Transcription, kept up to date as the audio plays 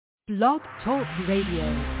Blog Talk Radio.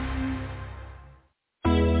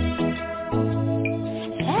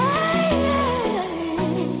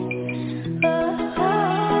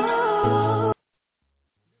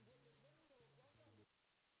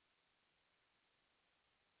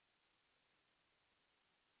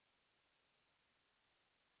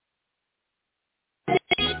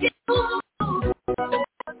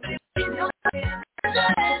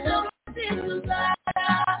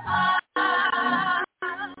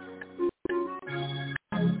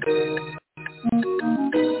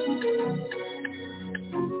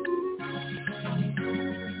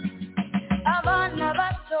 Abana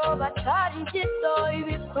bato batari gito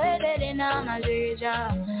ibikwerere n'amajeja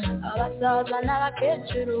abasaza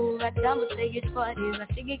n'abakecuru batambutse gitwari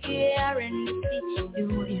basigikiye RNC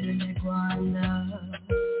ihuriro nyarwanda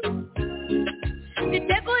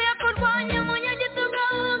biteguye kurwanya umunyagitugu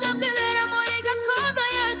kwibera muri gakondo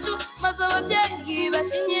yacu maze ababyeyi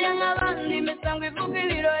basinyira nk'abandi imisango ivuga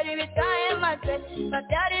ibirori bitaye maze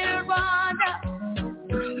babyarira u Rwanda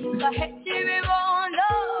bahetse ibibondo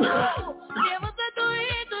nibuze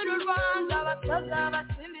duhindura u Rwanda batoza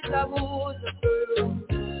basimbiza abuzukuru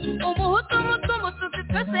umuhutu muto mututsi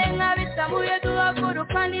twese nk'abitamuye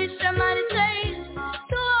duhaguruka n'ishema riteye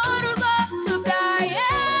duhora urwacu bwaye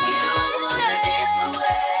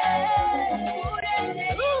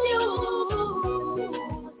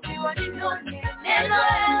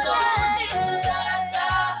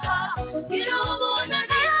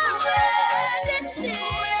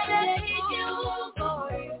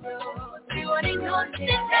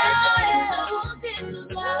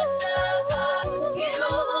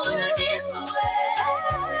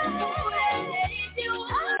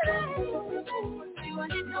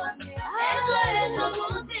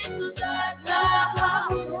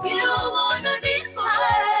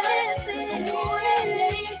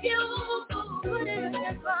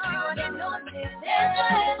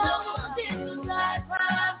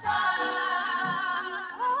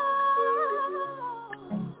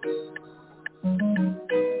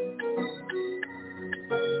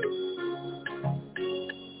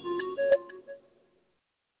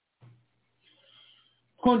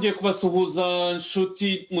Kongeye kubasuhuza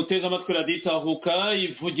nshuti muteze amatwi radiyo Itahuka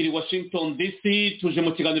ivugira i Washington DC tuje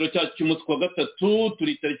mu kiganiro cyacu cy'umunsi wa gatatu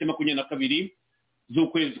turi tariki 22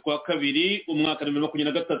 z'ukwezi kwa kabiri umwaka wa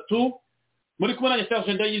 2023 muri kubona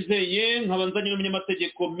nyashaje ndayizeye nkabanzanye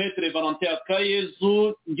n'umunyamategeko Maître Valentin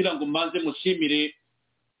Akayezu ngira ngo mbanze mushimire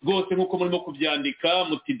rwose nkuko murimo kubyandika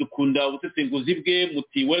muti dukunda ubusesenguzi bwe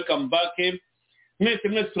muti welcome back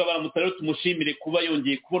mwese turabaramutsa rero tumushimire kuba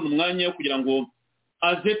yongeye kubona umwanya wo kugira ngo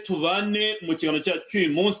aze tubane mu kiganiro cyacu cy'uyu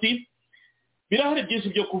munsi. Birahari byinshi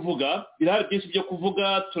byo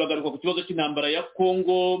kuvuga turagaruka ku kibazo cy'intambara ya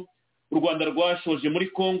Kongo u Rwanda rwashoje muri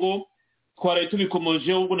Kongo twaraye tubikomoje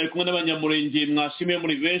ubwo nari kumwe n'abanyamurenge mwashimiye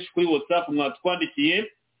muri benshi kuri WhatsApp mwatwandikiye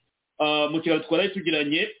mu kiganiro twaraye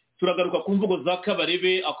tugiranye turagaruka ku mvugo za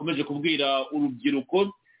Kabarebe akomeje kubwira urubyiruko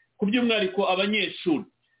ku by'umwihariko abanyeshuri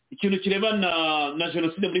ikintu kirebana na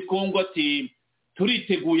Genocide muri Kongo ati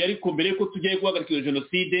turiteguye ariko mbere ko tugiye guhagarika iyo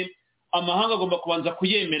Genocide amahanga agomba kubanza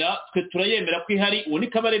kuyemera twe turayemera ko ihari uwo ni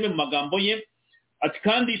Kabarebe mu magambo ye ati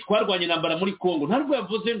kandi twarwanye intambara muri Kongo ntabwo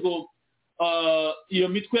yavuze ngo iyo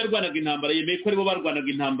mitwe yarwanaga intambara yemeye ko aribo barwanaga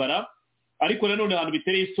intambara ariko nanone ahantu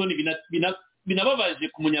bitereye isoni binababaje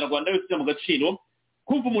ku munyarwanda wese mu gaciro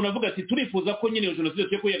kumva umuntu avuga ati turifuza ko nyine iyo Genocide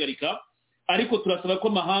tugiye kuyihagarika ariko turasaba ko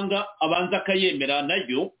amahanga abanza akayemera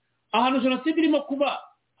nayo ahantu Genocide irimo kuba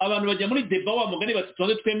abantu bajya muri deba wa mugani bati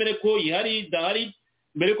tubanze twemere ko ihari dahari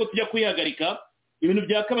mbere ko tujya kuyihagarika ibintu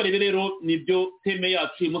bya Kabarebe rero nibyo teme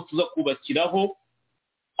yacu irimo tuza kubakiraho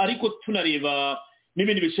ariko tunareba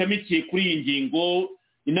n'ibindi bishamikiye kuri iyi ngingo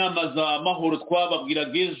inama za mahoro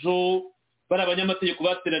twababwiraga ejo bari abanyamategeko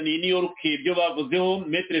bateraniye New York ibyo bavuzeho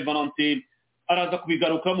Maître Valentin araza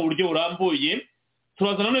kubigaruka mu buryo burambuye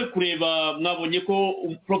turaza nanone kureba mwabonye ko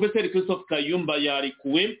Professor Christophe Kayumba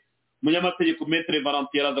yarikuwe umunyamategeko Maître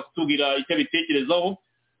Valentin araza kutubwira icyo abitekerezaho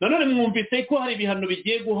nanone mwumvise ko hari ibihano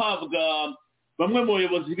bigiye guhabwa bamwe mu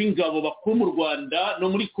bayobozi b'ingabo bakuru mu Rwanda no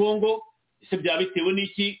muri Kongo ese byaba bitewe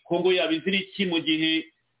n'iki Kongo yabizira iki mu gihe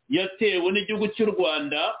yatewe n'igihugu cy'u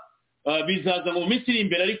Rwanda bizaza mu minsi iri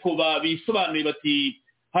imbere ariko babisobanuye bati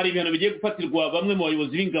hari ibihano bigiye gufatirwa bamwe mu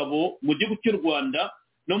bayobozi b'ingabo mu gihugu cy'u Rwanda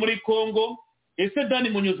no muri Kongo ese Dani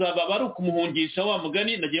Munyuza baba ari ukumuhungisha wa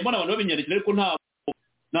mugani nagiye mbona abantu babinyandikira ariko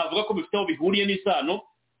navuga ko bifite aho bihuriye n'isano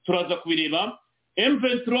turaza kubireba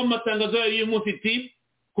M23 amatangazo y'uyu munsi iti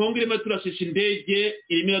Kongo irimo turashisha indege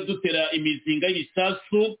irimo iradutera imizinga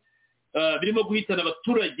y'ibisasu birimo guhitana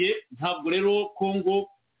abaturage ntabwo rero Kongo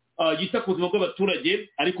yita ku buzima bw'abaturage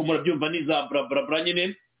ariko murabyumva ni za bra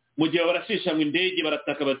nyine mu gihe barashishanywa indege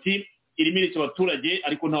barataka bati irimo irica abaturage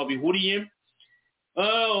ariko ntaho bihuriye.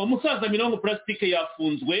 Umusaza Mirongo Plastique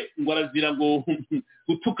yafunzwe ngo arazira ngo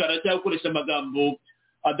gutukana cyangwa gukoresha amagambo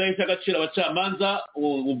adahesha agaciro abacamanza.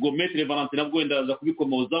 Ubwo Maître Valentin nabwo wenda aza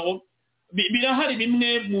kubikomozaho. Birahari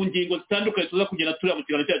bimwe mu ngingo zitandukanye tuza kugenda turira mu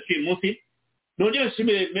kiganiro cyacu uyu munsi. Nongere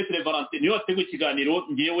nshimire Maître Valentin niwe wateguye ikiganiro,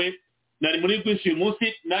 ngewe nari muri rwinshi uyu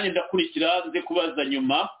munsi, nanjye ndakurikira nze kubaza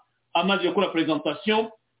nyuma amaze gukora presentation.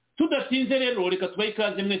 Tudatinze rero reka tubahe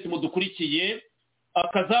ikaze mwese mudukurikiye.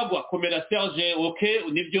 Kazagwa Komera Serge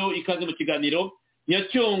nibyo ikaze mu kiganiro.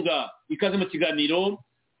 Nyacyonga ikaze mu kiganiro.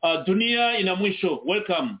 Dunia Inamwisho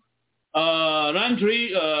welcome.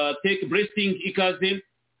 Landry Take Breasting ikaze.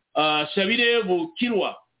 Shabire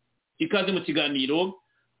Bukirwa ikaze mu kiganiro.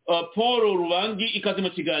 Paul Rubangi ikaze mu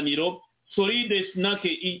kiganiro. Solide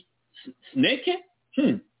Snake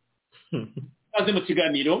ikaze mu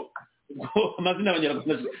kiganiro. Amazina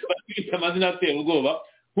y'abanyarwanda bafite amazina ateye ubwoba.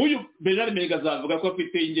 Huyu Bernard Menga azavuga ko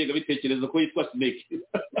afite ingenga bitekerezo ko yitwa Snake.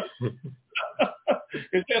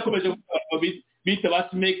 Ese yakomeje bita ba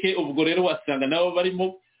Snake, ubwo rero wasanga nabo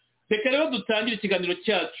barimo. Reka rero dutangire ikiganiro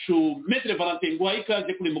cyacu. Maître Valentin ngo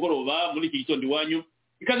ikaze kuri mugoroba muri iki gitondo iwanyu.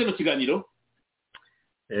 Ikaze mu kiganiro.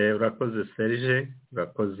 Urakoze Serge,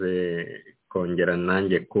 urakoze kongera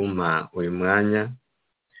nanjye kumpa uyu mwanya.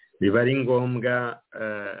 Biba ari ngombwa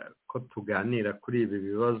ko tuganira kuri ibi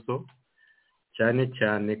bibazo, cyane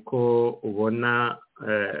cyane ko ubona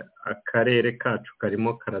akarere kacu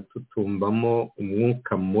karimo karatutumbamo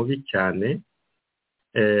umwuka mubi cyane,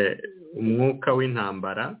 umwuka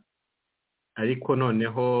w'intambara. Ariko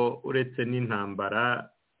noneho uretse n'intambara,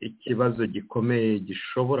 ikibazo gikomeye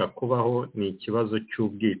gishobora kubaho ni ikibazo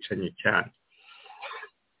cy'ubwicanyi cyane.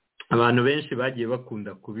 Abantu benshi bagiye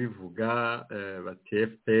bakunda kubivuga, bati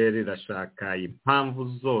FPR irashaka impamvu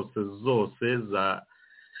zose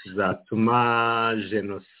zatuma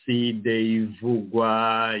Genocide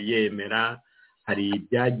ivugwa yemera. Hari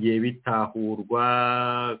ibyagiye bitahurwa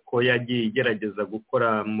ko yagiye igerageza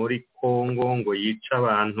gukora muri Kongo ngo yica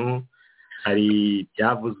abantu. Hari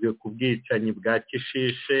byavuzwe ku bwicanyi bwa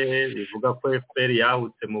Kishishe bivuga ko FPR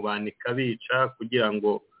yahutse mu bantu ikabica kugira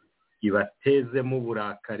ngo ibatezemo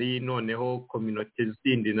uburakari, noneho kominote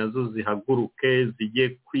zindi nazo zihaguruke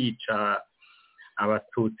zijye kwica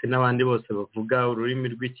abatutsi n'abandi bose bavuga ururimi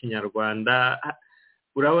rw'ikinyarwanda.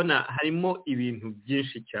 Urabona harimo ibintu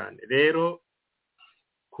byinshi cyane. Rero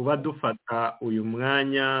kuba dufata uyu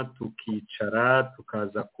mwanya tukicara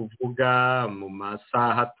tukaza kuvuga mu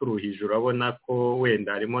masaha turuhije, urabona ko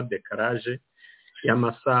wenda harimo dekaraje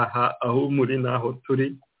y'amasaha aho muri naho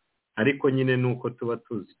turi, ariko nyine nuko tuba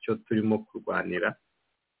tuzi icyo turimo kurwanira.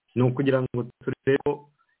 Ni ukugira ngo turebe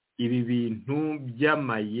ibi bintu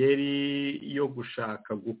by'amayeri yo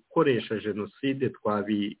gushaka gukoresha Genocide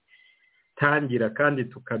twabitangira kandi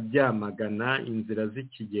tukabyamagana inzira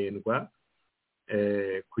z'ikigendwa,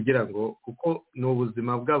 kugira ngo kuko ni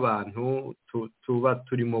ubuzima bw'abantu tuba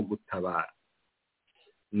turimo gutabara.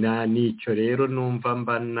 Nicyo rero numva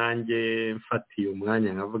mba nanjye mfatiye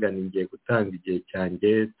umwanya nkavuga ngiye gutanga igihe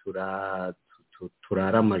cyanjye,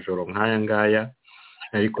 turara amajoro nk'aya ngaya,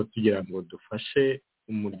 ariko tugira ngo dufashe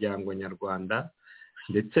umuryango nyarwanda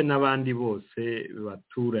ndetse n'abandi bose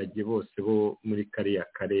baturage bose bo muri kariya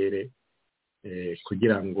karere,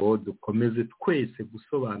 kugira ngo dukomeze twese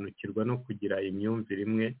gusobanukirwa no kugira imyumvire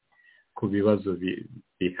imwe ku bibazo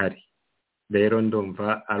bihari. Rero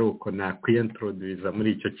ndumva ari uko nakwiintroduce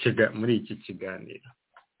muri iki kiganiro.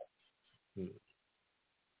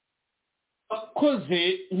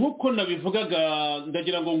 Akoze nk'uko nabivugaga,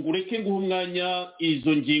 ndagira ngo ngureke nguhe umwanya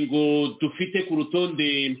izo ngingo dufite ku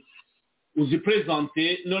rutonde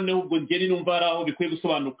uzipresente, noneho ubwo ngeni numva ari aho bikwiye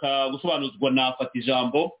gusobanuzwa nafata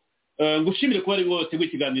ijambo. Ngushimire kuba ari wowe wateguye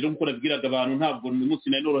ikiganiro nk'uko nabwiraga abantu, ntabwo uyu munsi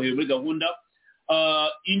nari norohewe muri gahunda.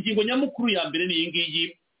 Ingingo nyamukuru ya mbere ni iyi ngiyi.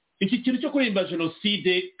 Iki kintu cyo kuririmba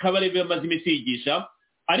Genocide Kabarebe yamaze iminsi yigisha,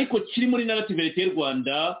 ariko kiri muri narrative leta y'u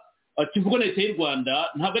Rwanda, kivuga na leta y'u Rwanda,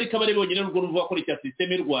 ntabwo ari Kabarebe bonyine n'ubwo nuvuga ko ari cya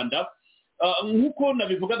systeme y'u Rwanda. Nk'uko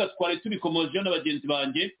nabivugaga twari tubikomojeho na bagenzi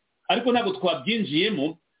banjye, ariko ntabwo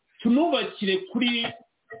twabyinjiyemo. Tunubakire kuri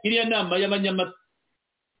iriya nama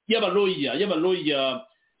y'abaloya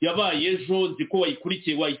yabaye ejo, nzi ko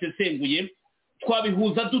wayikurikiye wayisesenguye.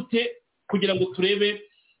 Twabihuza dute kugira ngo turebe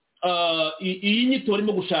iyi nyito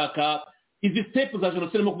barimo gushaka izi step za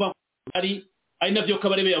Genocide irimo kuvuga ari nabyo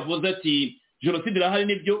Kabarebe yavuze ati Genocide irahari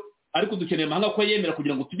nibyo, ariko dukeneye amahanga ko yemera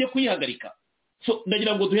kugira ngo tujye kuyihagarika. So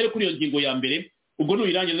ndagira ngo duhere kuri iyo ngingo ya mbere, ubwo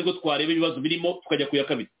nuyirangiza nibwo twareba ibibazo birimo tukajya ku ya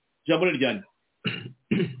kabiri. Jambo ryanje.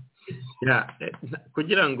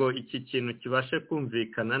 Kugira ngo iki kintu kibashe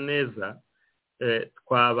kumvikana neza,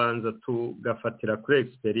 twabanza tugafatira kuri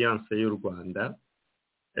experience y'u Rwanda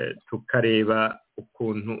tukareba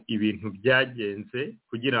ukuntu ibintu byagenze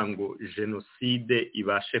kugira ngo genocide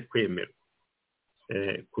ibashe kwemerwa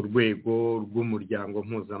ku rwego rw'umuryango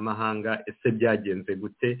mpuzamahanga. Ese byagenze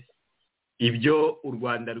gute? Ibyo u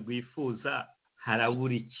Rwanda rwifuza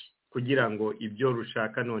harabura iki kugira ngo ibyo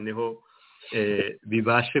rushaka noneho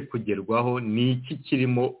bibashe kugerwaho? Ni iki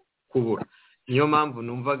kirimo kubura? Niyo mpamvu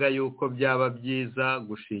numvaga yuko byaba byiza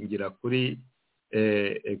gushingira kuri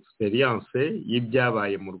experience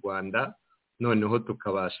y'ibyabaye mu Rwanda, noneho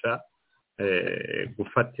tukabasha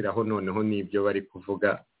gufatiraho noneho n'ibyo bari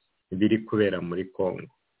kuvuga biri kubera muri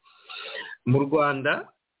Congo. Mu Rwanda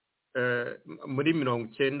muri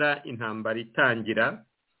 90 intambara itangira,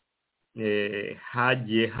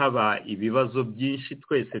 hagiye haba ibibazo byinshi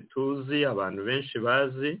twese tuzi, abantu benshi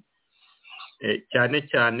bazi. Cyane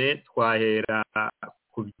cyane twahera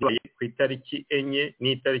ku itariki 4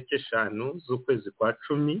 n'itariki 5 z'ukwezi kwa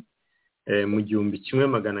 10 mu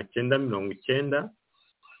 1990,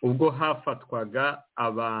 ubwo hafatwaga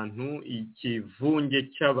abantu, ikivunge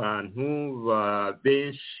cy'abantu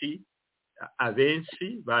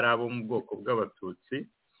abenshi bari abo mu bwoko bw'abatutsi,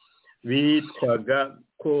 bitwaga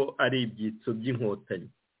ko ari ibyitso by'inkotanyi.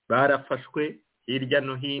 Barafashwe hirya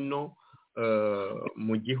no hino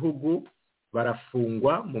mu gihugu,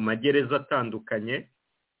 barafungwa mu magereza atandukanye,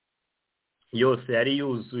 yose yari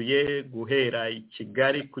yuzuye, guhera i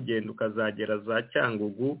Kigali kugenda ukazagera za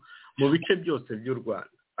Cyangugu, mu bice byose by'u Rwanda.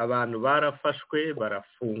 Abantu barafashwe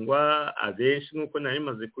barafungwa, abenshi nk'uko nari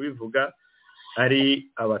maze kubivuga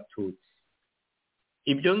ari abatutsi.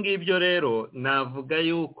 Ibyo ngibyo rero navuga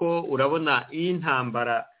yuko urabona iyi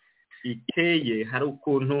intambara iteye, hari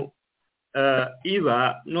ukuntu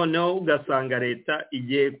iba noneho ugasanga leta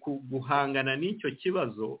igiye guhangana n'icyo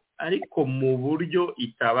kibazo, ariko mu buryo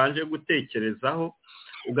itabanje gutekerezaho,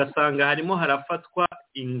 ugasanga harimo harafatwa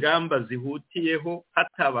ingamba zihutiyeho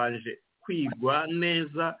hatabanje kwigwa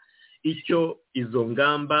neza icyo izo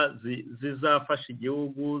ngamba zizafasha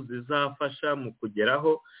igihugu, zizafasha mu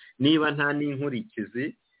kugeraho, niba nta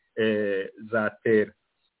n'inkurikizi zatera.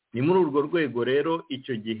 Ni muri urwo rwego rero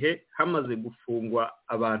icyo gihe hamaze gufungwa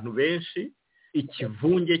abantu benshi,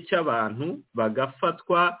 ikivunge cy'abantu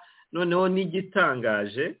bagafatwa. Noneho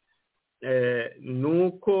n'igitangaje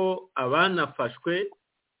nuko abanafashwe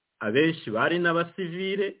abenshi bari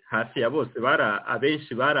n'abasivile, hafi ya bose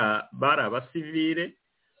abenshi bari abasivile,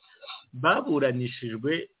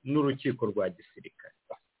 baburanishijwe n'urukiko rwa gisirikare.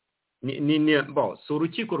 Si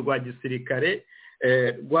urukiko rwa gisirikare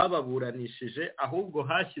rwababuranishije, ahubwo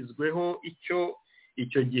hashyizweho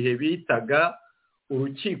icyo gihe bitaga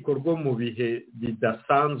urukiko rwo mu bihe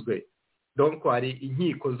bidasanzwe. Donc hari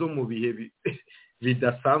inkiko zo mu bihe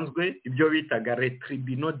bidasanzwe, ibyo bitaga les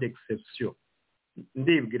tribunaux d'exception.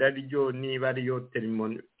 Ndibwira ryo niba ariyo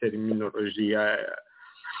terminology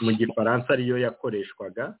mu gifaransa ariyo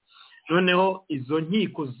yakoreshwaga. Noneho izo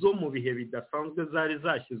nkiko zo mu bihe bidasanzwe zari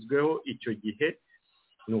zashyizweho icyo gihe,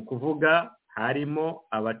 ni ukuvuga harimo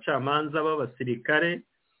abacamanza b'abasirikare,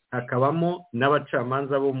 hakabamo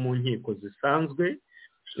n'abacamanza bo mu nkiko zisanzwe.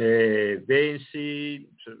 Benshi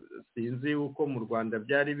sinzi uko mu Rwanda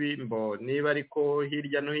byari bimbo, niba ariko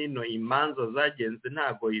hirya no hino imanza zagenze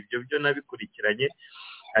ntago ibyo byo nabikurikiranye,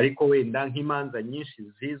 ariko wenda nk'imanza nyinshi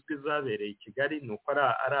zizwi zabereye i Kigali, nuko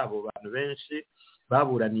ari abo bantu benshi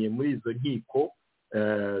baburaniye muri izo nkiko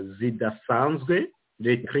zidasanzwe,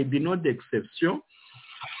 les tribunaux d'exception,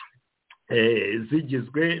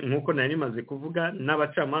 zigizwe nk'uko nari maze kuvuga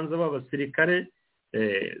n'abacamanza b'abasirikare.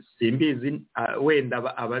 Simbizi,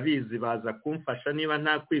 wenda ababizi baza kumfasha niba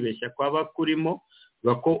nta kwibeshya kwaba kurimo,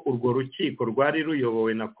 bako urwo rukiko rwari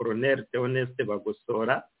ruyobowe na Colonel Theoneste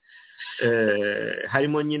Bagosora.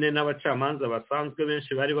 Harimo nyine n'abacamanza basanzwe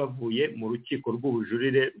benshi bari bavuye mu rukiko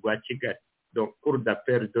rw'ubujurire rwa Kigali, donc Cour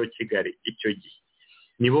d'appel de Kigali. Icyo gihe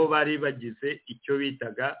nibo bari bagize icyo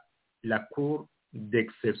bitaga la Cour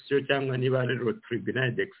d'exception, cyangwa niba ari le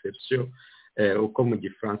tribunal d'exception, uko mu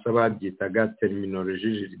gifaransa babyitaga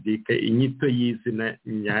terminologie juridique. Inyito y'izina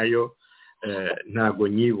nyayo ntago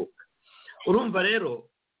nyibuka. Urumva rero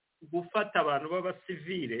gufata abantu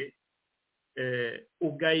b'abasivile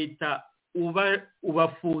ugahita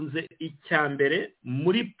ubafunze icyambere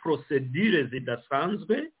muri procedure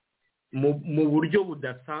zidasanzwe, mu buryo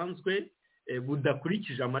budasanzwe,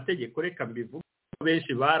 budakurikije amategeko. Reka mbivuga,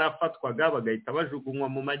 benshi barafatwaga bagahita bajugunywa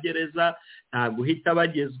mu magereza, nta guhita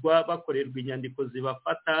bagezwa bakorerwa inyandiko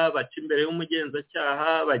zibafata, baca imbere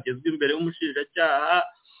y'umugenzacyaha, bagezwa imbere y'umushinjacyaha,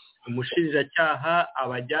 umushinjacyaha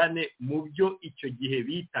abajyane mu byo icyo gihe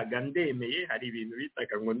bitaga ndemeye. Hari ibintu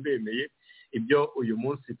bitaga ngo ndemeye, ibyo uyu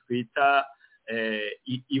munsi twita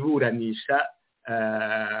iburanisha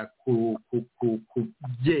ku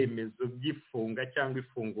byemezo by'ifunga cyangwa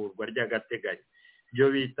ifungurwa ry'agateganyo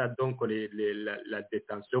byo bita donc la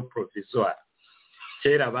détention provisoire.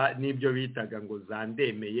 Kera nibyo bitaga ngo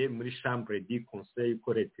zandemeye muri chambre du conseil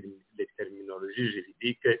pour les terminologies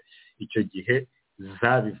juridiques, icyo gihe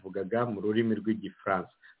zabivugaga mu rurimi rw'igifaransa.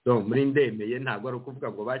 Donc muri ndemeye ntabwo ari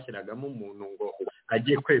ukuvuga ngo bashyiragamo umuntu ngo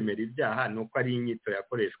agiye kwemera ibyaha, nuko ari inyito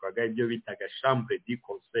yakoreshwaga, ibyo bitaga chambre du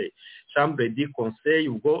conseil. Chambre du conseil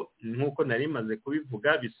ubwo nkuko nari maze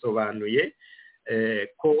kubivuga bisobanuye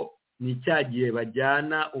ko ni cyagiye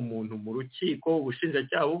bajyana umuntu mu rukiko,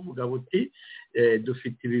 ubushinjacyaha buvuga buti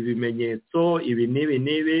dufite ibi bimenyetso ibi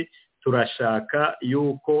n'ibi, turashaka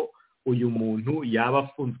yuko uyu muntu yaba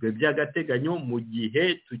afunzwe by'agateganyo mu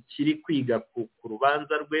gihe tukiri kwiga ku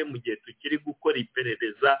rubanza rwe, mu gihe tukiri gukora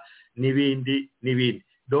iperereza n'ibindi.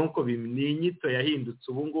 Donc ni inyito yahindutse,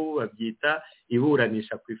 ubu ngubu babyita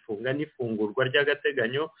iburanisha ku ifunga n'ifungurwa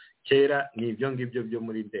ry'agateganyo. Kera ni ibyo ngibyo byo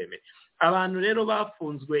muri ndeme. Abantu rero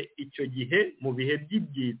bafunzwe icyo gihe mu bihe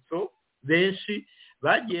by'ibyitso benshi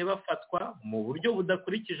bagiye bafatwa mu buryo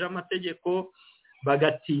budakurikije amategeko,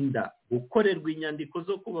 bagatinda gukorerwa inyandiko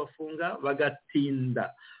zo kubafunga,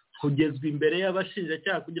 bagatinda kugezwa imbere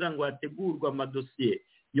y'abashinjacyaha kugira ngo hategurwe amadosiye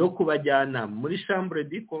yo kubajyana muri chambre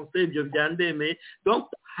du conseil, ibyo byandemeye.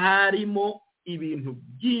 Donc harimo ibintu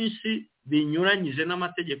byinshi binyuranyije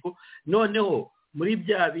n'amategeko. Noneho muri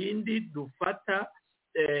bya bindi dufata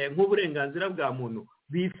nk'uburenganzira bwa muntu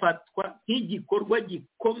bifatwa nk'igikorwa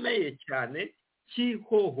gikomeye cyane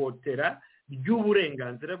cy'ihohotera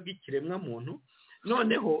ry'uburenganzira bw'ikiremwa muntu.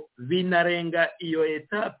 Noneho binarenga iyo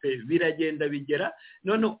etape, biragenda bigera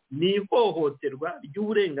noneho ni ihohoterwa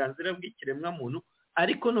ry'uburenganzira bw'ikiremwa muntu,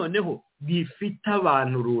 ariko noneho bifite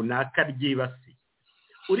abantu runaka ryibasiye.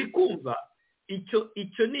 Uri kumva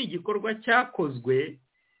icyo ni igikorwa cyakozwe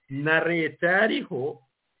na leta yariho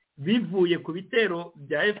bivuye ku bitero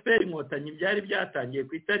bya FPR Inkotanyi byari byatangiye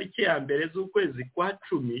ku itariki ya mbere z'ukwezi kwa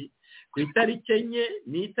 10, ku itariki 4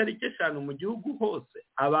 n'itariki 5 mu gihugu hose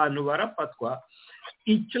abantu barafatwa.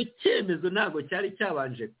 Icyo cyemezo ntabwo cyari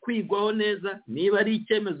cyabanje kwigwaho neza niba ari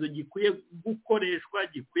icyemezo gikwiye gukoreshwa,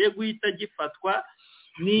 gikwiye guhita gifatwa,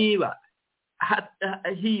 niba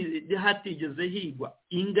hatigeze higwa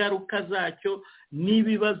ingaruka zacyo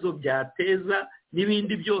n'ibibazo byateza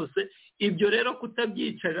n'ibindi byose. Ibyo rero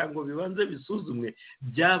kutabyicarira ngo bibanze bisuzumwe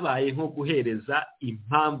byabaye nko guhereza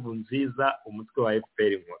impamvu nziza umutwe wa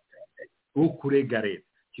FPR Inkotanyi wo kurega leta.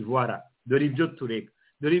 Kivwara dore ibyo turega,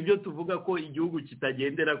 dore ibyo tuvuga ko igihugu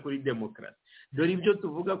kitagendera kuri demokarasi, dore ibyo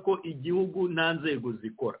tuvuga ko igihugu nta nzego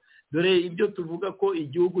zikora, dore ibyo tuvuga ko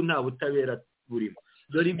igihugu nta butabera burimo,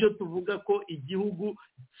 dore ibyo tuvuga ko igihugu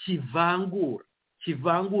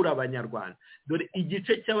kivangura abanyarwanda, dore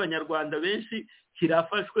igice cy'abanyarwanda benshi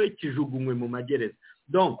kirafashwe kijugunywe mu magereza.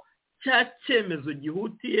 Donc cya cyemezo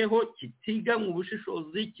gihutiyeho, kitiga mu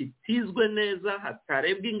bushishozi, kitizwe neza,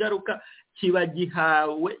 hatarebwa ingaruka, kiba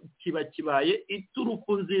kibaye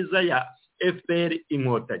iturufu nziza ya FPR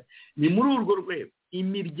Inkotanyi. Ni muri urwo rwego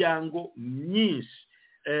imiryango myinshi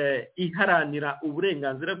iharanira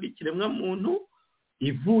uburenganzira bw'ikiremwa muntu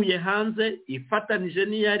ivuye hanze ifatanije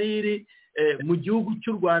n'iyariri mu gihugu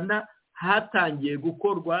cy'u Rwanda hatangiye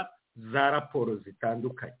gukorwa za raporo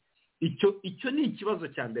zitandukanye. Icyo ni ikibazo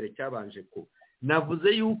cya mbere cyabanje ko navuze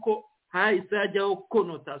yuko hahise hajyaho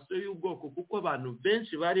konotasiyo y'ubwoko, kuko abantu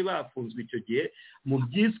benshi bari bafunzwe icyo gihe mu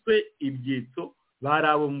byiswe ibyitso bari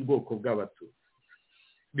abo mu bwoko bw'Abatutsi.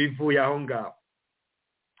 Bivuye aho ngaho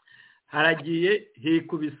haragiye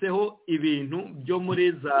hikubiseho ibintu byo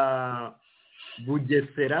muri za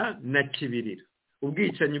Bugesera na Kibirira,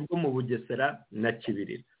 ubwicanyi bwo mu Bugesera na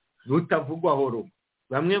Kibirira butavugwaho rumwe.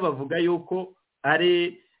 Bamwe bavuga yuko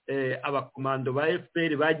ari abakomando ba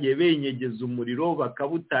FPR bagiye benyegeza umuriro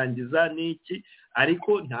bakabutangiza n'iki,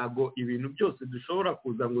 ariko ntago ibintu byose dushobora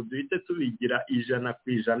kuza ngo duhite tubigira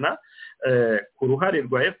 100% ku ruhare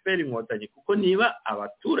rwa FPR Inkotanyi, kuko niba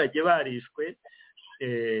abaturage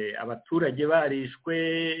barishwe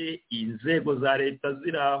inzego za leta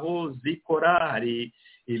ziraho zikora, hari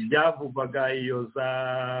ibyavugwaga iyo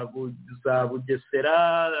za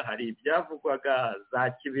Bugesera, hari ibyavugwaga za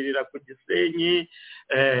Kibirira ku Gisenyi,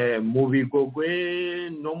 mu Bigogwe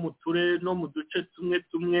no mu turere no mu duce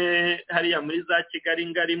tumwe hariya muri za Kigali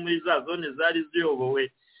ngari, muri za zone zari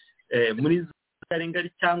ziyobowe muri za Kigali ngari,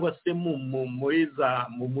 cyangwa se mu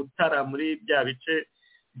Mutara, muri bya bice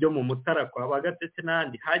byo mu Mutara kwa Bagatete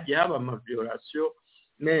n'ahandi hagiye haba amaviolation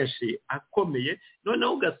menshi akomeye,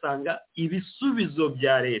 noneho ugasanga ibisubizo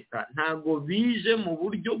bya leta ntago bije mu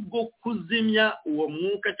buryo bwo kuzimya uwo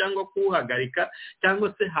mwuka cyangwa kuwuhagarika,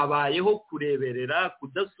 cyangwa se habayeho kureberera,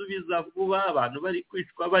 kudasubiza vuba, abantu bari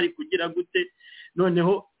kwicwa, bari kugira gute.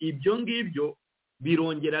 Noneho ibyo ngibyo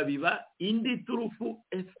birongera biba indi turufu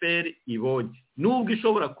FPR ibonye, nubwo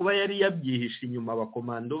ishobora kuba yari yabyihishe inyuma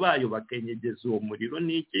abakomando bayo bakenyegeza uwo muriro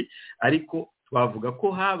n'iki, ariko twavuga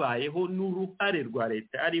ko habayeho n'uruhare rwa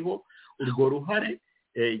leta. Ariho urwo ruhare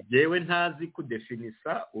yewe ntazi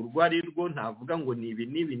kudefinisa urwo ari rwo, ntavuga ngo ni ibi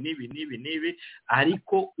n'ibi n'ibi n'ibi n'ibi,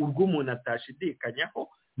 ariko urwo umuntu atashidikanyaho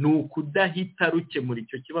ni ukudahita rukemura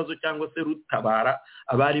icyo kibazo cyangwa se rutabara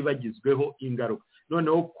abari bagizweho ingaruka,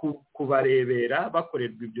 noneho kubarebera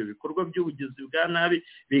bakorerwa ibyo bikorwa by'ubugizi bwa nabi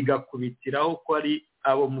bigakubitiraho ko ari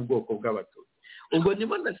abo mu bwoko bw'abatutsi. Ubwo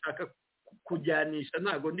nibo ndashaka kujyanisha,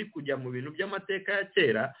 ntago ndi kujya mu bintu by'amateka ya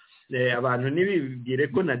kera, abantu ntibibwire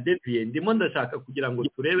ko na deviye, ndimo ndashaka kugira ngo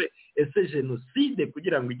turebe ese jenoside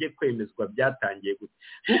kugira ngo ijye kwemezwa byatangiye gute,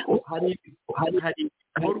 kuko hari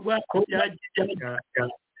ibikorwa byagiye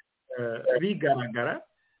bigaragara.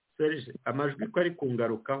 Serge, amajwi ko ari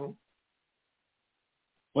kungarukaho,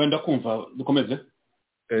 wenda kumva dukomeze.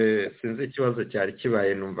 Sinzi ikibazo cyari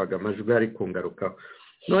kibaye, numvaga amajwi ari kungarukaho.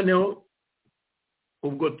 Noneho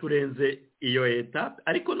ubwo turenze iyo etape,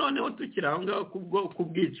 ariko noneho tukiri aho ngaho ku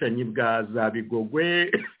bwicanyi bwa za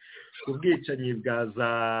Bigogwe, ku bwicanyi bwa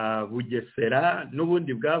za Bugesera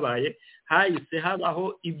n'ubundi bwabaye, hahise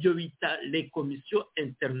habaho ibyo bita les commissions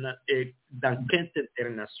d'enquête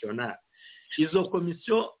internationale. Izo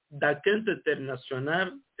komisiyo d'enquête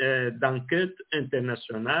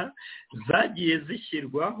internationale zagiye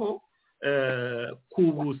zishyirwaho ku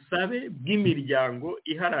busabe bw'imiryango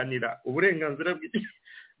iharanira uburenganzira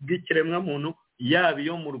bw'ikiremwamuntu, yaba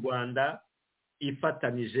iyo mu Rwanda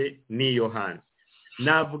ifatanije n'iyo hanze.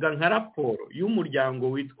 Navuga nka raporo y'umuryango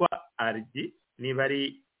witwa ARDI, niba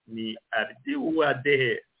ari ni ARDI ou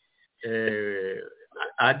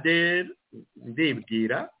ADR,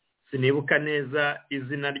 ndibwira, sinibuka neza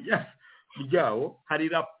izina ryawo. Hari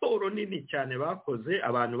raporo nini cyane bakoze,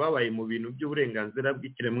 abantu babaye mu bintu by'uburenganzira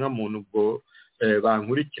bw'ikiremwamuntu ubwo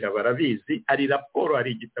bankurikira barabizi. Hari raporo,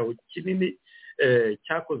 hari igitabo kinini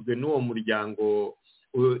cyakozwe n'uwo muryango,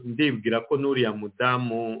 ndibwira ko n'uriya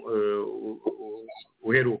mudamu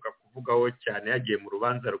uheruka kuvugaho cyane yagiye mu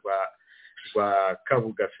rubanza rwa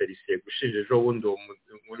Kabuga Felicien gushije ejo bundi,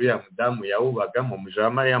 uriya mudamu yawubagamo,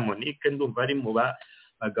 Mujamariya Monique, ndumva ari mu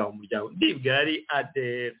baga umuryango, ndibwira ari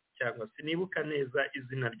ADR cyangwa sinibuka neza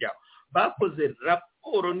izina ryawo. Bakoze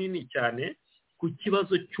raporo nini cyane ku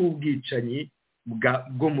kibazo cy'ubwicanyi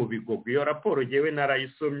bwo mu Bigogwe. Iyo raporo yewe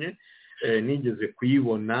narayisomye, nigeze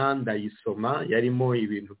kuyibona ndayisoma, yarimo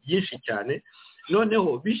ibintu byinshi cyane.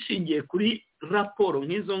 Noneho bishingiye kuri raporo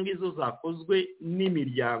nk'izo ngizo zakozwe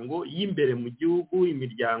n'imiryango y'imbere mu gihugu,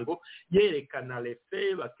 imiryango yerekana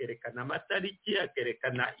lefe, bakerekana amatariki,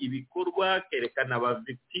 bakerekana ibikorwa, bakerekana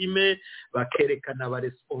abavictime, bakerekana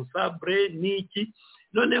abaresponsable n'iki.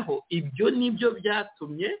 Noneho ibyo nibyo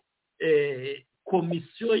byatumye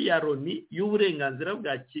komisiyo ya Loni y'uburenganzira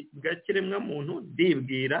bwa kiremwamuntu,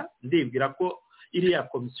 ndibwira ko iriya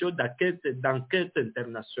komisiyo d'enquête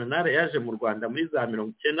internationale yaje mu Rwanda muri za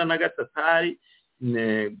 1993 hari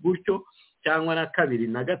gutyo, cyangwa na 2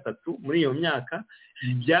 na 3 muri iyo myaka,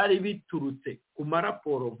 byari biturutse ku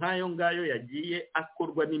maraporo nk'ayo ngayo yagiye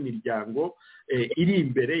akorwa n'imiryango iri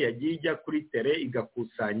imbere, yagiye ijya kuri tere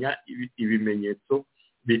igakusanya ibimenyetso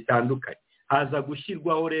bitandukanye. Haza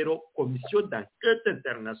gushyirwaho rero komisiyo d'enquête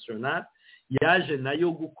internationale yaje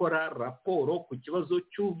nayo gukora raporo ku kibazo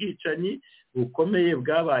cy'ubwicanyi bukomeye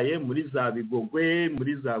bwabaye muri za Bigogwe,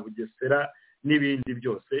 muri za Bugesera n'ibindi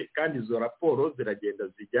byose, kandi izo raporo ziragenda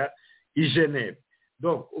zijya i Geneve.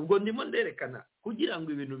 Donc ubwo ndimo nderekana kugira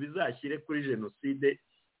ngo ibintu bizashyire kuri jenoside,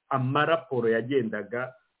 amaraporo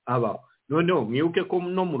yagendaga abaho. Noneho mwibuke ko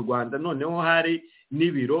no mu Rwanda noneho hari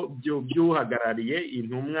n'ibiro by'uhagarariye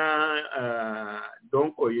intumwa,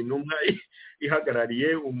 donc intumwa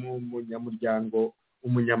ihagarariye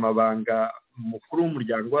umunyamabanga mukuru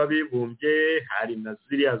w'umuryango w'abibumbye, hari na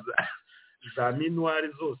ziriya za minuari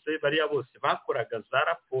zose, bariya bose bakoraga za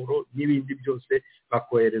raporo n'ibindi byose,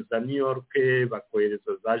 bakohereza New York,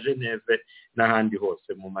 bakohereza za Geneve n'ahandi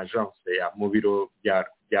hose mu majance ya mu biro bya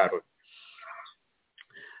Loni.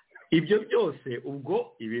 Ibyo byose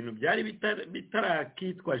ubwo ibintu byari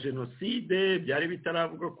bitarakitwa jenoside, byari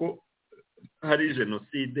bitaravuga ko hari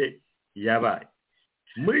jenoside yabaye.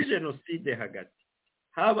 Muri jenoside hagati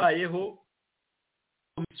habayeho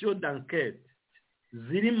komisiyo d'enquête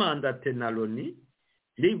ziri mandate na Loni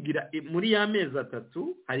ndibwira muri ya mezi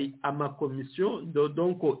atatu hari amakomisiyo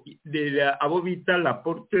donc abo bita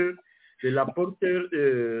rapporteur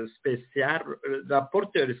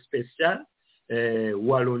spécial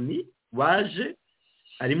Waloni waje,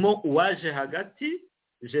 harimo uwaje hagati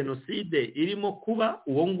jenoside irimo kuba,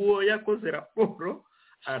 uwo nguwo yakoze raporo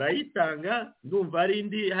arayitanga, ndumva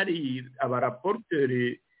hari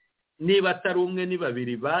abaraporteri niba atari umwe ni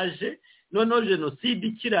babiri baje, noneho jenoside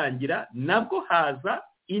ikirangira nabwo haza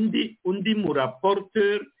undi mu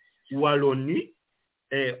rapporteur wa Loni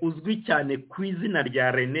uzwi cyane ku izina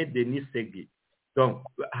rya René Denisegi. Donc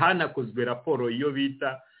hanakozwe raporo iyo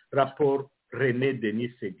bita raporo René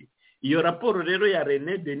Denisegi. Iyo raporo rero ya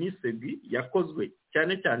René Denisegi yakozwe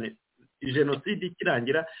cyane cyane jenoside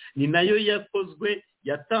ikirangira, ni nayo yakozwe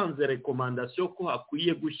yatanze recommandation ko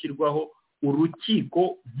hakwiye gushyirwaho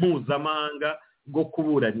urukiko mpuzamahanga rwo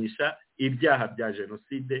kuburanisha ibyaha bya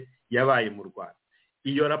jenoside yabaye mu Rwanda.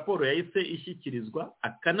 Iyo raporo yahise ishyikirizwa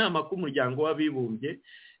akanama k'umuryango w'abibumbye,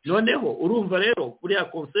 noneho urumva rero kuriya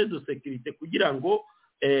Conseil de sécurité kugira ngo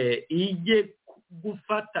ijye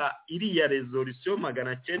gufata iriya resolution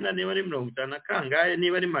 900 niba ari 50 kangahe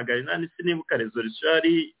niba ari 800 sinibuka resolution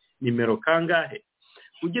ari nimero kangahe,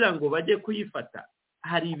 kugira ngo bajye kuyifata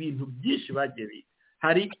hari ibintu byinshi bagiye,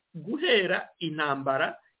 hari guhera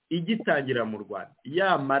intambara igitangira mu Rwanda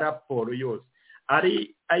ya maraporo yose,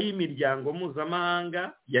 ari ay'imiryango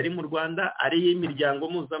mpuzamahanga yari mu Rwanda, ari imiryango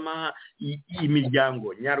mpuzamahanga,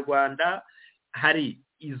 imiryango nyarwanda, hari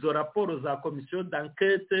izo raporo za komisiyo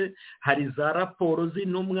d'enquête, hari za raporo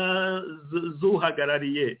z'intumwa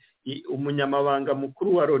zuhagarariye umunyamabanga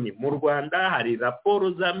mukuru wa Loni mu Rwanda, hari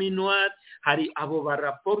raporo za minuar, hari abo ba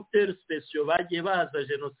rapporteur spéciaux bagiye baza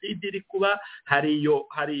jenoside iri kuba, hari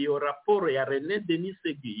iyo raporo ya René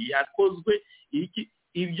Denisegi yakozwe.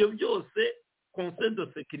 Ibyo byose Conseil de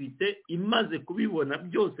sécurité imaze kubibona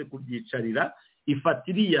byose kubyicarira,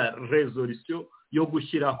 ifatiriya resolution yo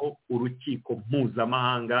gushyiraho urukiko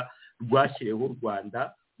mpuzamahanga rwashyiriweho u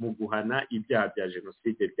Rwanda mu guhana ibyaha bya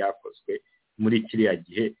jenoside byakozwe muri kiriya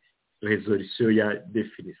gihe, resolution ya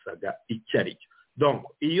definisaga icyo ari cyo. Donc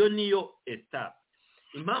iyo niyo etape.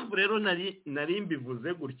 Impamvu rero nari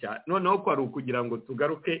mbivuze gutya, noneho ko ari ukugira ngo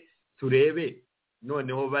tugaruke turebe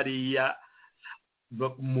noneho bariya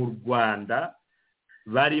mu Rwanda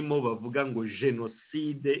barimo bavuga ngo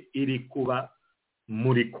jenoside iri kuba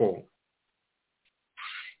muri Congo.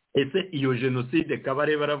 Ese iyo jenoside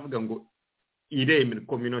kabare baravuga ngo iremera,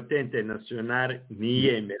 communauté internationale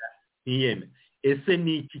ntiyemera. Ese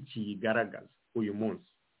ni iki kiyigaragaza uyu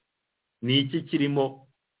munsi? Ni iki kirimo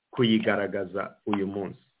kuyigaragaza uyu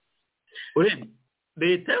munsi? Urebye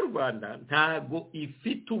leta y'u Rwanda ntago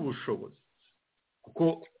ifite ubushobozi,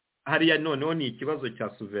 kuko hariya noneho ni ikibazo cya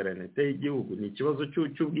souverinité y'igihugu, ni ikibazo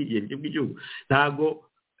cy'ubwigenge bw'igihugu. Ntago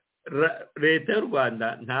leta y'u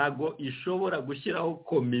Rwanda ntago ishobora gushyiraho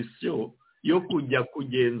komisiyo yo kujya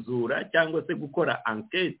kugenzura cyangwa se gukora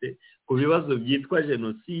enquête ku bibazo byitwa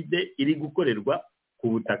jenoside iri gukorerwa ku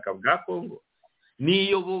butaka bwa Congo.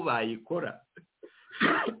 Niyo bo bayikora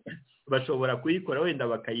bashobora kuyikora wenda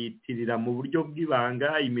bakayitirira mu buryo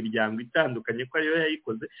bw'ibanga imiryango itandukanye ko ariyo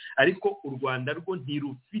yayikoze, ariko u Rwanda rwo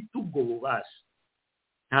ntirufite ubwo bubasha,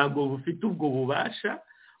 ntabwo bufite ubwo bubasha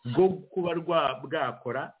bwo kuba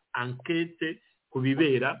bwakora enquête ku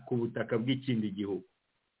bibera ku butaka bw'ikindi gihugu.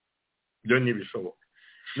 Byo ntibishoboka.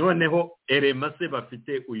 Noneho elema se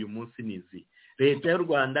bafite uyu munsi nizi, leta y'u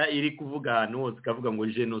Rwanda iri kuvuga ahantu hose ikavuga ngo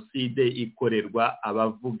jenoside ikorerwa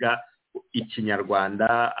abavuga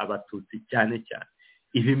ikinyarwanda, abatutsi cyane cyane.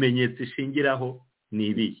 Ibimenyetso ishingiraho ni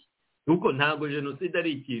ibihe? Nuko ntabwo jenoside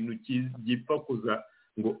ari ikintu gipfa kuza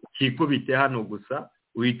ngo kikubite hano gusa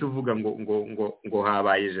uhita uvuga ngo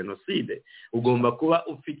habaye jenoside. Ugomba kuba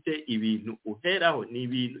ufite ibintu uheraho, ni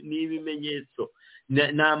ibimenyetso,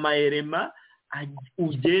 ni amayelema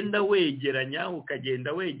ugenda wegeranya,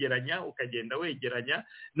 ukagenda wegeranya,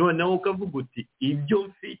 noneho ukavuga uti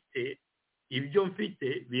ibyo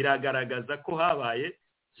mfite biragaragaza ko habaye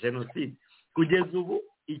jenoside. Kugeza ubu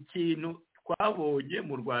ikintu twabonye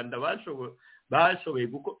mu Rwanda bashoboye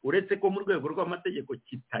gukora, uretse ko mu rwego rw'amategeko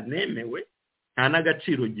kitanemewe, nta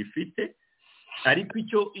n'agaciro gifite, ariko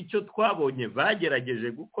icyo twabonye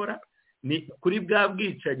bagerageje gukora ni kuri bwa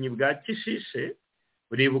bwicanyi bwa Kishishe.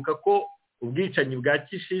 Uribuka ko ubwicanyi bwa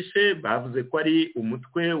Kishishe bavuze ko ari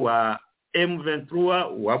umutwe wa M23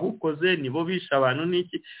 wabukoze, nibo bisha abantu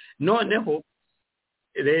n'iki. Noneho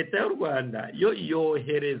leta y'u Rwanda yo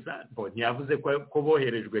yohereza, ntiyavuze ko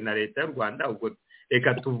boherejwe na leta y'u Rwanda, ubwo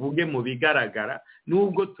reka tuvuge mu bigaragara,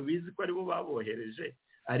 nubwo tubizi ko aribo babohereje,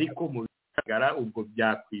 ariko mu gara ubwo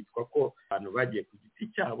byakwitwa ko abantu bagiye ku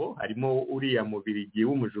giti cyabo harimo uriya mubirigi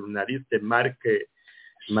w'umujurnaliste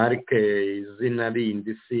Mark izina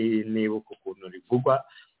rindi si nibuka ukuntu rivugwa,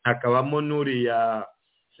 hakabamo n'uriya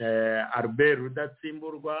Albert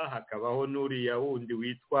Rudatsimburwa, hakabaho n'uriya wundi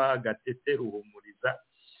witwa Gatete Ruhumuriza,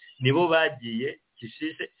 nibo bagiye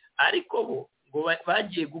Kishishe, ariko bo ngo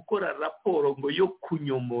bagiye gukora raporo ngo yo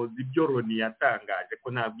kunyomoza ibyo Loni yatangaje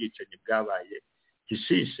ko nta bwicanyi bwabaye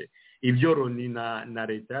Kishishe, ibyo Loni na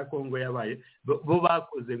leta ya Kongo yabaye, bo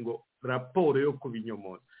bakoze ngo raporo yo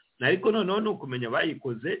kubinyomoza. Ariko noneho no kumenya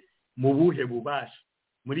bayikoze mu buhe bubasha,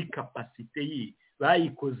 muri kapasite yi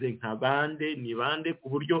bayikoze nka bande, ni bande ku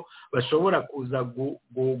buryo bashobora kuza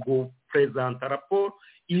presenta raporo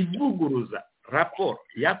ivuguruza raporo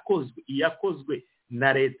yakozwe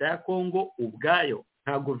na leta ya Kongo ubwayo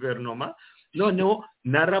nta guverinoma, noneho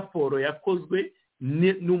na raporo yakozwe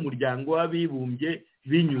n'umuryango w'abibumbye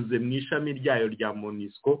binyuze mu ishami ryayo rya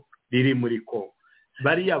MONUSCO riri muri Kongo.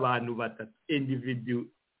 Bari abantu batatu individu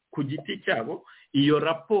ku giti cyabo, iyo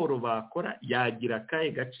raporo bakora yagira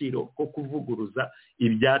akahe gaciro ko kuvuguruza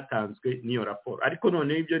ibyatanzwe n'iyo raporo. Ariko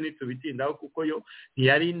noneho ibyo nitubitindaho kuko yo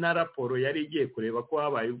ntiyari na raporo yari igiye kureba ko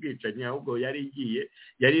habaye ubwicanyi, ahubwo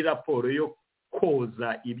yari raporo yo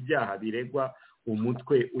koza ibyaha biregwa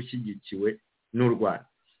umutwe ushyigikiwe n'u Rwanda.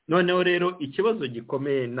 Noneho rero ikibazo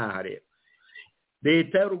gikomeye naha rero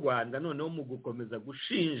leta y'u Rwanda noneho mu gukomeza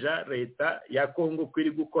gushinja leta ya Kongo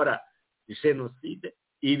kwiri gukora genocide,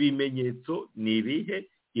 ibimenyetso ni ibihe,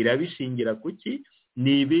 irabishingira kuki,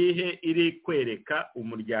 ni ibihe iri kwereka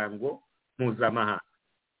umuryango mpuzamahanga.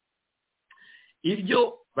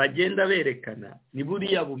 Ibyo bagenda berekana ni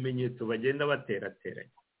buriya bumenyetso bagenda baterateranya,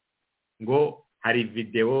 ngo hari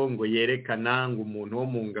video ngo yerekana ngo umuntu wo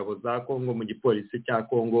mu ngabo za Kongo mu gipolisi cya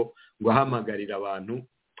Kongo ngo ahamagarira abantu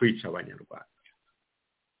kwica abanyarwanda.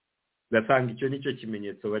 Gasanga icyo nicyo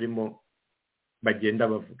kimenyetso barimo bagenda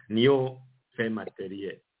bavuga, niyo fait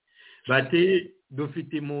materiel. Bati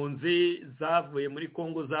dufite impunzi zavuye muri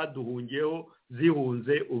Kongo zaduhungiyeho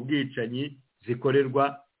zihunze ubwicanyi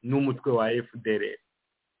zikorerwa n'umutwe wa FDLR.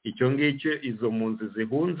 Icyo ngicyo izo mpunzi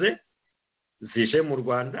zihunze zije mu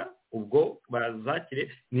Rwanda, ubwo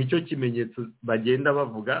bazakire, nicyo kimenyetso bagenda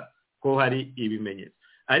bavuga ko hari ibimenyetso.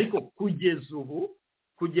 Ariko kugeza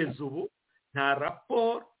ubu nta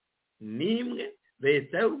raporo nimwe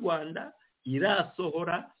leta y'u Rwanda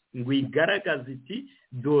irasohora ngo igaragaza iti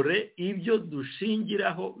dore ibyo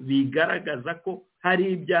dushingiraho bigaragaza ko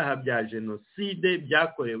hari ibyaha bya genocide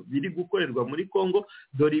byakorewe biri gukorerwa muri Kongo,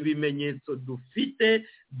 dore ibimenyetso dufite,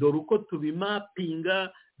 dore uko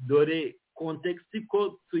tubimapinga, dore konteksti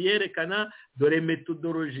ko tuyerekana, dore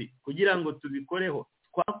metodoloji kugira ngo tubikoreho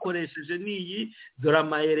twakoresheje niyi, dore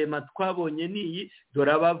amaherema twabonye niyi,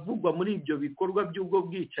 dore abavugwa muri ibyo bikorwa by'ubwo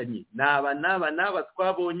bwicanyi n'aba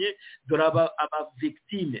twabonye, dore aba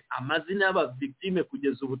victime, amazina y'aba victime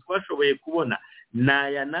kugeza ubu twashoboye kubona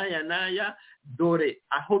naya, dore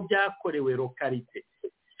aho byakorewe lokalite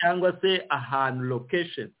cyangwa se ahantu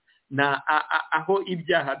location aho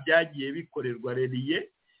ibyaha byagiye bikorerwa reliye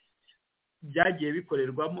byagiye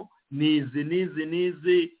bikorerwamo nizi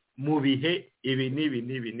mu bihe ibi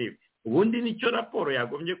n'ibi. Ubundi nicyo raporo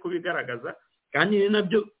yagombye kubigaragaza, kandi ni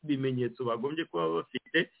nabyo bimenyetso bagombye kuba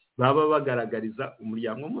bafite, baba bagaragariza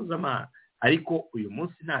umuryango mpuzamahanga. Ariko uyu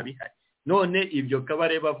munsi ntabihari. None ibyo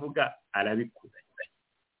Kabare bavuga arabikura.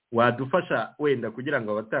 Wadufasha wenda kugira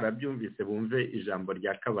ngo abatarabyumvise bumve ijambo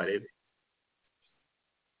rya Kabarebe?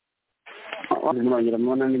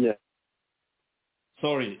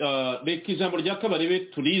 Sorry, reka ijambo rya Kabarebe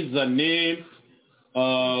turizane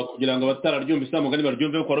kugira ngo abatararyumvise amugani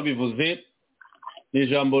baryumve ko rubivuze. Ni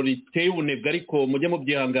ijambo riteye ubunebwe, ariko mujye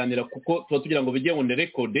mubyihanganira kuko tuba tugira ngo bijye on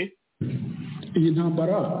record. Iyi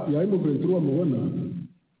ntambara ya M23 mubona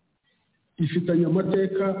ifitanye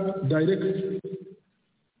amateka direct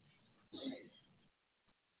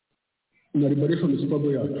na liberation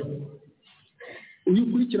struggle yacu. Uyu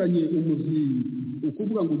ukurikiranye umuzi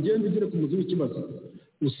ukuvuga ngo ugende ugere ku muzi w'ikibazo,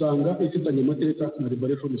 usanga ifitanye amateka na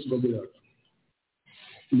liberation struggle yacu.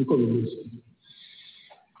 Niko bimeze.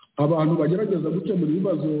 Abantu bagerageza gukemura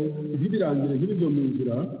ibibazo by'ibirangire nk'ibyo mu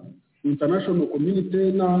nzira, international community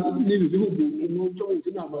n'ibi bihugu n'icyo mu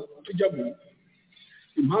inama tujyamo,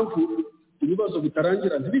 impamvu ibibazo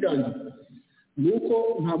bitarangira ntibirangire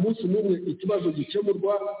nuko nta munsi n'umwe ikibazo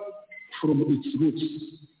gikemurwa from its roots.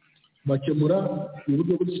 Bakemura mu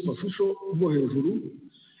buryo buri superficial bwo hejuru,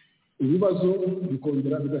 ibibazo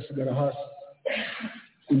bikongera bigasigara hasi.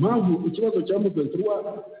 Impamvu ikibazo cya M23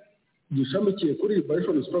 gishamikiye kuri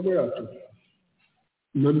liberation struggle yacu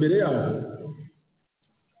na mbere yaho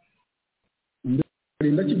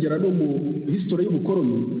rinda kigera no mu history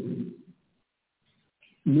y'ubukoloni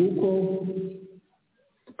nuko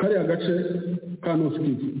kariya gace ka North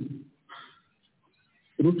Kivu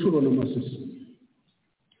Rucuro na Masisi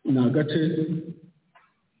ni agace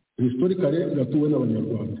historically gatuwe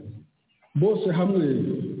n'abanyarwanda bose hamwe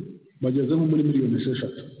bageze nko muri miliyoni 6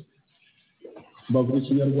 bavuga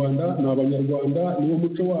ikinyarwanda ni abanyarwanda niwo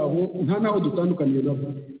muco wabo nta naho dutandukaniye nabo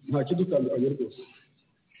nta kidutandukanye rwose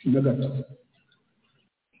na gato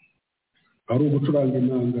ari ugucuranga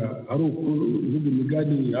inanga ari ukuvuga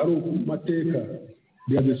imigani ari ukumateka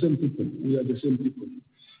we are the same people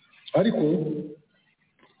ariko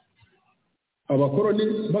abakoroni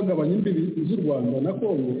bagabanya imbibi z'u Rwanda na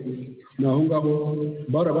Kongo naho ngaho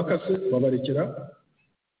barabakase babarekera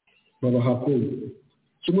babaha Kongo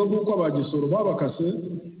kimwe nk'uko abagisoro babakase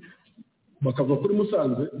bakava kuri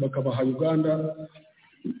Musanze bakabaha Uganda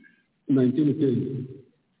 1910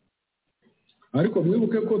 ariko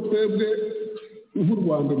mwibuke ko twebwe nk'u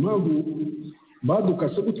Rwanda impamvu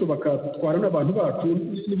badukase gutyo bakatwara n'abantu bacu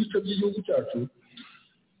n'ibice by'igihugu cyacu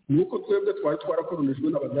nuko twebwe twari twarakoronijwe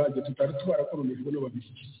n'Abadage tutari twarakoronijwe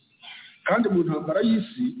n'Ababiligi kandi mu ntambara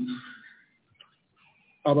y'isi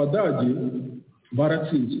Abadage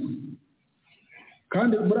baratsinzwe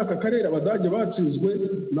kandi muri aka karere Abadage batsinzwe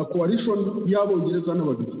na coalition y'Abongereza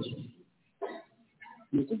n'Ababiligi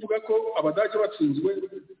ni kuvuga ko Abadage batsinzwe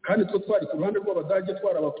kandi twe twari ku ruhande rw'Abadage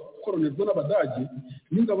twarabakoronijwe n'Abadage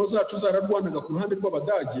n'ingabo zacu zararwanaga ku ruhande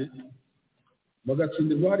rw'Abadage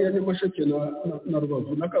bagatsindirwa hariya Nyamasheke na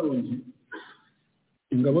Rubavu na Karongi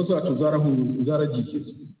ingabo zacu zaragiye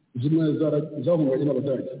zimwe zahunganye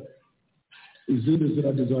n'Abadage izindi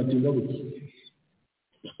ziradezatinga buke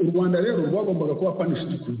u Rwanda rero rwagombaga kuba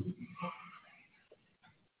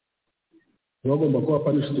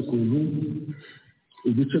punished ukuntu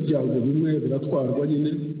ibice byarwo bimwe biratwarwa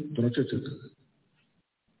nyine turaceceka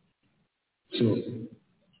so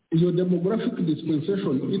iyo demographic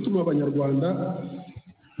dispensation ituma abanyarwanda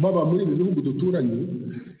baba muri ibi bihugu duturanye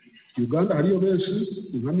Uganda hariyo benshi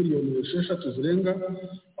nka miliyoni 6 zirenga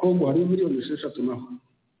Kongo hariyo miliyoni 6 naho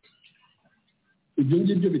ibyo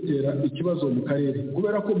ngibyo bitera ikibazo mu karere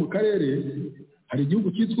kubera ko mu karere hari igihugu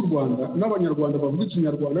cyitwa u Rwanda n'abanyarwanda bavuga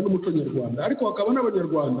ikinyarwanda n'umuco nyarwanda ariko hakaba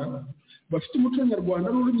n'abanyarwanda bafite umuco nyarwanda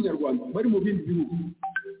n'ururimi nyarwanda bari mu bindi bihugu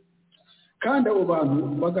kandi abo bantu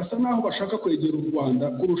bagasa naho bashaka kwegera u Rwanda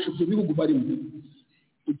kurusha ibyo bihugu barimo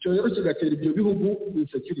icyo rero kigatera ibyo bihugu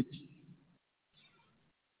insecurity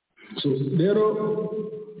so rero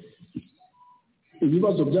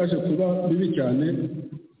ibibazo byaje kuba bibi cyane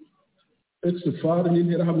ex-FAR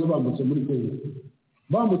n'intera hamwe bambutse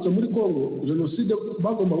muri Kongo genocide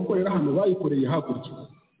bagomba gukorera hano bayikoreye hakurya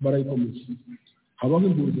barayikomeza habaho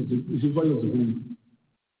impunzi zivayo zihunga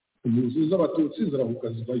impunzi z'abatutsi zirahuka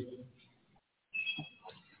zivayo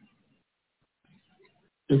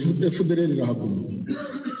FDLR irahaguma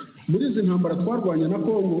muri izi ntambara twarwanya na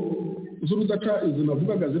Kongo z'urudaca izi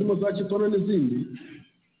navugaga zirimo za Kitona n'izindi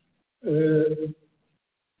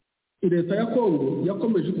leta ya Kongo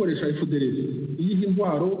yakomeje ikoresha FDLR iyiha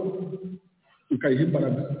intwaro ikayiha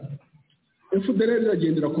imbaraga FDLR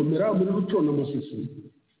iragenda irakomera muri Rucuro na Masisi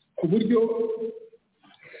ku buryo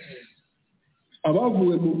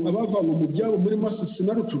abavanywe mu byabo muri Masisi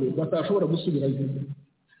na Rucuro batashobora gusubirayo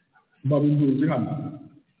baba impunzi hano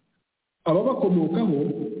ababakomokaho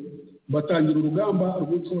batangira urugamba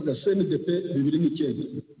rwitwa CNDP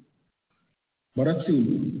 2009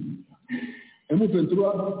 baratsinda M23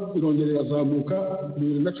 irongera irazamuka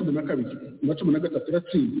 2012 na 2013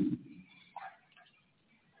 iratsinda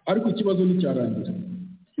ariko ikibazo nticyarangira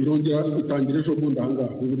irongera itangira ejo bundi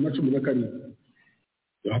ahangaha 2017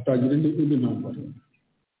 hatangira indi ntambara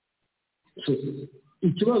so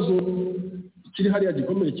ikibazo kiri hariya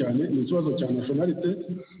gikomeye cyane ni ikibazo cya nationality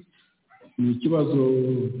ni ikibazo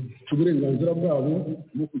cy'uburenganzira bwabo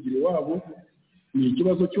no kugira iwabo ni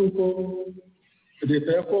ikibazo cy'uko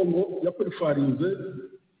leta ya Kongo yaprefarinze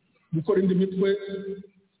gukora indi mitwe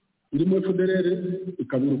irimo FDLR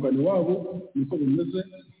ikabirukana iwabo niko bimeze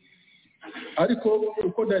ariko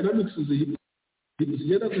uko dynamics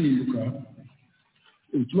zigenda zihinduka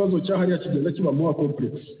ikibazo cyahariya kigenda kiba more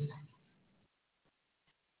complex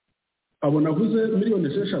abo navuze miliyoni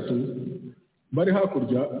 6 bari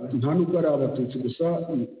hakurya nta nubwo ari abatutsi gusa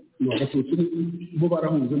abatutsi bo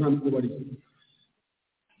barahunze nta nubwo bari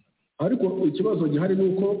ariko ikibazo gihari ni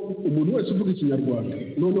uko umuntu wese uvuga ikinyarwanda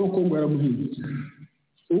noneho Kongo yaramuhindutse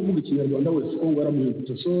uvuga ikinyarwanda wese Kongo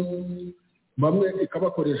yaramuhindutse so bamwe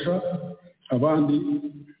ikabakoresha abandi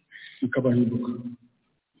ikabahinduka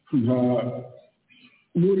nta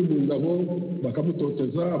n'uri mu ngabo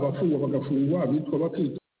bakamutoteza abafungwa bagafungwa abitwa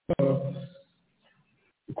bakitwa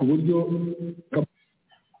ku buryo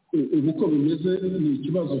uko bimeze ni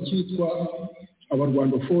ikibazo cyitwa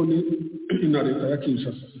abarwandofone na leta ya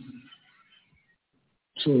Kinshasa.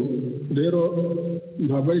 So rero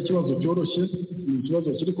ntabwo ari ikibazo cyoroshye, ni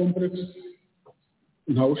ikibazo kiri complex.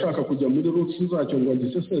 Ntawe ushaka kujya muri roots zacyo ngo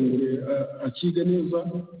agisesengure akige neza,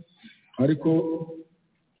 ariko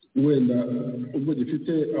wenda ubwo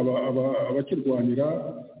gifite abakirwanira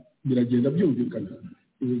biragenda byumvikana.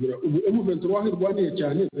 Ubu M23 wahirwaniye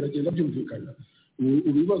cyane biragenda byumvikana,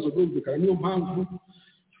 ibibazo byumvikana. Niyo mpamvu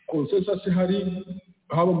consensus hari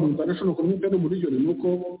haba mu international community no muri region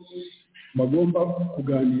nuko bagomba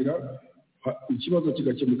kuganira ikibazo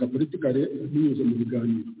kigakemuka politically binyuze mu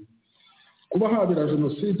biganiro. Kuba habera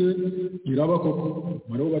genocide biraba koko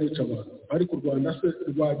bariho barica abantu, ariko u Rwanda se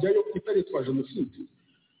rwajyayo itaritwa genocide?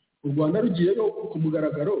 U Rwanda rugiyeyo ku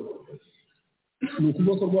mugaragaro ni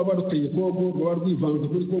ukuvuga ko rwaba ruteye Kongo, rwaba rwivanze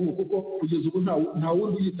muri Kongo, kuko kugeza ubu nta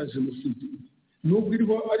wundi uyita genocide. Nubwo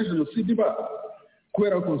iriho ari genocide iba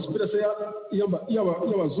kubera conspiracy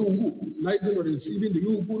y'abazungu na ignorance y'ibindi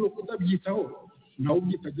bihugu no kutabyitaho, ntawe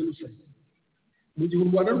ubyita genocide. Mu gihe u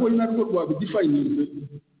Rwanda rwo narwo rwabidefininze,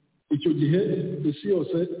 icyo gihe isi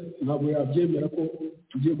yose ntabwo yabyemera ko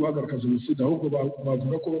tugiye guhagarika genocide, ahubwo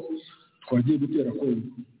bavuga ko twagiye gutera Kongo.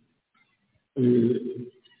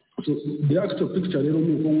 The actual picture rero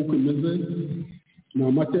nk'uko imeze ni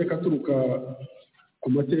amateka aturuka ku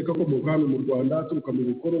mateka akomoka hano mu Rwanda, aturuka mu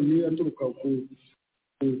bukoloni, aturuka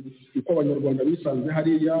uko abanyarwanda bisanze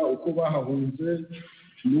hariya, uko bahahunze,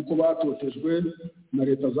 n'uko batotejwe na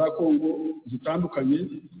leta za Kongo zitandukanye,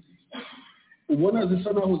 ubona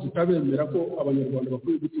zisa naho zitabemera ko abanyarwanda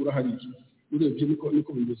bakwiye gutura hariya. Urebye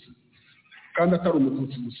niko bimeze, kandi atari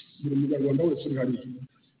umututsi gusa, buri munyarwanda wese uri hariya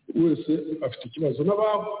wese afite ikibazo.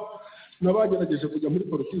 N'abagerageje kujya muri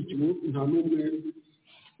politiki ubu nta n'umwe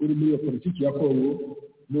uri muri iyo politiki ya Kongo,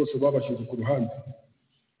 bose babashyize ku ruhande.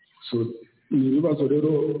 So ni ibibazo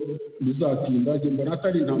rero bizatinda, mbona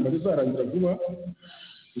atari intambara izarangira vuba,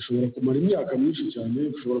 bishobora kumara imyaka myinshi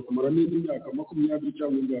cyane, bishobora kumara n'indi myaka 20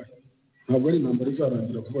 cyangwa ingahe. Ntabwo ari intambara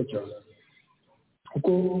izarangira vuba cyane,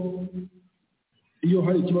 kuko iyo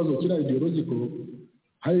hari ikibazo kiri ideological,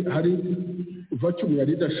 hari vacuum ya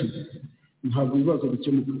leadership, ntabwo ibibazo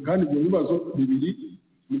bikemuka. Kandi ibyo bibazo bibiri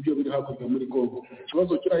nibyo biri hakurya muri Kongo,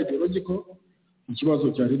 ikibazo kiri ideological,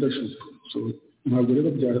 ikibazo cya leadership. So ntabwo rero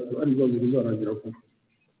ari ibibazo bizarangira vuba.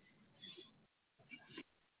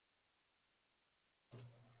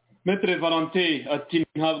 Maître Valentin ati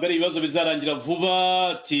ntabwo ari ibibazo bizarangira vuba,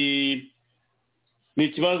 ati ni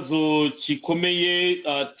ikibazo gikomeye,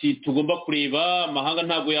 ati tugomba kureba, amahanga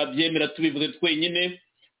ntabwo yabyemera tubivuze twenyine,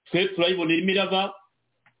 twe turayibonera imiraba.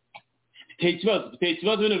 Biteye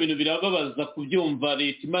ikibazo, bino bintu birababaza kubyumva.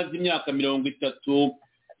 Leta imaze imyaka 30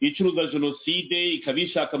 icuruza genocide,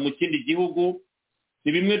 ikabishaka mu kindi gihugu.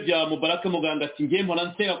 Ni bimwe bya Mubaraka Muganga ati ngiye mpora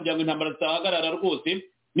nsenga kugira ngo intambara zitahagarara rwose.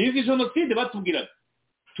 Nizi genocide batubwiraga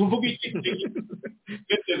tuvuga iki?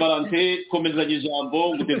 Maître Valentin komezanye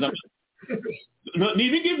ijambo nguteza. Ni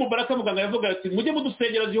ibingibi Mubaraka Muganga yavuga ati mujye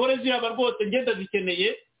mudusengera zihore ziraba rwose, ngenda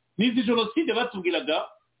zikeneye. Nizi genocide batubwiraga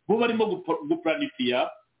bo barimo guplanifia.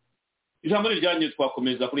 Ijambo rijyanye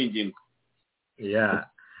twakomeza kuri ingingo.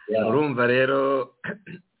 Urumva rero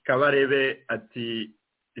Kabarebe ati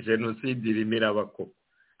genocide irimo irabako,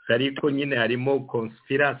 ariko nyine harimo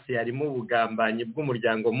conspiracy, harimo ubugambanyi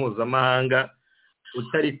bw'umuryango mpuzamahanga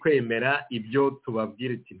utari kwemera ibyo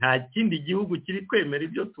tubabwira. Ati nta kindi gihugu kiri kwemera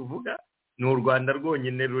ibyo tuvuga, ni u Rwanda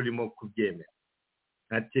rwonyine rurimo kubyemera.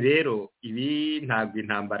 Ati rero ibi ntabwo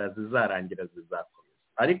intambara zizarangira, zizakomeza.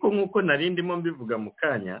 Ariko nk'uko nari ndimo mbivuga mu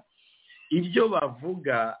kanya, ibyo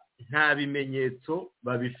bavuga nta bimenyetso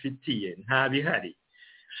babifitiye, nta bihari.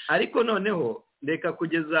 Ariko noneho reka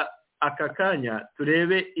kugeza aka kanya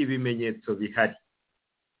turebe ibimenyetso bihari.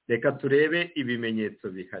 Reka turebe ibimenyetso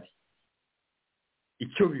bihari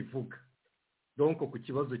icyo bivuga, donc ku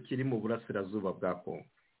kibazo kiri mu burasirazuba bwa Kongo.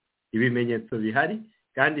 Ibimenyetso bihari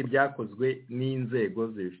kandi byakozwe n'inzego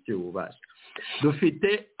zibifitiye ububasha.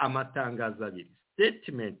 Dufite amatangazo abiri,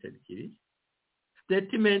 statement ebyiri.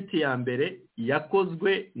 Statement ya mbere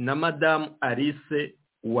yakozwe na Madame Alice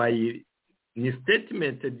Wayi, ni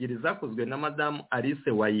statement ebyiri zakozwe na Madame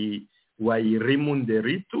Alice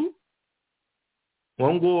Wayirimunde-Ritu.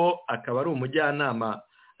 Ngo akaba ari umujyanama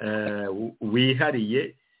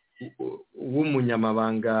wihariye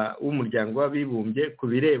w'umunyamabanga w'umuryango w'abibumbye ku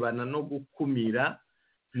birebana no gukumira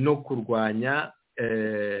no kurwanya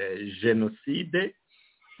genocide.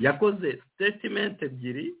 Yakoze statement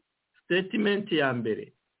ebyiri. Statement ya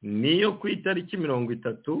mbere niyo ku itariki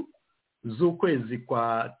 30 z'ukwezi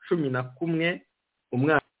kwa 11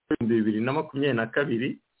 umwaka wa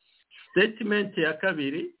 2022, statement ya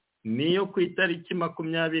kabiri niyo ku itariki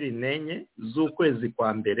 24 z'ukwezi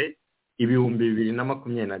kwa mbere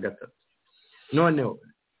 2023. noneho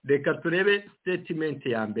reka turebe statement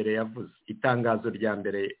ya mbere yavuze, itangazo rya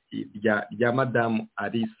mbere rya Madame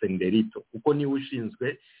Alice Nderito, kuko niwe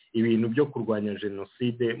ushinzwe ibintu byo kurwanya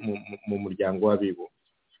genocide mu muryango w'abibumbye.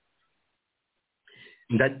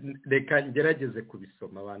 Reka ngerageze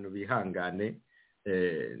kubisoma, abantu bihangane,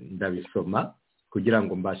 ndabisoma kugira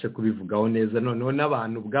ngo mbashe kubivugaho neza, noneho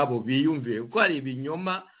n'abantu ubwabo biyumviye ko ari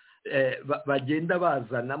ibinyoma bagenda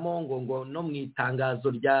bazanamo ngo no mu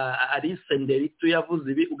itangazo rya Alice Nderito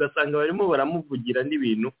yavuze ibi, ugasanga barimo baramuvugira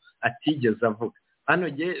n'ibintu atigeze avuga. Hano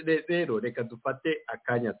rero reka dufate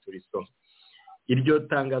akanya turisoma. Iryo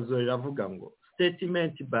tangazo riravuga ngo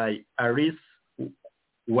statement by Alice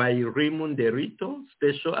Nderito,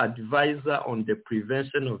 Special Advisor on the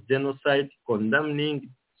Prevention of Genocide, condemning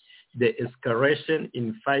the escalation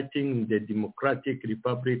in fighting in the Democratic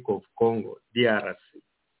Republic of Congo, DRC.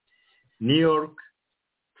 New York,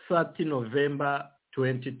 30 November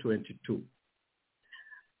 2022.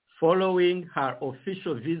 Following her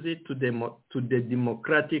official visit to the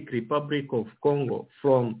Democratic Republic of Congo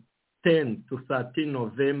from 10 to 13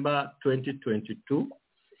 November 2022,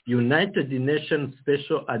 United Nations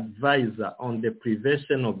Special Advisor on the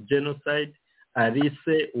Prevention of Genocide, Alice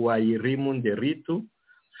Nderito,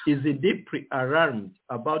 is deeply alarmed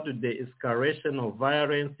about the escalation of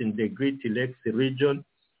violence in the Great Lakes region,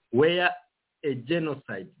 where a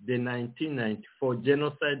genocide, the 1994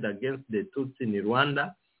 genocide against the Tutsi in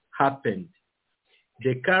Rwanda, happened.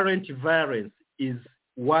 The current violence is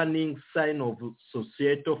warning sign of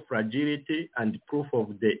societal fragility and proof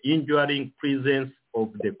of the enduring presence of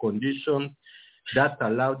the conditions that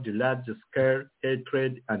allowed large-scale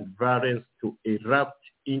hatred and violence to erupt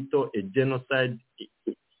into a genocide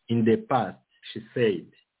in the past, she said.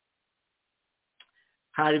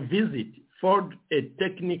 Her visit followed a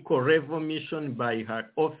technical review mission by her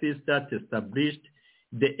office that established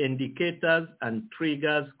the indicators and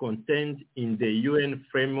triggers contained in the UN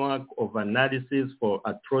framework of analysis for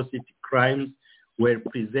atrocity crimes were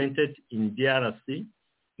presented in DRC,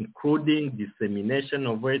 including dissemination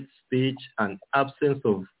of hate speech and absence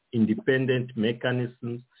of independent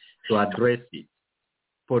mechanisms to address it,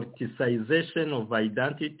 politicization of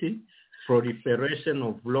identity, proliferation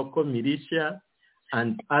of local militia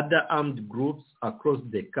and other armed groups across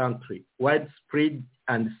the country, widespread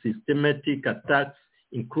and systematic attacks,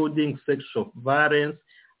 including sexual violence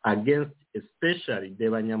against especially the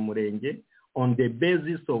Banyamulenge on the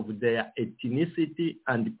basis of their ethnicity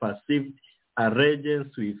and perceived allegiance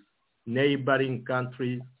with neighboring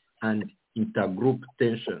countries and intergroup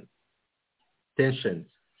tensions.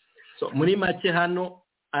 So muri make hano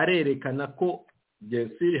arerekana ko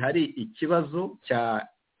Genocide hari ikibazo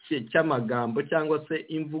cy'amagambo cyangwa se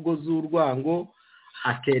imvugo z'urwango,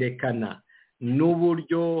 akerekana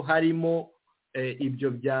n'uburyo harimo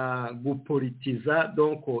ibyo bya gupolitiza,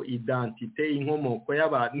 donc identité, inkomoko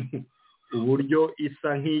y'abantu, uburyo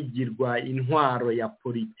isa nk'igirwa intwaro ya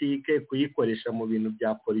politike, kuyikoresha mu bintu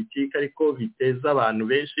bya politike ariko biteza abantu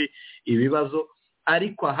benshi ibibazo.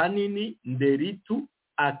 Ariko ahanini Nderito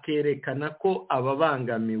akerekana ko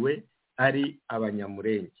ababangamiwe ari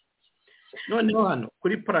Abanyamulenge. Noneho hano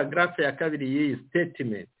kuri paragraph ya kabiri y'iyi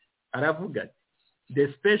statement aravuga ati,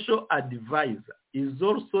 the special advisor is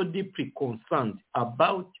also deeply concerned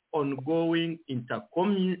about ongoing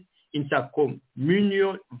intercommunal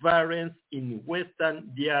violence in Western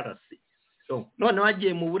DRC. So noneho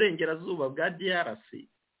agiye mu burengerazuba bwa DRC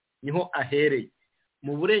niho ahereye.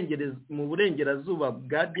 Mu burengerazuba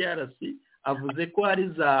bwa DRC avuze ko hari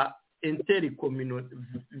za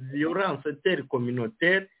violence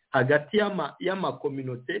intercommunautaire hagati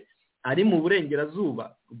y'amakominote ari mu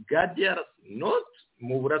burengerazuba bwa DRC, not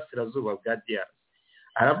mu burasirazuba bwa DRC.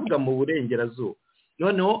 Aravuga mu burengerazuba.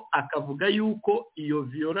 Noneho akavuga yuko iyo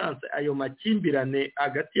violence, ayo makimbirane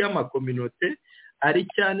hagati y'amakominote ari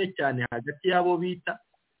cyane cyane hagati y'abo bita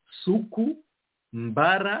Suku,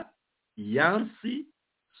 Mbara, Yansi,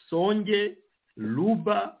 Songe,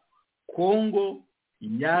 Luba, Congo,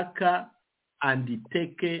 Nyaka and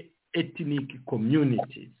Teke ethnic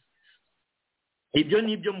communities. Ibyo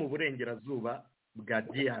nibyo mu burengerazuba bwa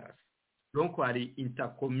DRC. Donc hari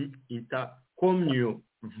intercommunal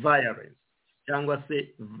violence cyangwa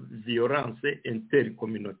se violence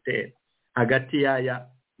intercommunautaire hagati y'aya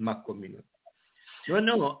makominote.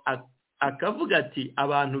 Noneho akavuga ati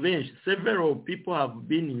abantu benshi, several people have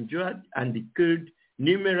been injured and killed,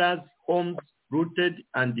 numerous homes looted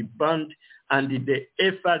and burned, and the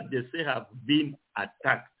effort they say have been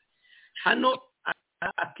attacked. Hano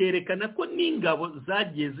akerekana ko n'ingabo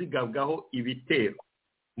zagiye zigabwaho ibitero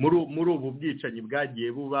muri ubu bwicanyi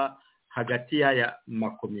bwagiye buba hagati y'aya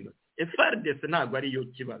makominote. FARDC ntabwo ariyo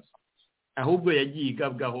kibazo, ahubwo yagiye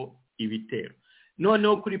igabwaho ibitero.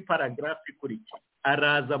 Noneho kuri paragrafi ikurikira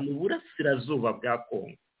araza mu burasirazuba bwa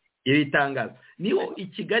Kongo. Iri tangazo niho i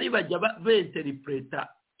Kigali bajya beinterpreta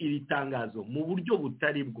iri tangazo mu buryo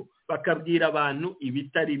butari bwo, bakabwira abantu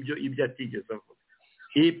ibitari byo, ibyo atigeze avuga.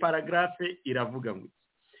 Iyi paragrafe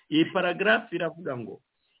iravuga ngo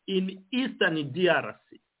in Eastern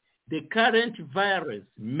DRC the current violence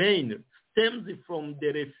mainly stems from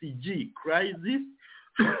the refugee crisis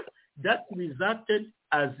that resulted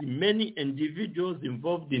as many individuals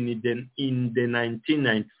involved in the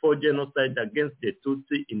 1994 genocide against the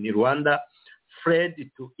Tutsi in Rwanda fled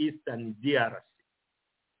to Eastern DRC.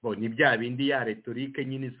 Ni bya bindi ya retorike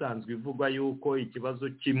nyine isanzwe ivugwa yuko ikibazo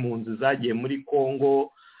cy'impunzi zagiye muri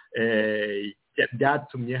Kongo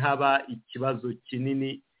byatumye haba ikibazo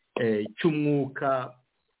kinini cy'umwuka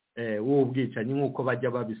w'ubwicanyi nk'uko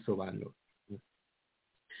bajya babisobanura.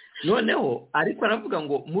 Noneho ariko aravuga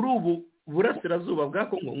ngo muri ubu burasirazuba bwa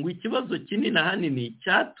Kongo ngo ikibazo kinini ahanini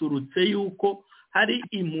cyaturutse yuko hari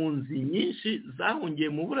impunzi nyinshi zahungiye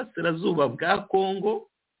mu burasirazuba bwa Kongo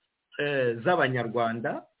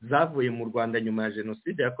z'abanyarwanda zavuye mu Rwanda nyuma ya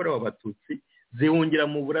Genocide yakorewe Abatutsi, zihungira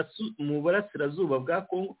mu burasirazuba bwa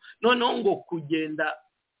Kongo. Noneho ngo kugenda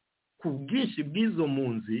ku bwinshi bw'izo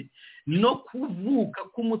mpunzi no kuvuka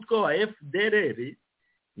k'umutwe wa FDLR,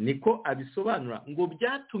 niko abisobanura, ngo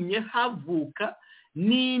byatumye havuka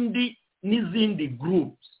n'izindi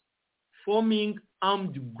groups forming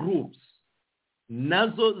armed groups,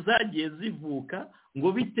 nazo zagiye zivuka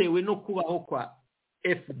ngo bitewe no kubaho kwa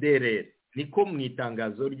FDLR, niko mu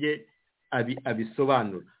itangazo rye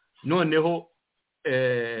abisobanura. Noneho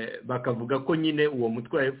bakavuga ko nyine uwo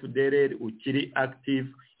mutwe wa FDLR ukiri active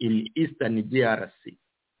in Eastern DRC.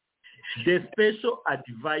 The special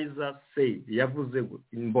advisor said, yavuze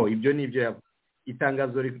ngo ibyo nibyo yavuze.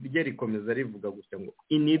 Itangazo rye rikomeza rivuga gutya ngo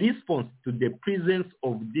in response to the presence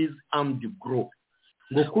of these armed groups,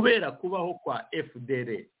 ngo kubera kubaho kwa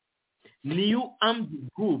FDLR, new armed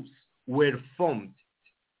groups were formed.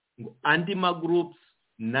 Ngo andi magroups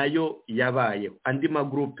nayo yabayeho, andi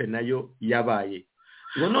magroupe nayo yabaye.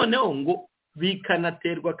 Ngo noneho ngo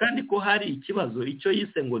bikanaterwa kandi ko hari ikibazo icyo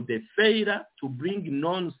yise ngo the failure to bring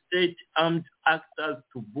non-state armed actors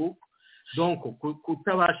to book, donc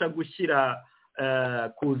kutabasha gushyira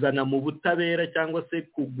kuzana mu butabera cyangwa se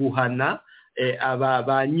kuguhana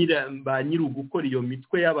ba nyiri gukora iyo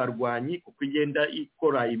mitwe y'abarwanyi kuko igenda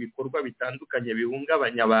ikora ibikorwa bitandukanye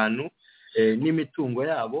bihungabanya abantu n'imitungo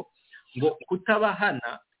yabo. Ngo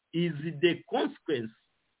kutabahana is the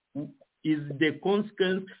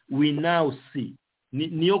consequence we now see.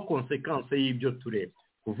 Niyo consequence y'ibyo tureba,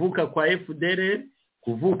 kuvuka kwa FDLR,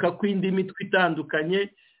 kuvuka kw'indi mitwe itandukanye,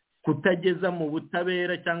 kutageza mu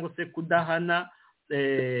butabera cyangwa se kudahana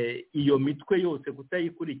iyo mitwe yose,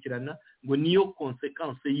 kutayikurikirana, ngo niyo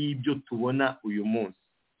consequence y'ibyo tubona uyu munsi.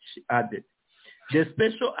 She added, the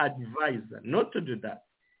special advisor noted that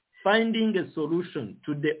finding a solution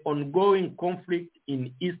to the ongoing conflict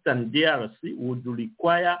in Eastern DRC would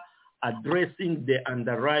require addressing the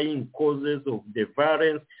underlying causes of the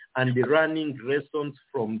violence and the running lessons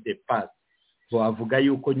from the past. So avuga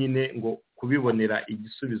yuko nyine ngo kubibonera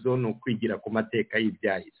igisubizo no kwigira ku mateka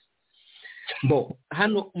y'ibyahise.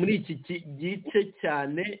 Hano muri iki gice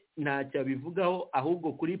cyane ntacyo bivugaho,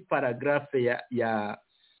 ahubwo kuri paragrafe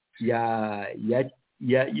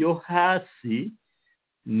yo hasi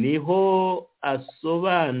niho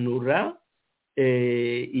asobanura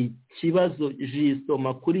ikibazo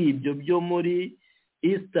jisoma kuri ibyo byo muri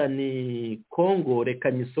Eastern Congo.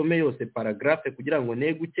 Reka nisome yose paragrafe kugira ngo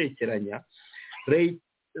ne gukekeranya.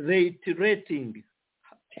 Reiterating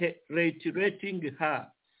her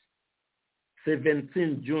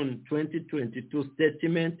 17 June 2022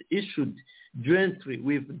 statement issued jointly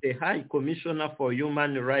with the High Commissioner for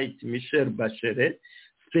Human Rights Michelle Bachelet,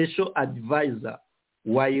 Special Advisor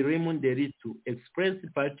Wairimu Nderitu expressed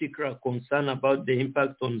particular concern about the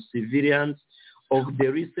impact on civilians of the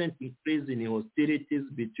recent increase in hostilities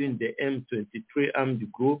between the M23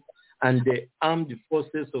 armed group and the armed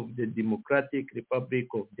forces of the Democratic Republic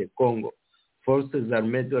of the Congo, Forces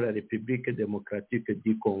Armées de la République démocratique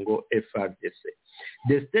du Congo, FARDC.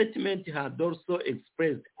 The statement had also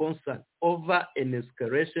expressed concern over an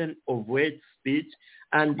escalation of hate speech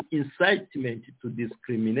and incitement to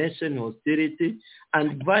discrimination, hostility,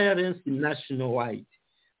 and violence nationwide,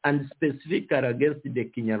 and specifically against the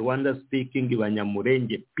Kinyarwanda-speaking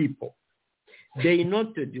Irahanyanyariza people. They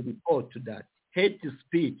noted the report that hate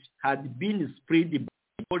speech had been spread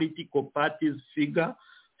political parties figure,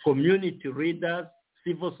 community leaders,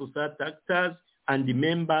 civil society actors, and the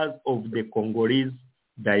members of the Congolese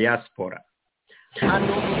diaspora.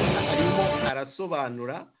 Hano arimo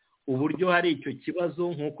arasobanura uburyo hari icyo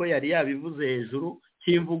kibazo nk'uko yari yabivuze hejuru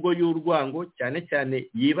cy'imvugo y'urwango cyane cyane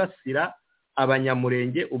yibasira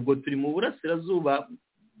abanyamurenge. Ubwo turi mu burasirazuba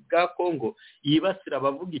bwa Kongo, yibasira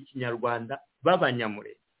abavuga ikinyarwanda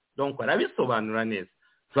b'abanyamurenge. Donc arabisobanura neza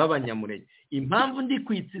b'abanyamurenge. Impamvu ndi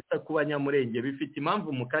kwitsitsa ku banyamurenge bifite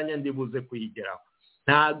impamvu mu kanya ndi buze kuyigeraho.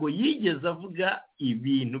 Ntago yigeze avuga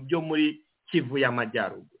ibintu byo muri Kivu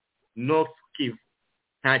y'Amajyaruguru, North Kivu.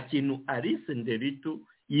 Nta kintu Alice Nderitu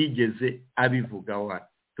yigeze abivugaho.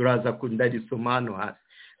 Turaza kundarisoma hano hasi.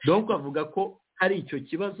 Donc avuga ko hari icyo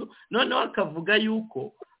kibazo, noneho akavuga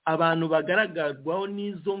yuko abantu bagaragarwaho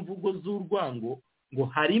n'izo mvugo z'urwango ngo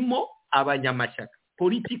harimo abanyamashyaka,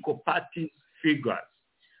 political parties figures.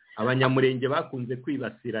 Abanyamurenge bakunze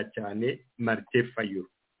kwibasira cyane Martin Fayulu,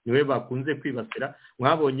 niwe bakunze kwibasira.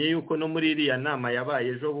 Mwabonye yuko no muri iriya nama yabaye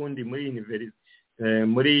ejo bundi muri university,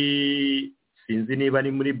 muri sinzi niba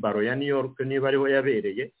ari muri baro ya New York, niba ariho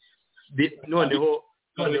yabereye. Noneho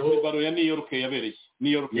baro ya New York yabereye,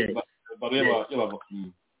 New York baro y'abavoka.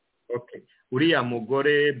 Okay, uriya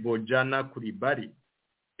mugore Bojana Kuri,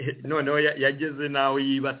 noneho yageze naho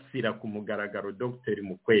yibasira ku mugaragaro Dr.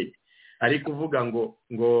 Mukwege, ari kuvuga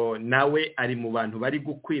ngo nawe ari mu bantu bari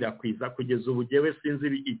gukwirakwiza. Kugeza ubu jewe sinzi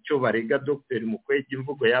icyo barega Dr. Mukwege,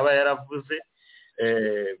 imvugo yaba yaravuze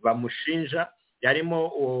bamushinja. Yarimo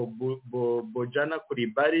Bojana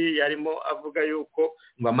Kuri yarimo avuga yuko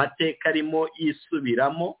ngo amateka arimo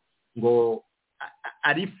yisubiramo, ngo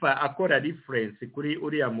akora reference kuri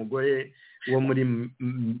uriya mugore wo muri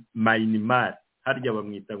Myanmar, harya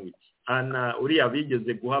bamwita ngiki ana uriya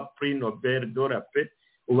bigeze guha Prix Nobel de la Paix,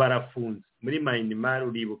 ubarafunze muri Myanmar.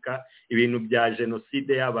 Uribuka ibintu bya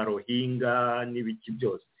genocide y'abarohinga n'ibiki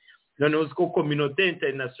byose. None uziko communauté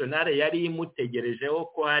internationale yari imutegerejeho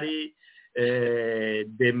ko hari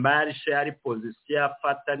démarche, hari position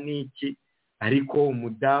afata n'iki, ariko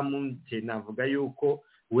umudamu navuga yuko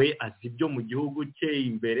we azi ibyo mu gihugu cye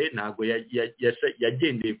imbere, ntago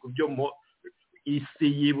yagendeye ku byo mu isi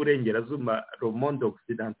y'Iburengerazuba, le monde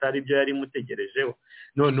occidental, ibyo yari mutegerejeho.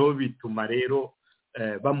 Noneho bituma rero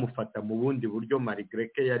bamufata mu bundi buryo, malgré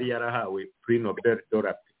que yari yarahawe Prix Nobel de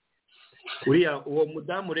la Paix. Uwo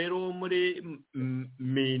mudamu rero wo muri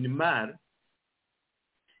Myanmar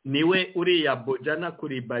niwe uriya Bojana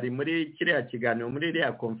Kuri muri kiriya kiganiro, muri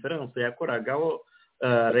iriya conference yakoragaho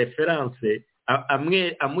reference,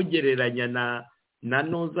 amwe amugereranya na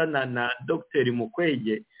noza na Dr.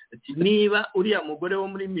 Mukwege. Niba uriya mugore wo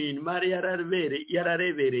muri Myanmar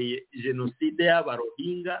yararebereye genocide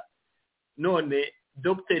y'abarohinga, none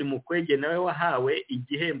Dr. Mukwege nawe wahawe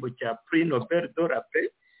igihembo cya Prix Nobel de la Paix,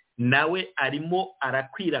 nawe arimo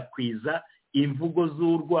arakwirakwiza imvugo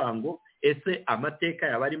z'urwango. Ese amateka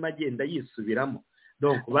yaba arimo agenda yisubiramo?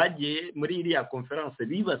 Donc bagiye muri iriya conference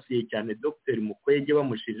bibasiye cyane Dr. Mukwege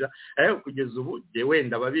bamushija, ariko kugeza ubu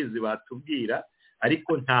wenda babizi batubwira,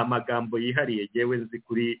 ariko nta magambo yihariye jewe nzi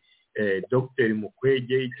kuri Dr.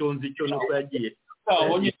 Mukwege. Icyo nzi cyo nuko yagiye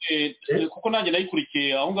kuko nanjye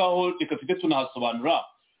nayikurikiye aho ngaho, reka tujye tunahasobanura.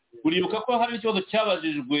 Uribuka ko hari ikibazo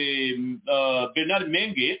cyabajijwe Bernard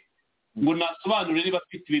Menge ngo nasobanure niba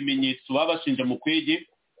afite ibimenyetso babashinja Mukwege.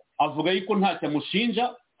 Avuga yuko ntacyo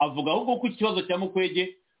amushinja, avuga ahubwo ko ikibazo cya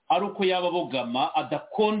Mukwege ari uko yaba abogama,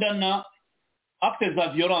 adakondana actes za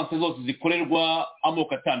violence zose zikorerwa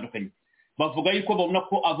amoko atandukanye. Bavuga yuko babona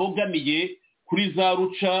ko abogamiye kuri za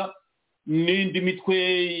ruca n'indi mitwe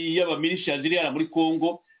y'abamilisha ziri hano muri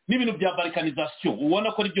Kongo n'ibintu bya balkanization.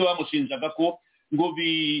 Ubona ko aribyo bamushinjaga ko ngo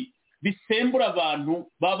bisembura abantu,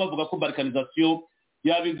 baba bavuga ko balkanization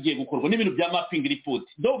yabigiye gukorwa n'ibintu bya mapping report.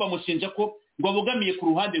 Do bamushinja ko ngo abogamiye ku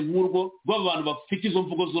ruhande nk'urwo rw'abantu bafite izo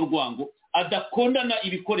mvugo z'urwango, adakondana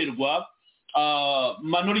ibikorerwa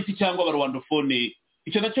minority cyangwa abarwandofone.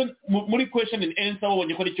 Icyo nacyo muri question and answer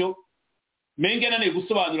babonye ko aricyo Menge yananiwe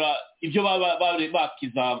gusobanura ibyo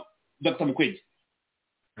bakiza Dr. Mukwege.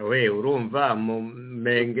 We urumva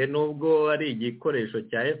Menge nubwo ari igikoresho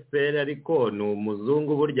cya FPR, ariko ni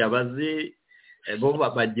umuzungu burya bazi, bo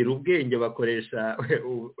bagira ubwenge, bakoresha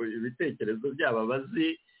ibitekerezo byabo,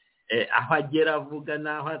 bazi aho agera avuga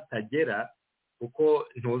n'aho atagera. Kuko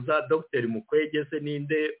ntuza Dr. Mukwege se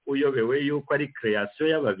ninde uyobewe yuko ari creation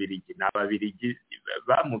y'Ababirigi? N'Ababirigi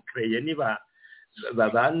bamukreye, niba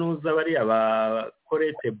banuza bari aba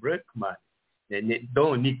Colette Brackman,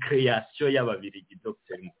 ni creation y'Ababirigi.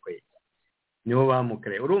 Dr. Mukwege niho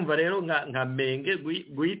bamukreye. Urumva rero nka Menge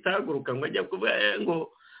guhita haguruka ngo ajya kuvuga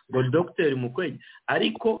ngo Dr. Mukwege,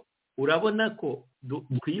 ariko urabona ko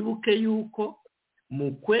twibuke yuko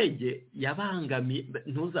Mukwege yabangamiye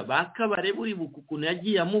ntuza bakabare buri bukuntu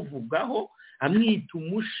yagiye amuvugaho amwita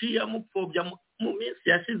umushi amupfobya mu minsi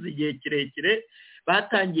yashize igihe kirekire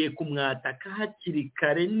batangiye kumwataka hakiri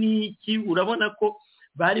kare n'iki urabona ko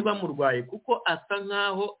bari bamurwaye kuko asa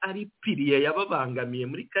nkaho ari piriye yababangamiye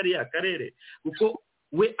muri kariya karere kuko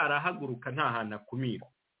we arahaguruka nta hantu akumira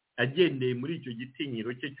agendeye muri icyo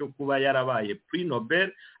gitinyiro cye cyo kuba yarabaye Prix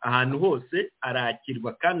Nobel ahantu hose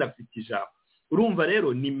arakirwa kandi afite ijambo urumva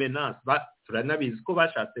rero ni menace turanabizi ko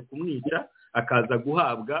bashatse kumwica akaza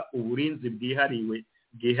guhabwa uburinzi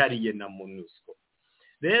bwihariye na MONUSCO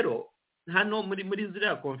rero hano muri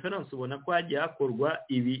ziriya conference ubona ko hagiye hakorwa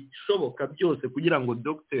ibishoboka byose kugira ngo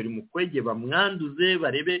Dr Mukwege bamwanduze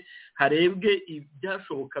harebwe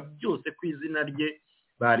ibyashoboka byose ku izina rye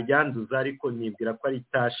baryanduza ariko nibwira ko ari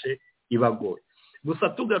tashe ibagoye gusa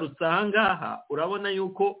tugarutse ahangaha urabona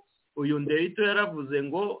yuko uyu Nderito yaravuze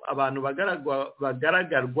ngo abantu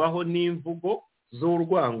bagaragarwaho n'imvugo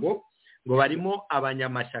z'urwango ngo barimo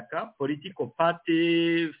abanyamashyaka political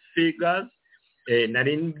party figures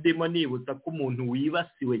nari ndimo nibutsa ko umuntu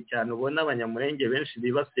wibasiwe cyane ubona abanyamurenge benshi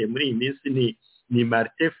bibasiye muri iyi minsi ni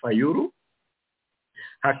Martin Fayulu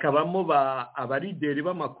hakabamo abarideri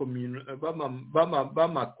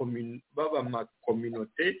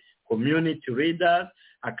community leaders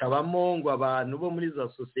hakabamo ngo abantu bo muri za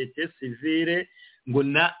societe civile ngo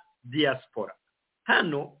na diaspora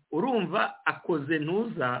hano urumva akoze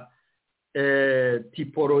ntuza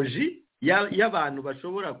typology y'abantu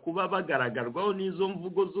bashobora kuba bagaragarwaho n'izo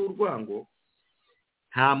mvugo z'urwango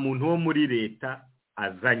nta muntu wo muri leta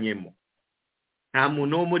azanyemo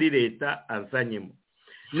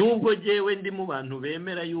nubwo jewe ndi mu bantu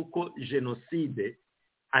bemera yuko genocide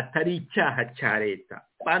atari icyaha cya leta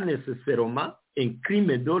pas nécessairement un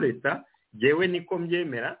crime de l'État jewe niko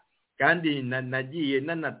mbyemera kandi nagiye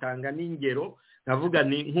nanatanga n'ingero navuga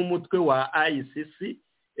ni nk'umutwe wa ICC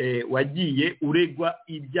wagiye uregwa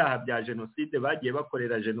ibyaha bya genocide bagiye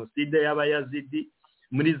bakorera genocide y'abayazidi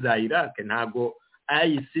muri za Iraq ntago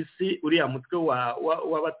ICC uriya mutwe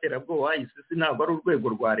w'abaterabwoba wa ICC ntabwo ari urwego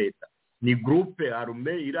rwa leta ni groupe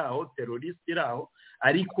armée iraho terroriste iraho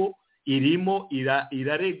ariko irimo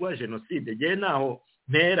iraregwa genocide je naho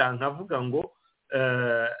mpera nkavuga ngo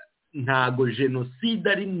ntago genocide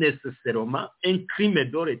ari nécessairement un crime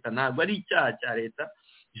de l'État ntago ari icyaha cya leta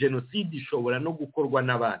genocide ishobora no gukorwa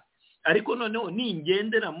n'abandi ariko noneho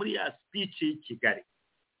ningendera muri ya speech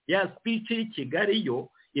y'i Kigali yo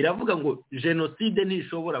iravuga ngo genocide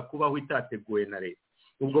ntishobora kubaho itateguwe na leta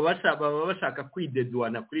ubwo baba bashaka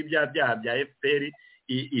kwideduana kuri bya byaha bya FPR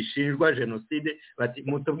ishinjwa genocide bati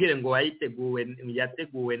mutubwire ngo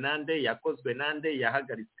yateguwe nande yakozwe nande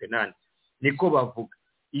yahagaritswe nande niko bavuga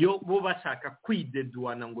iyo bo bashaka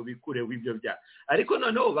kwideduana ngo bikureho ibyo byaha ariko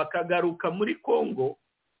noneho bakagaruka muri Kongo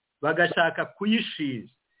bagashaka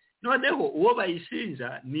kuyishinja noneho uwo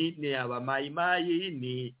bayishinja ni abamayimayi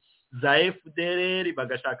ni za FDLR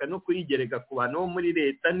bagashaka no kuyigereka ku bantu bo muri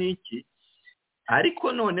leta n'iki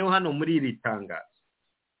ariko noneho hano muri iri tangazo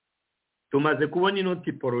tumaze kubona ino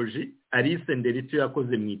typology Alice Nderito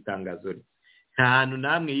yakoze mu itangazo rye nta hantu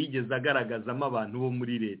namwe yigeze agaragazamo abantu bo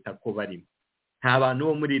muri leta ko barimo nta bantu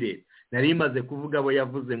bo muri leta nari imaze kuvuga abo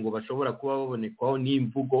yavuze ngo bashobora kuba babonekwaho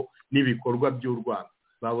n'imvugo n'ibikorwa by'urwango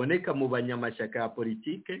baboneka mu banyamashyaka ya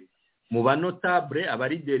politike mu banotable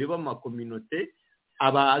abarideri b'amakominote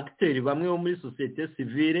aba acteurs bamwe bo muri societe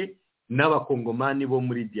civile n'abakongomani bo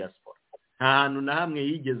muri diaspora nta hantu na hamwe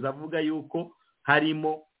yigeze avuga yuko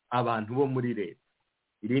harimo abantu bo muri leta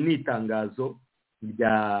iri ni itangazo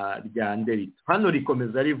rya Nderito hano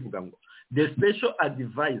rikomeza rivuga ngo the special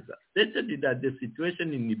advisor stated that the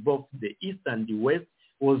situation in both the east and the west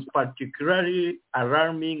was particularly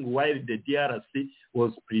alarming while the DRC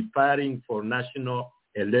was preparing for national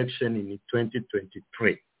election in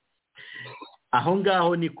 2023 aho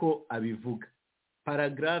ngaho niko abivuga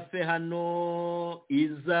paragrafe hano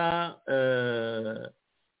iza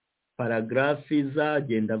paragrafe iza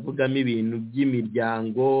agenda avugamo ibintu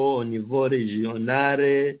by'imiryango au niveau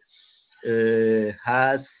regionale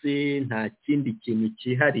hasi nta kindi kintu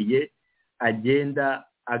cyihariye agenda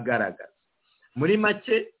agaragaza muri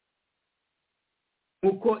make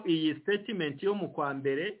uko iyi statement yo mu kwa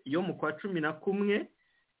mbere yo mu kwa 11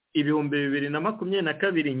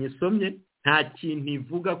 2022 nyisomye nta kintu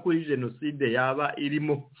ivuga kuri genocide yaba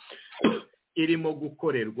irimo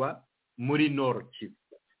gukorerwa muri Nord Kivu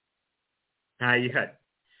ntayihari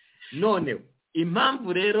none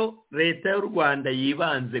impamvu rero leta y'u Rwanda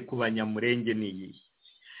yibanze ku banyamurenge niyihe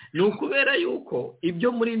ni ukubera yuko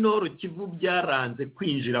ibyo muri Nord Kivu byaranze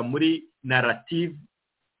kwinjira muri narrative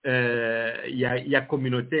ya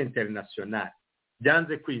communauté internationale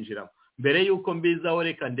byanze kwinjiramo. Mbere yuko mbizaho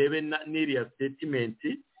reka ndebe n'iriya statement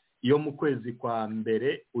yo mu kwezi kwa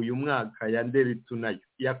mbere uyu mwaka ya Nderitu nayo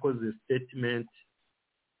yakoze statement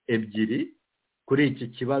ebyiri kuri iki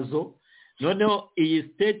kibazo. Noneho iyi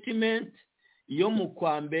statement yo mu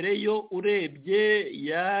kwa mbere yo urebye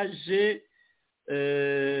yaje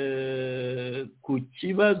ku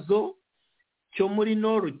kibazo cyo muri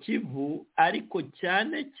Nord Kivu, ariko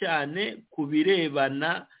cyane cyane ku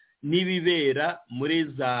birebana n'ibibera muri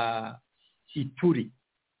za Ituri,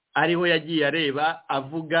 ariho yagiye areba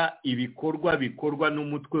avuga ibikorwa bikorwa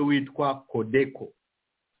n'umutwe witwa Kodeko,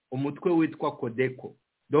 umutwe witwa Kodeko.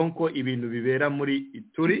 Donc ibintu bibera muri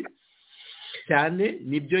Ituri cyane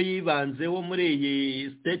nibyo yibanzeho muri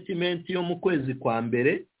iyi statement yo mu kwezi kwa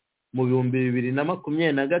mbere mu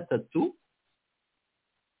 2023.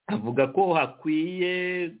 Avuga ko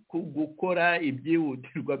hakwiye gukora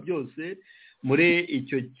ibyihutirwa byose muri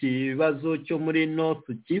icyo kibazo cyo muri North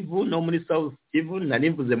Kivu no muri South Kivu.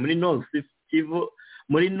 Nanivuze muri North Kivu,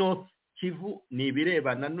 muri North Kivu ni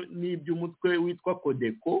ibirebana n'iby'umutwe witwa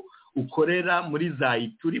Kodeko ukorera muri za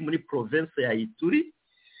Ituri, muri province ya Ituri.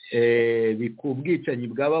 Bikubwicanyi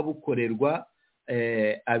bwaba bukorerwa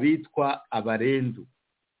abitwa abarendu.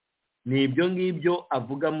 Ni ibyo ngibyo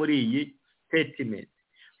avuga muri iyi statement.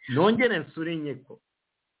 Nongere nsurinye ko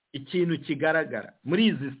ikintu kigaragara muri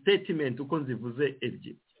izi statement uko nzivuze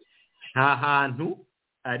ebyiri, nta hantu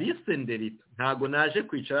Alice Nderitu, ntago naje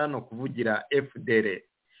kwicara no kuvugira FDR,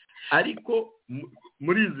 ariko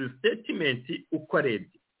muri izi statement uko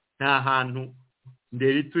arebye nta hantu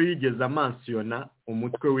Nderitu yigeze amansiona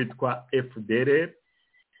umutwe witwa FDR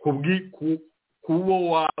kubo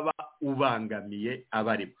waba ubangamiye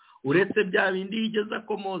abaribo, uretse bya bindi yigeze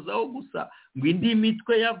akomozaho gusa ngo indi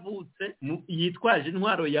mitwe yavutse yitwaje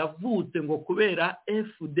intwaro yavutse ngo kubera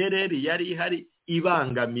FDR yari ihari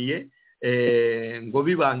ibangamiye ngo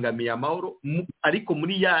bibangamiye amahoro, ariko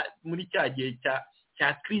muri cya gihe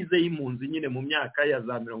cya crise y'impunzi nyine mu myaka ya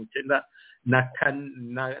za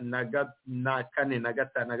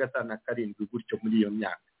 1994 na 5 gutyo, muri iyo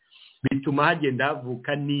myaka bituma hagenda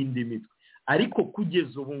havuka n'indi mitwe. Ariko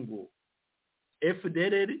kugeza ubu ngubu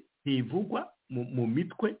FDR ntivugwa mu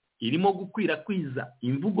mitwe irimo gukwirakwiza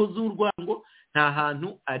imvugo z'urwango. Nta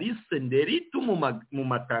hantu Alice Nderitu mu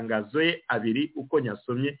matangazo ye abiri uko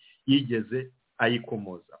nyasomye yigeze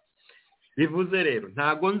ayikomoza. Bivuze rero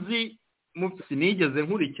ntago nzi, sinigeze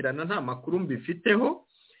nkurikirana, nta makuru mbifiteho,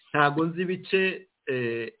 ntago nzi ibice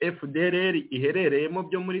FDR iherereyemo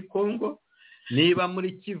byo muri Kongo. Niba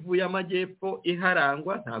muri Kivu y'Amajyepfo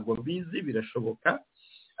iharangwa ntago mbizi, birashoboka,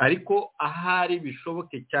 ariko ahari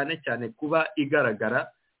bishoboke cyane cyane kuba igaragara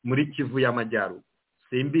muri Kivu y'Amajyaruguru.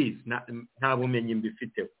 Simbizi, nta bumenyi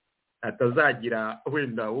mbifiteho, atazagira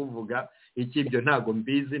wenda uvuga ikibyo. Ntago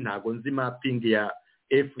mbizi, ntago nzi mapping ya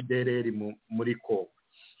FDR muri Kongo.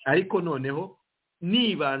 Ariko noneho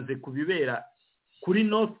nibanze kubibera kuri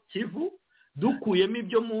North Kivu, dukuyemo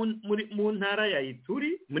ibyo mu ntara ya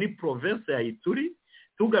Ituri, muri province ya Ituri,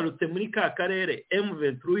 tugarutse muri ka karere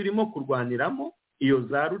M23 irimo kurwaniramo, iyo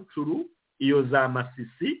za Rucuru, iyo za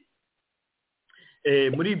Masisi,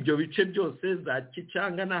 muri ibyo bice byose za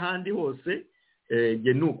Kicanga n'ahandi hose.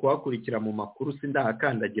 Nge nuko wakurikira mu makuru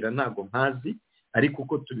sindahakandagira, ntago mpazi, ariko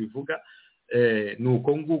uko tubivuga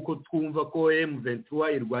nuko nguko twumva ko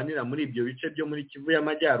M23 irwanira muri ibyo bice byo muri Kivu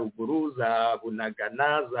y'Amajyaruguru, za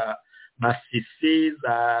Bunagana, za Masisi,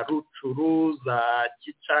 za Rucuru, za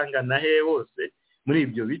Kicanga na hose. Muri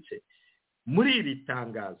ibyo bice, muri iri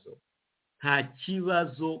tangazo nta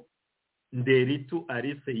kibazo Nderitu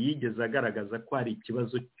Alice yigeze agaragaza ko ari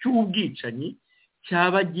ikibazo cy'ubwicanyi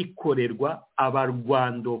cyaba gikorerwa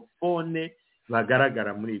abarwandofone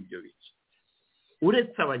bagaragara muri ibyo bice.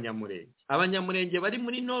 Uretse abanyamurenge bari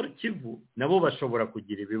muri Nord Kivu nabo bashobora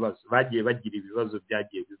kugira ibibazo, bagiye bagira ibibazo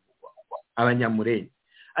byagiye bivugwa abanyamurenge.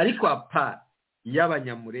 Ariko apart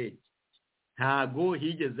y'abanyamurenge ntago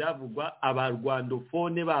higeze havugwa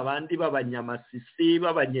abarwandofone babandi b'abanyamasisi,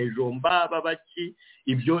 b'abanyejomba, b'abaki,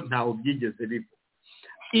 ibyo ntaho byigeze bivugwa.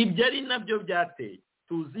 Ibyo ari nabyo byateye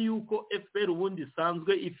tuzi yuko FPR ubundi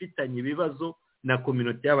isanzwe ifitanye ibibazo na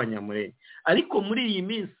community y'abanyamurenge, ariko muri iyi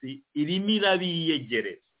minsi irimo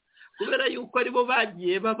irabiyegereza kubera yuko aribo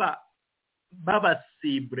bagiye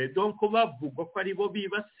babasibre, donc bavugwa ko aribo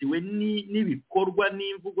bibasiwe n'ibikorwa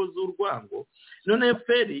n'imvugo z'urwango. None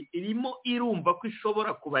FPR irimo irumva ko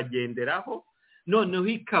ishobora kubagenderaho, noneho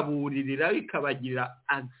ikaburirira, ikabagira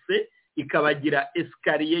access, ikabagira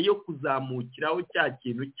escalier yo kuzamukiraho cya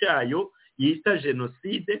kintu cyayo yita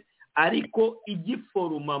genocide, ariko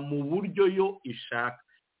igiforuma mu buryo yo ishaka.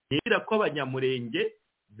 Ngira ko abanyamurenge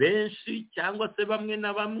benshi cyangwa se bamwe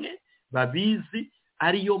na bamwe babizi,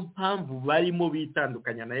 ariyo mpamvu barimo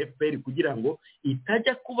bitandukanya na FPR kugira ngo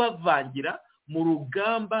itajya kubavangira mu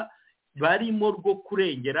rugamba barimo rwo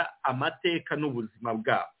kurengera amateka n'ubuzima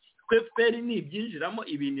bwabo. FPR nibyinjiramo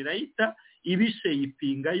ibintu irahita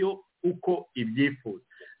ibisheyipingayo uko ibyifuza.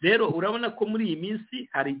 Rero urabona ko muri iyi minsi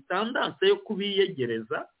hari tendance yo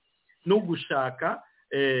kubiyegereza no gushaka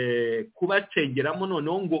kubacengeramo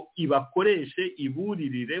noneho ngo ibakoreshe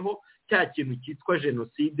iburirireho cya kintu cyitwa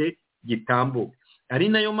genocide gitambuka. Ari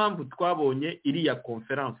nayo mpamvu twabonye iriya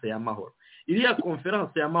conference y'amahoro. Iriya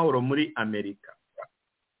conference y'amahoro muri Amerika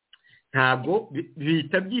ntago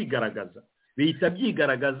bihita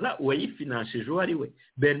byigaragaza uwayifinanshije uwo ari we.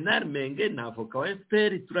 Bernard Menge ni avoka wa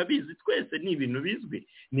FPR, turabizi twese, ni ibintu bizwi,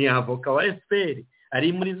 ni avoka wa FPR,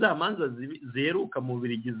 ari muri za manza ziheruka mu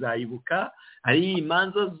Bubiligi zayibuka, ari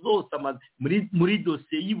imanza zose muri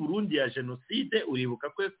dosiye y'u Burundi ya genocide. Uribuka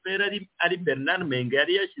ko FPR ari Bernard Menge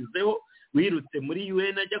yari yashyizeho, wirutse muri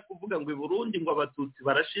UN ajya kuvuga ngo i Burundi ngo abatutsi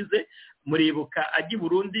barashize. Muribuka ajya i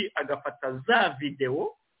Burundi agafata za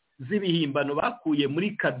video z'ibihimbano bakuye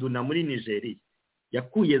muri Kaduna muri Nigeria,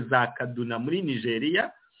 yakuye za Kaduna muri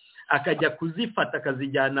Nigeria akajya kuzifata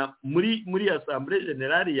akazijyana muri Assemblée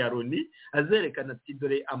Générale ya Loni, azerekana ati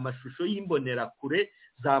dore amashusho y'imbonera kure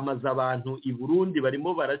zamaze abantu i Burundi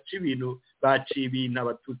barimo baraca ibintu, baciye ibintu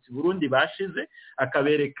abatutsi Burundi bashize,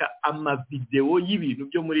 akabereka amavideo y'ibintu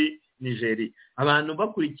byo muri Nigeria. Abantu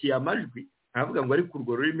bakurikiye amajwi avuga ngo ari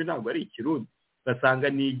kurwo rurimi ntabwo ari ikirundi, basanga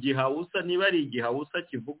ni igihausa, niba ari igihausa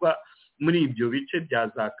kivugwa muri ibyo bice bya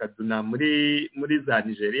za Kaduna muri za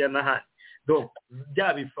Nigeria n'ahandi. Donc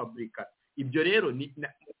byabifabrika ibyo. Rero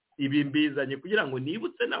ibi mbizanye kugira ngo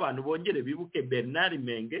nibutse n'abantu bongere bibuke Bernard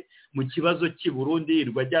Menge mu kibazo cy'i Burundi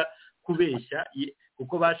yirwa ajya kubeshya,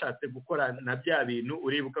 kuko bashatse gukora na bya bintu.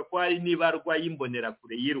 Uribuka ko hari nibarwa y'imbonera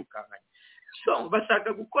kure yirukankanye. So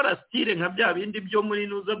bashaka gukora style nka bya bindi byo muri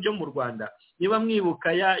nuza byo mu Rwanda. Niba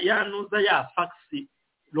mwibuka ya nuza ya faxi,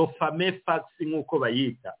 lo fameux faxi nkuko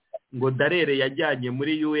bayita, ngo Darere yajyanye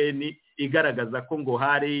muri UN igaragaza ko ngo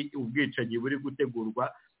hari ubwicanyi buri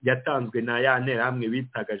gutegurwa, yatanzwe na ya nterahamwe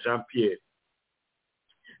bitaga Jean Pierre.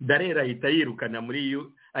 Darere ahita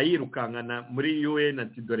ayirukankana muri UN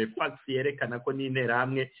ati dore fax yerekana ko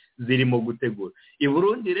n'interahamwe zirimo gutegura. I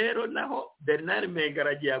Burundi rero naho Bernard Menge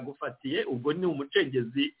aragiye agufatiye, ubwo ni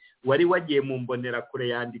umucengezi wari wagiye mu mbonera kure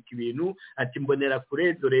yandika ibintu ati mbonera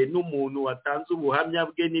kure dore n'umuntu watanze ubuhamya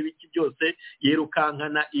bwe n'ibiki byose,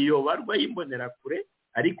 yirukankana iyo barwa y'imbonera kure,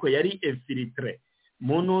 ariko yari infiltré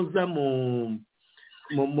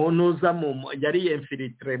yari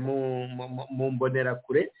infiltré mu mbonera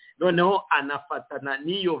kure. Noneho anafatana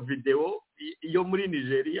n'iyo video yo muri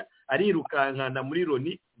Nigeria, arirukankana muri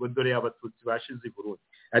Loni ngo dore abatutsi bashize i Burundi.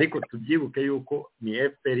 Ariko tubyibuke yuko ni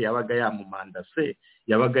FPR yabaga yamumandase,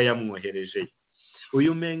 yabaga yamwohereje.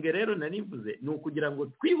 Uyu Menge rero nanivuze ni ukugira ngo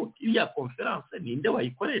twibuke iriya conference ninde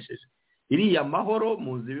wayikoresheje. Iriya mahoro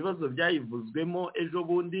muzi ibibazo byayivuzwemo ejo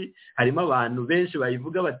bundi, harimo abantu benshi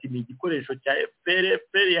bayivuga bati ni igikoresho cya FPR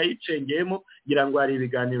yayicengeyemo. Ngira ngo hari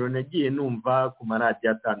ibiganiro nagiye numva ku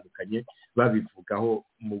maradiyo atandukanye babivugaho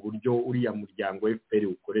mu buryo uriya muryango FPR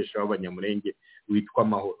ukoresha w'abanyamurenge witwa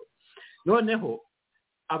mahoro. Noneho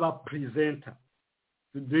abapresenter,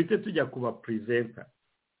 duhite tujya kuba presenter.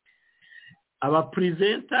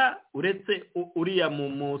 Abapresenter uretse uriya mu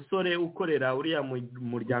musore ukorera uriya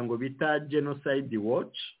muryango bita Genocide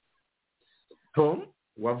Watch Tom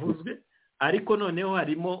wavuzwe, ariko noneho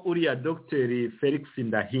harimo uriya Dr. Felix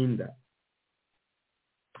Ndahinda.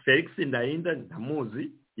 Felix Ndahinda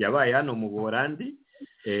ndamuzi, yabaye hano mu Buholandi,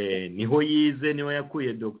 niho yize, niho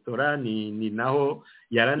yakuye doctora, ni naho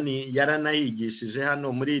yaranayigishije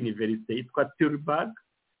hano muri university yitwa Tilburg.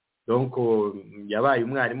 Donc yabaye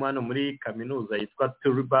umwarimu hano muri kaminuza yitwa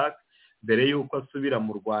Tilburg mbere yuko asubira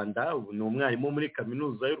mu Rwanda. Ubu ni umwarimu muri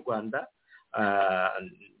kaminuza y'u Rwanda.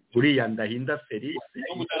 Uriya Ndahinda Felix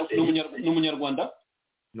ni umunyarwanda,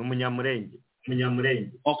 ni umunyamurenge.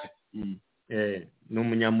 Okay. Ni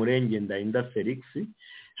umunyamurenge Ndahinda Felix.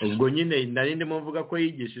 Ubwo nyine nari ndimo mvuga ko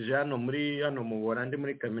yigishije hano mu Buholandi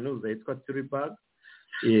muri kaminuza yitwa Tilburg.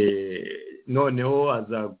 Noneho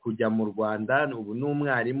aza kujya mu Rwanda, ubu ni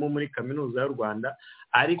umwarimu muri kaminuza y'u Rwanda,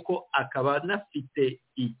 ariko akaba anafite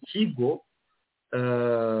ikigo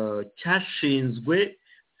cyashinzwe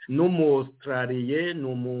n'umu-Australie,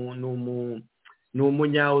 ni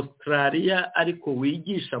umunya-Australia ariko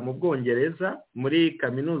wigisha mu Bwongereza muri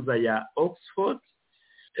kaminuza ya Oxford.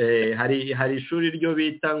 Hari ishuri ryo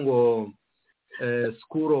bita ngo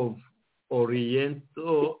School of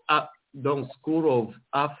Oriental School of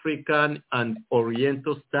African and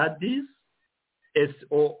Oriental Studies.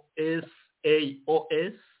 SOSAOS,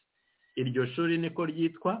 iryo shuri niko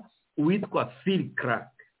ryitwa, uwitwa Phil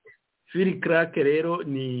Clark rero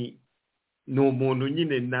ni umuntu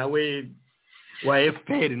nyine nawe wa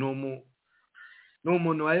FPR, ni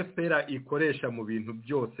umuntu wa FPR ikoresha mu bintu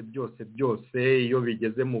byose iyo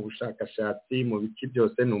bigeze mu bushakashatsi mu biki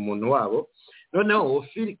byose ni umuntu wabo. Noneho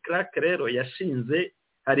Phil Clark rero yashinze,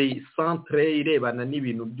 hari centre irebana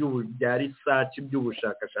n'ibintu bya research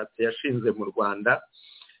by'ubushakashatsi yashinze mu Rwanda,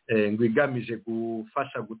 ngo igamije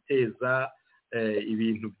gufasha guteza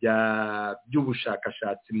ibintu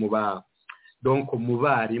by'ubushakashatsi donc mu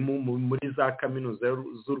barimu muri za kaminuza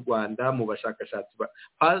z'u Rwanda, mu bashakashatsi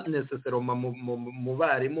pas nécessairement mu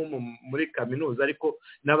barimu muri kaminuza, ariko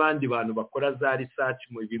n'abandi bantu bakora za research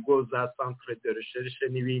mu bigo za centre de recherche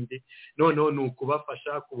n'ibindi. Noneho ni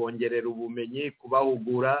ukubafasha kubongerera ubumenyi,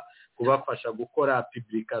 kubahugura, kubafasha gukora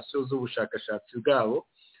publication z'ubushakashatsi bwabo.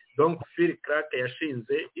 Donc Phil Clark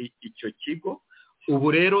yashinze icyo kigo.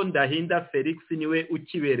 Ubu rero Ndahinda Felix niwe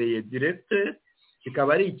ukibereye directeur,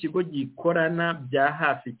 kikaba ari ikigo gikorana bya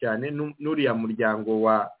hafi cyane n'uriya muryango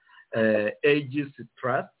wa Aegis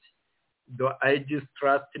Trust. Aegis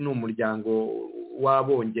Trust ni umuryango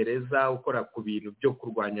w'Abongereza ukora ku bintu byo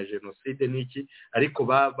kurwanya genocide n'iki, ariko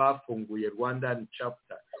bafunguye Rwandan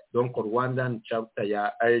chapter, donc Rwandan chapter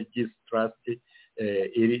ya Aegis Trust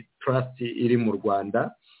iri mu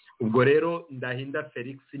Rwanda. Ubwo rero Ndahinda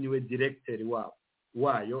Felix niwe directeur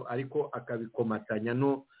wayo, ariko akabikomatanya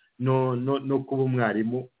no kuba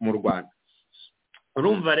umwarimu mu Rwanda.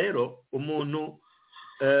 Urumva rero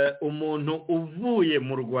umuntu uvuye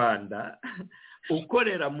mu Rwanda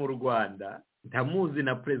ukorera mu Rwanda, ndamuzi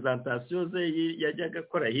na presentation ze yajyaga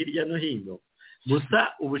akora hirya no hino,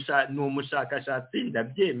 gusa ni umushakashatsi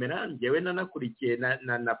ndabyemera, njyewe nanakurikiye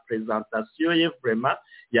na presentation ye, vraiment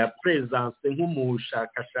ya presence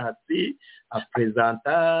nk'umushakashatsi,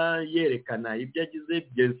 apresenta yerekana ibyo agize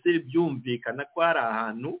byose, byumvikana ko hari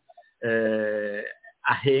ahantu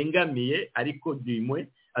ahengamiye, ariko dimwe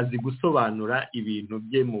azi gusobanura ibintu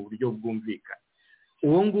bye mu buryo bwumvikana.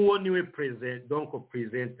 Uwo nguwo niwe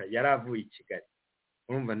presenter yaravuye i Kigali.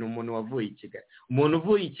 Urumva ni umuntu wavuye i Kigali, umuntu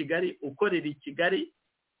uvuye i Kigali ukorera i Kigali,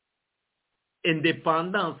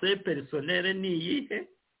 independence personnelle ni iyihe?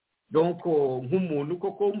 Donc nk'umuntu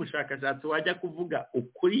koko umushakashatsi wajya kuvuga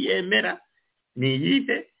ukuri yemera ni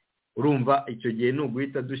iyihe? Urumva icyo gihe ni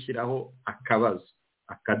uguhita dushyiraho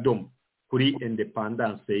akadomo kuri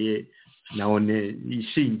independence ye, none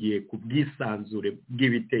ishingiye ku bwisanzure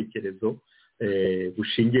bw'ibitekerezo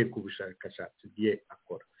bushingiye ku bushakashatsi bye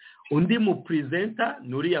akora. Undi mu presenter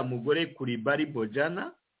nuriya mugore Kuri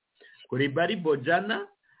Bojana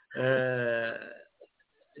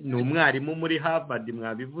ni umwarimu muri Harvard,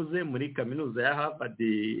 mwabivuze, muri kaminuza ya Harvard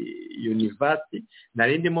University.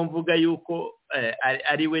 Narindimo mvuga yuko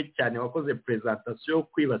ari we cyane wakoze presentation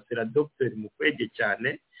kwibasira Dr. Mukwege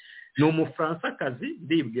cyane. Ni umufransakazi,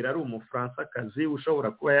 ndibwira ari umufransakazi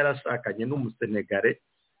ushobora kuba yarashakanye n'umusenegale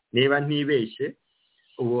niba ntibeshye.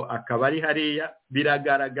 Ubu akaba ari hariya,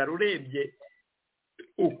 biragaragara urebye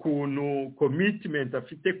ukuntu commitment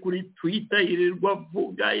afite kuri Twitter, yirirwa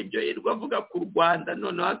avuga ku Rwanda,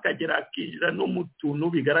 noneho akagera akinjira no mu tuntu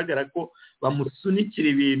bigaragara ko bamusunikira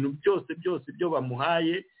ibintu byose byo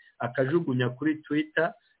bamuhaye akajugunya kuri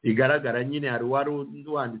Twitter. Bigaragara nyine hari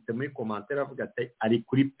wanditse muri commentaire avuga ati ari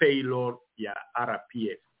kuri payroll ya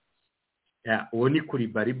RPF. Uwo ni Kuri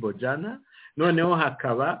Bojana. Noneho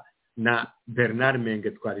hakaba na Bernard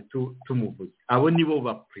Menge twari tumuvuze. Abo nibo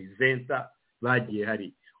bapresenta bagiye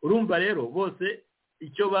hari. Urumva rero bose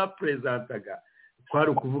icyo bapresentaga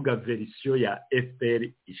kwari ukuvuga version ya FPR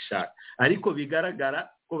ishaka, ariko bigaragara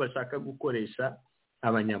ko bashaka gukoresha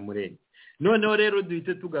abanyamurenge. Noneho rero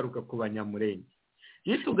duhite tugaruka ku banyamurenge.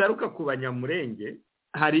 Iyo tugaruka ku banyamurenge,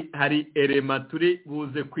 hari elema turi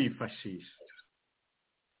buze kwifashisha.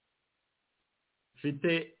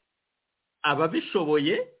 Mfite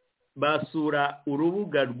ababishoboye basura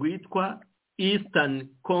urubuga rwitwa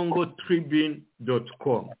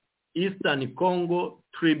easterncongotribune.com,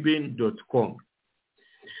 easterncongotribune.com.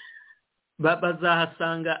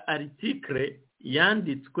 Bazahasanga article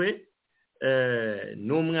yanditswe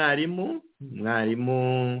n'umwarimu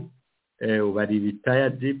ubari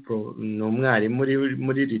retired, ni umwarimu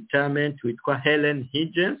muri retirement witwa Helen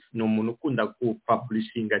Higgins. Ni umuntu ukunda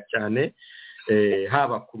kupublishinga cyane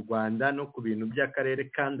haba ku Rwanda no ku bintu by'akarere,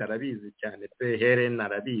 kandi arabizi cyane pe. Helen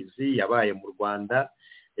arabizi, yabaye mu Rwanda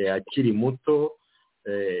akiri muto,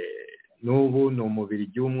 n'ubu ni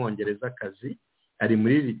umubirigi w'umwongerezakazi, ari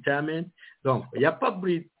muri retirement. Donc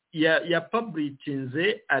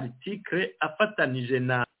yapublishinze article afatanije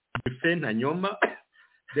na Fena Nyoma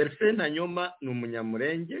Delphin Ntanyoma ni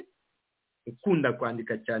umunyamurenge ukunda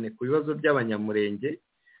kwandika cyane ku bibazo by'abanyamurenge,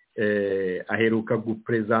 aheruka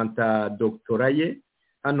gupresenta doctora ye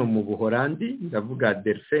hano mu Buholandi, ndavuga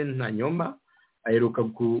Delphin Ntanyoma aheruka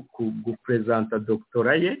gupresenta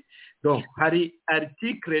doctora ye. Donc hari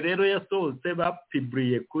article rero yasohotse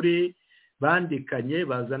bapubliye kuri bandikanye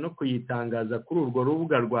baza no kuyitangaza kuri urwo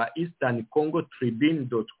rubuga rwa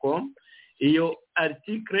easterncongotribune.com. iyo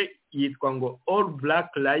article yitwa ngo All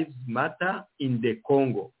Black Lives Matter in the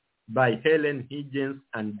Congo by Helen Higgins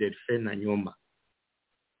and Delphin Ntanyoma.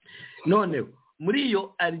 None muri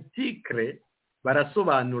iyo article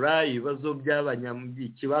barasobanura ibibazo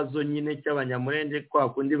ikibazo nyine cy'abanyamurenge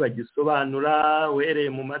kwa kundi bagisobanura wereye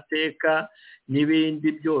mu mateka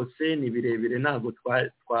n'ibindi byose ni birebire ntago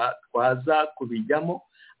twaza kubijyamo,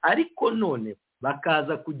 ariko none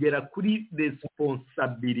bakaza kugera kuri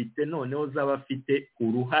responsibility noneho z'abafite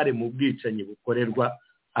uruhare mu bwicanyi bukorerwa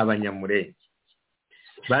abanyamurenge.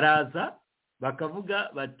 Baraza bakavuga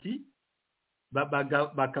bati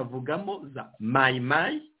bakavugamo za my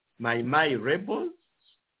rebels,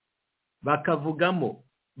 bakavugamo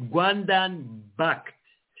Rwandan backed,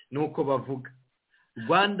 nuko bavuga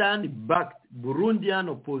Rwandan backed Burundian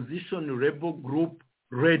opposition rebel group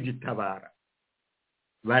Red Tabara,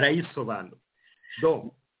 barayisobanura.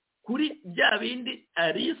 Donc kuri bya bindi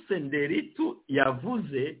Alice Nderitu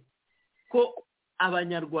yavuze ko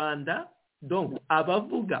abanyarwanda, donc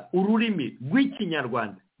abavuga ururimi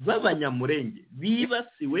rw'ikinyarwanda b'abanyamurenge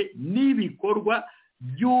bibasiwe n'ibikorwa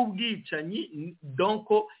by'ubwicanyi, donc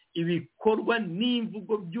ibikorwa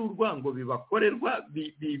n'imvugo by'urwango bibakorerwa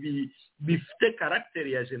bifite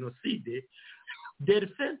caractère ya genocide.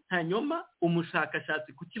 Delphin Ntanyoma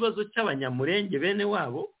umushakashatsi ku kibazo cy'abanyamurenge bene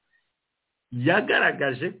wabo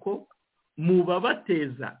yagaragaje ko mu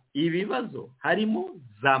babateza ibibazo harimo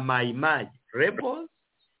za Mai rebels,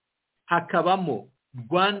 hakabamo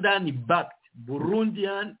Rwandan backed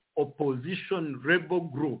Burundian opposition rebel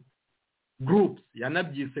groups,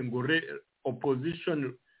 yanabyise ngo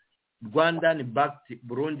opposition Rwandan backed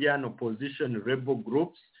Burundian opposition rebel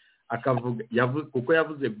groups, akavuga kuko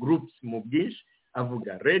yavuze groups mu bwinshi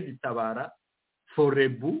avuga Red Tabara,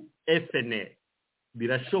 Forebu, FNL.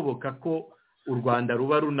 Birashoboka ko u Rwanda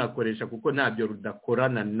ruba runakoresha kuko ntabyo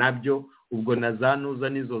rudakorana nabyo, ubwo nazanuza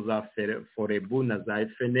nizo za Forebu na za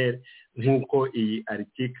FNL nkuko iyi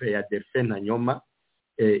article ya Delphin Ntanyoma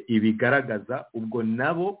ibigaragaza. Ubwo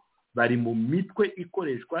nabo bari mu mitwe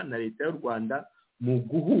ikoreshwa na leta y'u Rwanda mu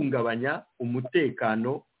guhungabanya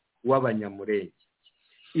umutekano w'abanyamurenge.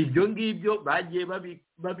 Ibyo ngibyo bagiye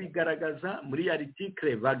babigaragaza muri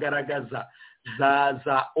article, bagaragaza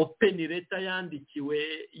za open letter yandikiwe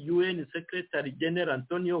UN Secretary General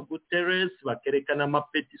Antonio Guterres, bakerekana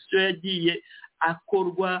amapetisiyo yagiye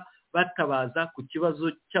akorwa batabaza ku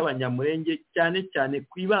kibazo cy'abanyamurenge, cyane cyane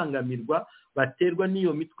kwibangamirwa baterwa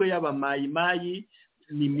n'iyo mitwe y'abamayimayi,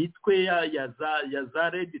 ni mitwe ya za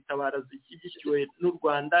Red Tabara zishyigikiwe n'u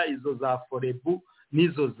Rwanda, izo za Forebu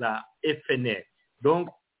n'izo za FNL. Donc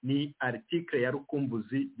ni article ya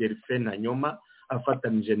Rukumbuzi Delphin Ntanyoma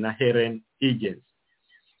afatanije na Helen Higgins.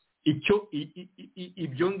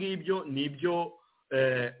 Ibyo ngibyo nibyo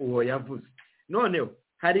uwo yavuze. Noneho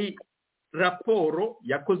hari raporo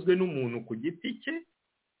yakozwe n'umuntu ku giti cye,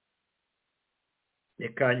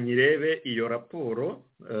 reka nyirebe iyo raporo,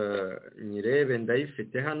 nyirebe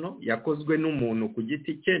ndayifite hano, yakozwe n'umuntu ku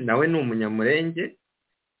giti cye, nawe ni umunyamurenge.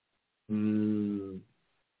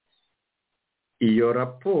 Iyo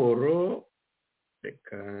raporo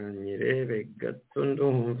reka nyirebe gato,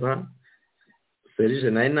 ndumva Serge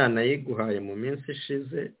nawe nanayiguhaye mu minsi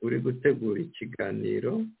ishize uri gutegura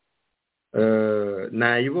ikiganiro,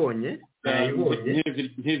 nayibonye.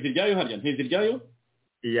 Nteziryayo harya, Nteziryayo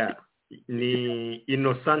ya ni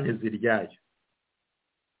Innocent Nteziryayo,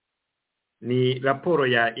 ni raporo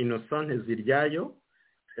ya Innocent Nteziryayo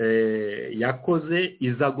yakoze,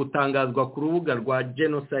 iza gutangazwa ku rubuga rwa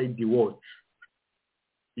Genocide Watch.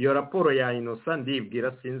 Iyo raporo ya Innocent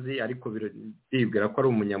ndibwira sinzi, ariko ndibwira ko ari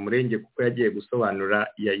umunyamurenge kuko yagiye gusobanura,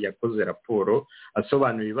 yakoze raporo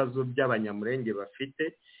asobanura ibibazo by'abanyamurenge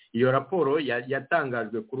bafite. Iyo raporo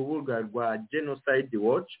yatangajwe ku rubuga rwa Genocide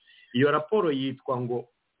Watch. Iyo raporo yitwa ngo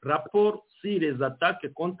Rapport sur les attaques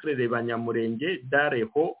contre les Banyamurenge dans le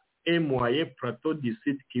haut et moyen plateau du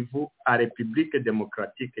Sud Kivu à République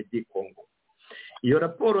démocratique du Congo. Iyo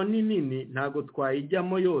raporo ni nini, ntago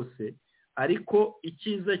twayijyamo yose, ariko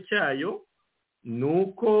icyiza cyayo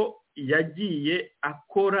nuko yagiye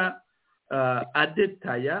akora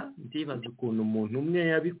adetaya. Ndibaza ukuntu umuntu umwe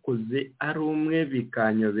yabikoze ari umwe,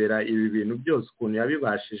 bikanyobera ibi bintu byose ukuntu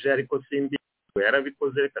yabibashije, ariko simbi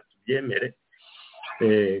yarabikoze, reka tubyemere.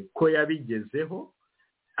 ko yabigezeho,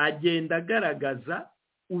 agenda agaragaza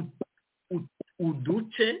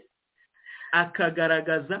uduce,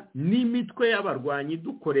 akagaragaza n'imitwe y'abarwanyi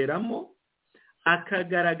dukoreramo,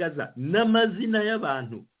 akagaragaza n'amazina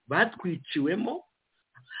y'abantu batwiciwemo,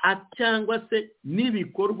 cyangwa se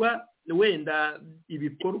n'ibikorwa, wenda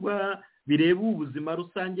ibikorwa bireba ubuzima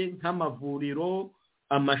rusange nk'amavuriro,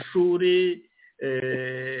 amashuri,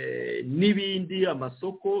 n'ibindi,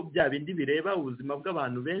 amasoko, bya bindi bireba ubuzima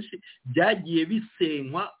bw'abantu benshi byagiye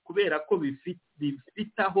bisenywa kubera ko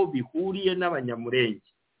bifite aho bihuriye n'abanyamurenge,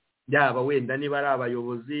 byaba wenda niba ari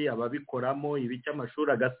abayobozi, ababikoramo, ibiki,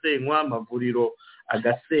 amashuri agasenywa, amavuriro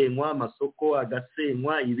agasenywa, amasoko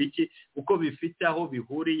agasenywa, ibiki, kuko bifite aho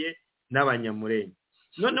bihuriye n'abanyamurenge.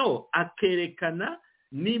 Noneho akerekana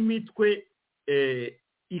n'imitwe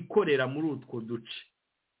ikorera muri utwo duce.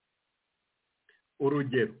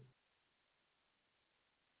 Urugero,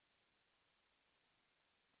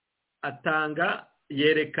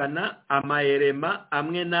 yerekana amayerema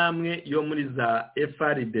amwe n'amwe yo muri za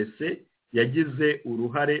FRDC yagize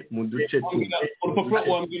uruhare mu duce tumwe.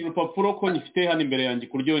 Urupapuro ko nyifite hano imbere yanjye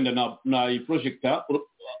ku buryo wenda na iyi projector,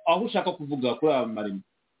 aho ushaka kuvuga kuri aya marema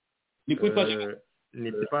ni kuri page,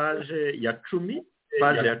 ni page ya 10,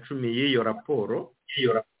 page ya 10 y'iyo raporo.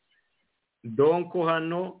 Donc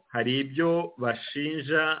hano hari ibyo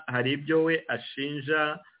bashinja, hari ibyo we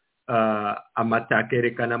ashinja,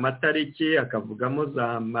 akerekana amatariki, akavugamo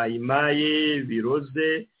za mayimayi,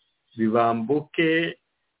 biroze, bibambuke,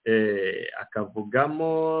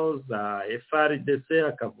 akavugamo za FRDC,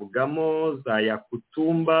 akavugamo za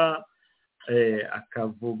Yakutumba,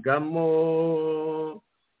 akavugamo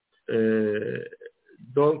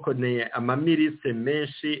donc ni amamirise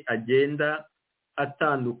menshi agenda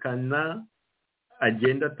atandukanya,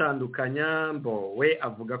 mbo we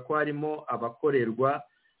avuga ko harimo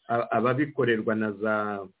ababikorerwa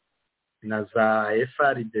na za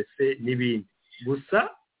FRDC n'ibindi. Gusa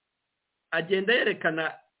agenda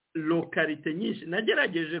yerekana lokalite nyinshi.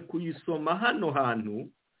 Nagerageje kuyisoma hano hantu,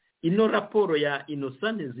 ino raporo ya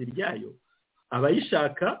Innocent Ziryayo,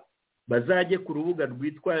 abayishaka bazajye ku rubuga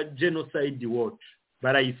rwitwa Genocide Watch,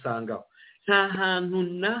 barayisangaho. Nta hantu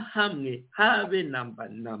na hamwe habe namba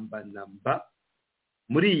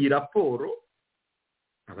muri iyi raporo,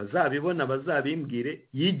 abazabibona bazabimbwire,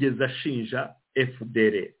 yigeze ashinja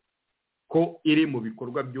FDR ko iri mu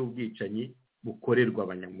bikorwa by'ubwicanyi bukorerwa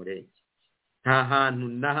abanyamurenge. Nta hantu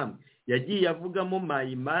na hamwe. Yagiye avugamo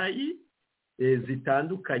mayimayi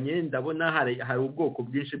zitandukanye. Ndabona hari ubwoko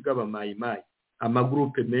bwinshi bw'abamayimayi,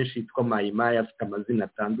 amagrupe menshi yitwa mayimayi afite amazina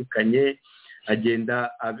atandukanye.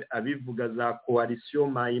 Agenda abivuga za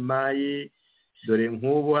coalition mayimayi. Dore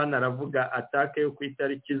nk'ubu hano aravuga atake yo ku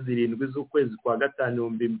itariki 7 z'ukwezi kwa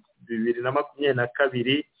 5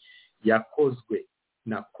 2022 yakozwe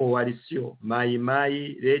na coalition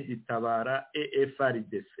mayimayi, Red Tabara,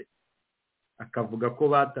 FRDC. Akavuga ko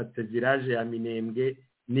batatse village ya Minembwe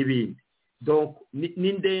n'ibindi. Donc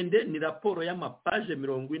ni ndende, ni raporo y'amapaje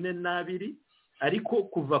 42, ariko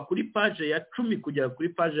kuva kuri page ya 10 kugera kuri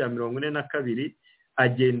page ya 42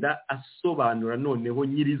 agenda asobanura noneho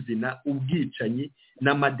nyirizina ubwicanyi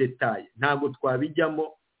n'amadetaye. Ntago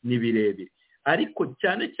twabijyamo ni birebire, ariko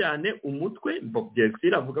cyane cyane umutwe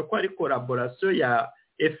Bobyesira avuga ko ari collaboration ya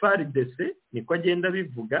FRDC, niko agenda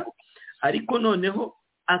bivuga. Ariko noneho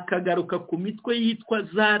akagaruka ku mitwe yitwa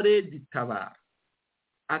za Red Tabara,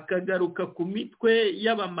 akagaruka ku mitwe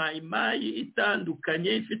y'abamayimayi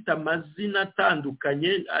itandukanye, ifite amazina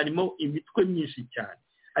atandukanye, arimo imitwe myinshi cyane.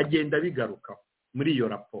 Agenda bigarukaho muri iyo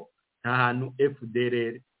raporo. Nta hantu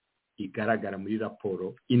FDR igaragara muri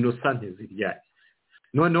raporo Innocent Ziryayo.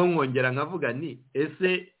 Noneho nkongera nkavuga ni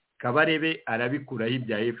ese Kabarebe arabikuraho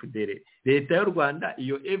ibya FDR? Leta y'u Rwanda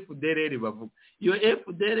iyo FDR bavuga, iyo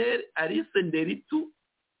FDR ari Senderitu,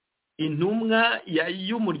 intumwa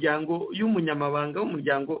y'umunyamabanga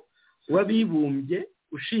w'umuryango w'abibumbye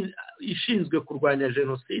ishinzwe kurwanya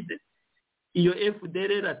Genocide. Iyo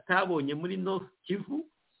FDR atabonye muri North Kivu,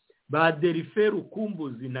 ba Derifer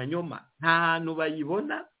Ukumbuzi na Nyoma nta hantu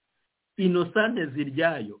bayibona. Innocent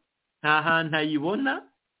Ziryayo nta hantu ayibona.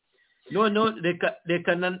 Noneho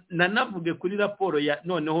reka nanavuge kuri raporo ya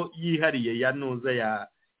noneho yihariye ya noza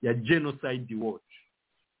ya Genocide Watch.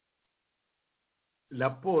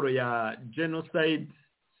 Raporo ya Genocide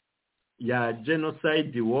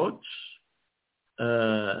Watch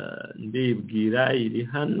ndibwira iri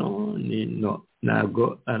hano,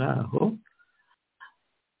 nago araho,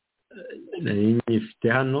 nyifite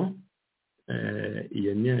hano.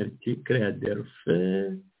 Iyo ni article ya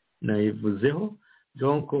Delphi nayivuzeho.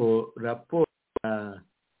 Donc raporo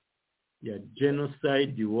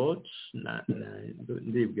Genocide Watch,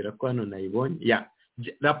 ndibwira ko hano nayibonye,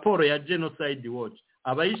 raporo ya Genocide Watch,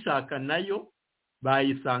 abayishaka nayo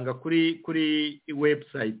bayisanga kuri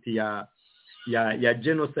website ya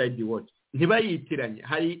Genocide Watch. Ntibayitiranye,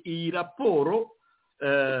 hari iyi raporo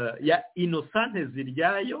ya Innocent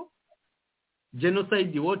Ziryayo,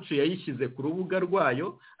 Genocide Watch yayishyize ku rubuga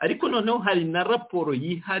rwayo, ariko noneho hari na raporo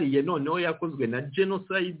yihariye noneho yakozwe na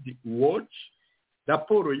Genocide Watch,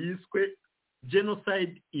 raporo yiswe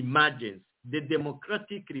Genocide Emergence, the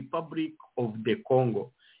Democratic Republic of the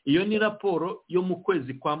Congo. Iyo ni raporo yo mu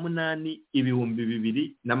kwezi kwa munani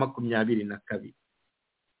 2022.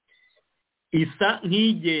 Isa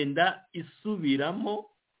nk'igenda isubiramo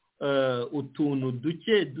utuntu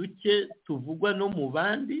duke tuvugwa no mu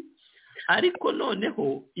bandi, ariko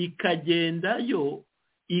noneho ikagenda yo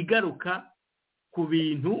igaruka ku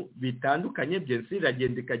bintu bitandukanye. Byose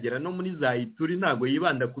iragenda ikagera no muri za Ituri, ntago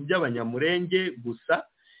yibanda ku by'abanyamurenge gusa,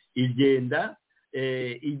 igenda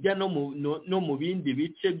ijya no mu bindi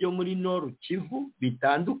bice byo muri Nord Kivu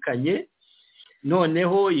bitandukanye,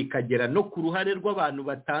 noneho ikagera no ku ruhare rw'abantu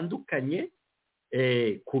batandukanye,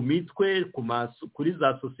 ku mitwe, kuri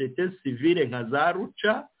za societe civile nka za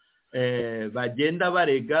Ruca, bagenda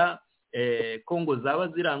barega Kongo zaba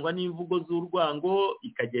zirangwa n'imvugo z'urwango,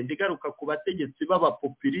 ikagenda igaruka ku bategetsi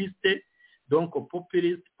b'abapopuliste, donc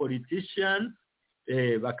populist politicians,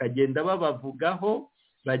 bakagenda babavugaho,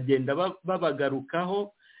 bagenda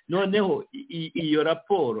babagarukaho. Noneho iyo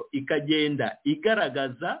raporo ikagenda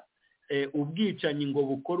igaragaza ubwicanyi ngo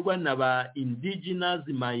bukorwa na ba indigenous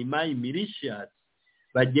Mai militias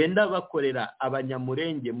bagenda bakorera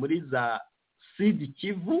abanyamurenge muri za Sud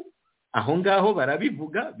Kivu. Aho ngaho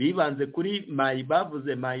barabivuga, bibanze kuri Mai,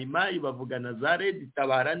 bavuze Mai bavuga na za Red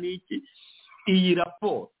Tabara n'iki. Iyi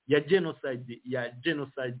raporo ya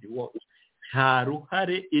Genocide Watch nta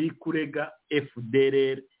ruhare iri kurega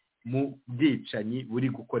FDLR mu bwicanyi buri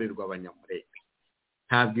gukorerwa abanyamurenge,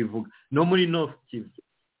 ntabwo ivuga. No muri North Kivu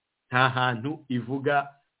nta hantu ivuga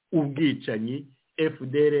ubwicanyi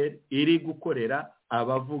FDLR iri gukorera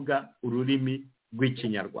abavuga ururimi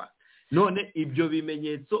rw'ikinyarwanda. None ibyo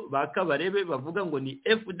bimenyetso bakabarebe bavuga ngo ni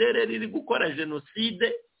FDLR iri gukora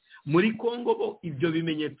genocide muri Kongo, bo ibyo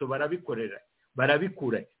bimenyetso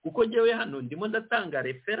barabikura. Kuko jewe hano ndimo ndatanga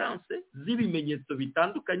reference z'ibimenyetso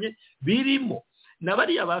bitandukanye birimo na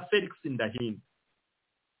bariya ba Felix Ndahinda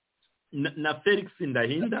na Felix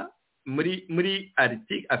Ndahinda muri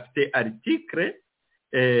afite article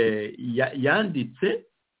yanditse.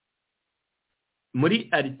 Muri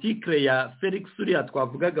article ya Felix uriya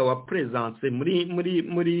twavugaga wa presence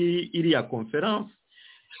muri iriya conference,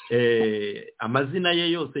 amazina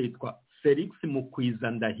ye yose yitwa Felix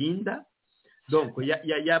Mukwiza Ndahinda. Donc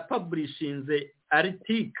ya publishinze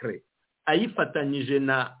article ayifatanyije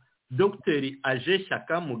na Dr.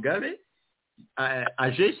 Ajeshaka Mugabe.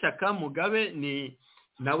 Ajeshaka Mugabe ni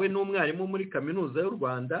nawe n'umwarimu muri kaminuza y'u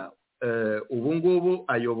Rwanda, ubu ngubu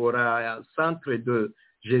ayobora Centre de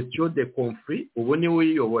Gestion des Conflits, ubu ni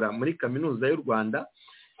uyobora muri kaminuza y'u Rwanda.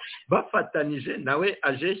 Bafatanije nawe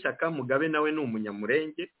Ajeshaka Mugabe nawe ni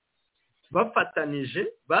umunyamurenge, bafatanije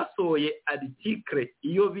basohoye article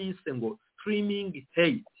iyo bise ngo Streaming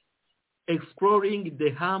Hate, Exploring the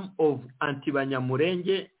Harm of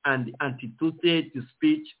Anti-Banyamurenge and Anti-Tutsi Hate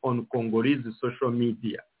Speech on Congolese Social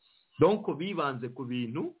Media. Donc bibanze ku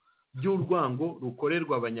bintu by'urwango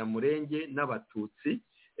rukorerwa abanyamurenge n'abatutsi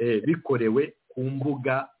bikorewe ku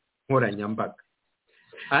mbuga nkoranyambaga.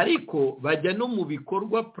 Ariko bajya no mu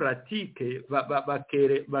bikorwa pratique,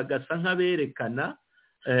 bagasa nk'aberekana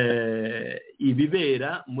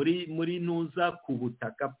ibibera muri nuza ku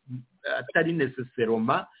butaka, atari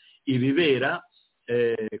necessairement ibibera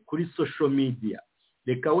kuri social media.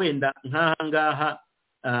 Reka wenda nk'ahangaha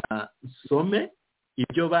some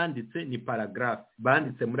ibyo banditse, ni paragraph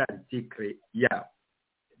banditse muri article ya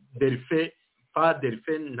Delphin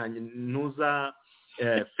nuza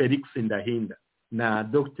Felix Ndahinda na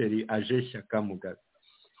Dr. Ajeshaka Mugabe.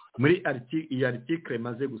 Muri article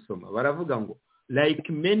maze gusoma baravuga ngo, like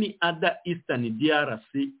many other eastern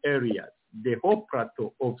DRC areas, the whole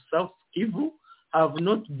plateau of South Kivu have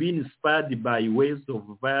not been inspired by waves of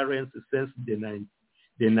violence since the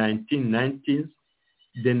 1990s.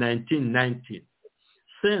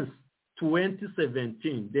 Since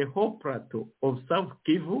 2017, the whole plateau of South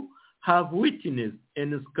Kivu have witnessed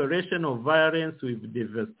an escalation of violence with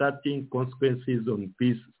devastating consequences on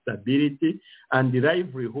peace, stability, and the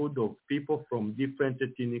livelihood of people from different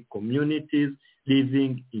ethnic communities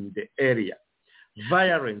living in the area.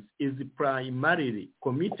 Violence is primarily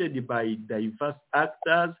committed by diverse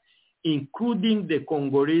actors, including the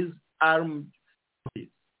Congolese armed forces,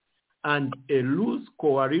 and a loose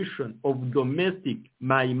coalition of domestic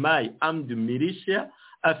Mai Mai armed militia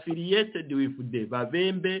affiliated with the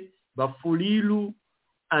Bavembe, Bafulilu,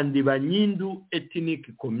 and the Banyindu ethnic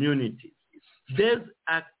communities. These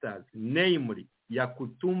actors, namely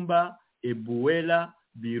Yakutumba, Ebuela,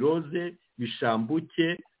 Biroze,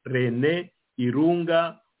 Bishambuke, Rene,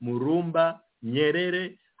 Irunga, Murumba,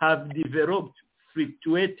 Nyerere, have developed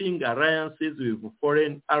fluctuating alliances with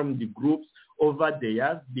foreign armed groups over the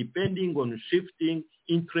years, depending on shifting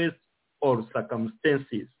interests or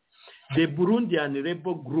circumstances. The Burundian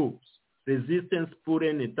rebel groups, Resistance pour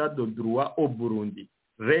un état de droit au Burundi,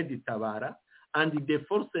 Red Tabara, and the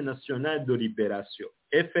Force Nationale de Libération,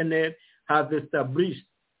 FNL, have established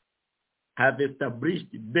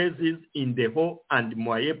bases in the Haut and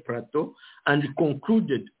Moyen Plateau and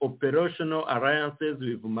concluded operational alliances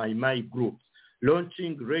with Mai Mai groups,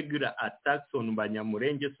 launching regular attacks on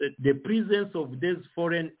Banyamulenge. The presence of these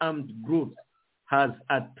foreign armed groups has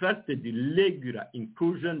attracted regular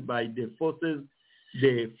inclusion by the Forces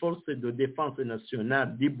de Défense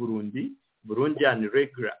Nationale du Burundi, Burundian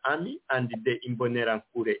Regular Army, and the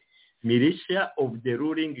Imbonerakure militia of the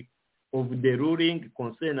ruling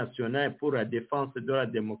Conseil National pour la Défense de la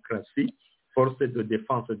Démocratie, Force de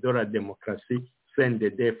Défense de la Démocratie,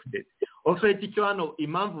 CNDD-FDD. En fait, icyo hano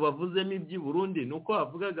impamvu bavuzemo iby'i Burundi ni uko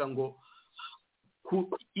bavugaga ngo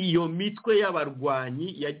iyo mitwe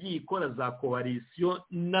y'abarwanyi yagiye ikora za koalisiyo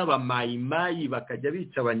n'abamayimayi bakajya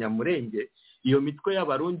bica abanyamurenge. Iyo mitwe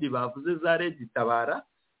y'abarundi bavuze za Red Tabara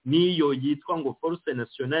niyo yitwa ngo Force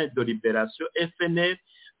Nationale de Libération, FNL,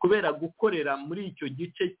 kubera gukorera muri icyo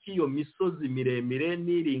gice cy'iyo misozi miremire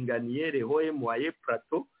n'iringaniye Rehoye Moye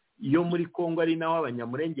Plateau iyo muri Kongo ari naho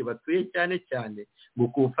abanyamurenge batuye cyane cyane, ngo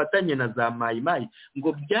kufatanye na za mayimayi,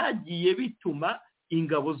 ngo byagiye bituma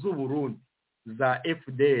ingabo z'u Burundi za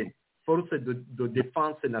FDN, Force de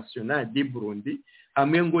Défense Nationale du Burundi,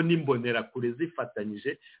 hamwe ngo n'imbonerakure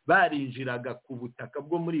zifatanyije barinjiraga ku butaka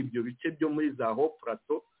bwo muri ibyo bice byo muri za Haut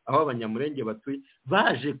Plateau aho abanyamurenge batuye,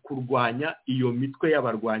 baje kurwanya iyo mitwe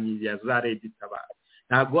y'abarwanyi ya za Red Tabara.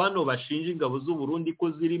 Ntabwo hano bashinja ingabo z'u Burundi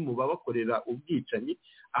ko ziri mu babakorera ubwicanyi,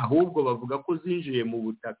 ahubwo bavuga ko zinjiye mu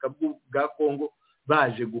butaka bwa Kongo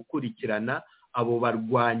baje gukurikirana abo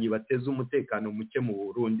barwanyi bateza umutekano muke mu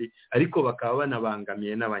Burundi, ariko bakaba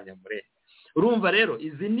banabangamiye n'abanyamurenge. Urumva rero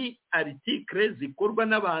izi ni article zikorwa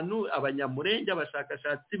n'abantu abanyamurenge,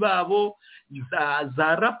 abashakashatsi babo,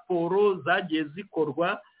 za raporo zagiye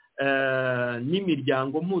zikorwa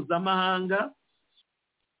n'imiryango mpuzamahanga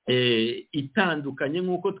itandukanye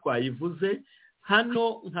nk'uko twayivuze.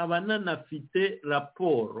 Hano nkaba nanafite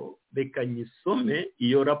raporo, reka nyisome.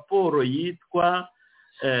 Iyo raporo yitwa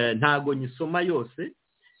ntago nyisoma yose,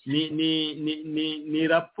 ni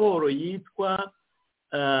raporo yitwa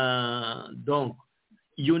donc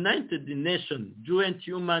United Nations Joint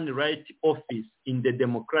Human Rights Office in the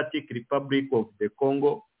Democratic Republic of the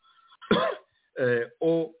Congo,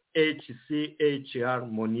 OHCHR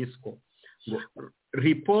MONUSCO.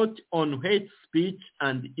 Report on hate speech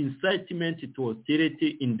and incitement to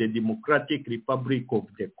hostility in the Democratic Republic of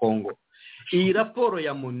the Congo. Iyi raporo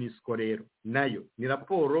ya MONUSCO rero nayo ni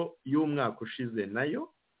raporo y'umwaka ushize nayo,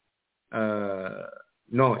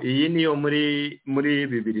 no, iyi niyo muri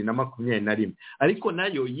 2021, ariko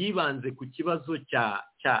nayo yibanze ku kibazo cya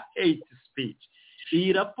hate speech.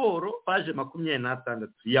 Iyi raporo page 26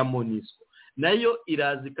 ya MONUSCO nayo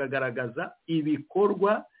iraza ikagaragaza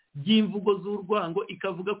ibikorwa by'imvugo z'urwango,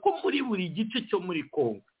 ikavuga ko muri buri gice cyo muri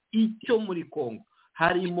Kongo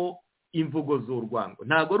harimo imvugo z'urwango.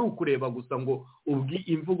 Ntago ari ukureba gusa ngo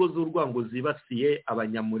imvugo z'urwango zibasiye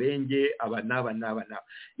abanyamurenge aba n'aba.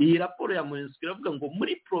 Iyi raporo ya MONUSCO iravuga ngo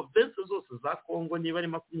muri province zose za Kongo, niba ari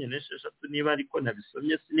 26, niba ariko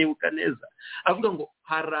nabisomye sinibuka neza, avuga ngo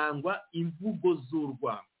harangwa imvugo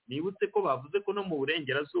z'urwango. Nibutse ko bavuze ko no mu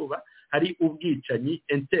burengerazuba hari ubwicanyi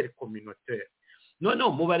intercommunautaire. None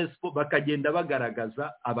mu bakagenda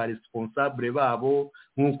bagaragaza abaresponsable babo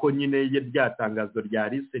nk'uko nyine ryatangazo rya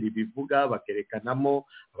RISE ribivuga, bakerekanamo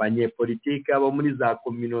abanyepolitike, abo muri za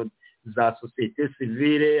community, za societe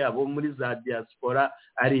civile, abo muri za diaspora.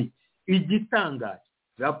 Ari igitangaje,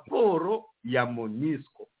 raporo ya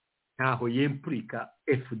MONUSCO ntaho yemplika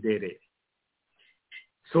FDLR.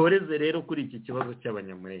 Soreze rero kuri iki kibazo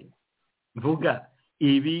cy'abanyamurenge, mvuga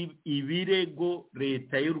ibirego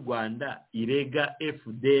leta y'u Rwanda irega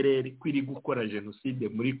FDLR kwiri gukora genocide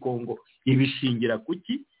muri Kongo, ibishingira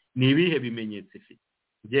kuki? Ni ibihe bimenyetso ifite?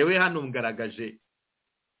 Jewe hano ngaragaje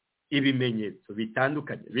ibimenyetso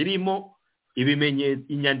bitandukanye, birimo ibimenyetso,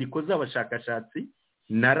 inyandiko z'abashakashatsi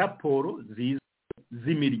na raporo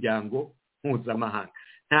z'imiryango mpuzamahanga.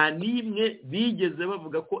 nta n'imwe bigeze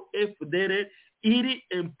bavuga ko FDLR iri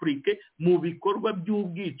implike mu bikorwa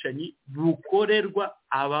by'ubwicanyi bukorerwa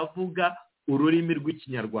abavuga ururimi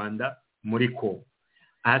rw'ikinyarwanda muri Kongo.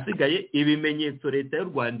 Ahasigaye ibimenyetso leta y'u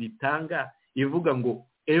Rwanda itanga ivuga ngo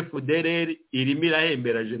FDLR irimo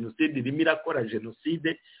irahembera jenoside, irimo irakora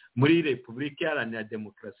jenoside muri Repubulika Iharanira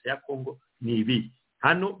Demokarasi ya Kongo ni ibi.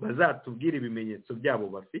 Hano bazatubwira ibimenyetso byabo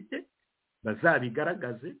bafite,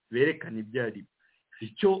 bazabigaragaze, berekana ibyo ari byo.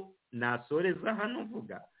 Icyo nasoreza hano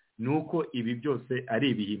mvuga nuko ibi byose ari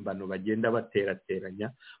ibihimbano bagenda baterateranya,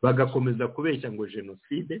 bagakomeza kubeshya ngo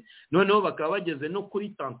jenoside, noneho bakaba bageze no kuri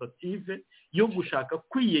tentative yo gushaka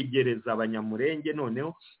kwiyegereza abanyamurenge,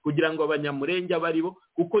 noneho kugira ngo abanyamurenge abaribo,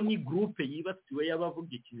 kuko ni groupe yibasiwe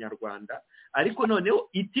y'abavuga ikinyarwanda, ariko noneho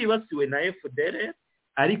itibasiwe na FDLR,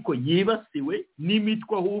 ariko yibasiwe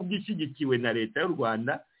n'imitwe ahubwo ishyigikiwe na leta y'u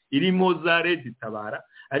Rwanda irimo za Red Tabara,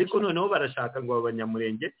 ariko noneho barashaka ngo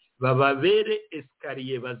abanyamurenge bababere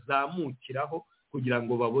esikariye bazamukiraho kugira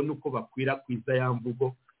ngo babone uko bakwirakwiza ya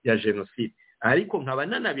mvugo ya jenoside. Ariko nkaba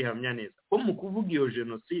nanabihamya neza ko mu kuvuga iyo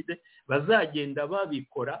jenoside bazagenda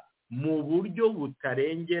babikora mu buryo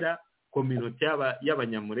butarengera community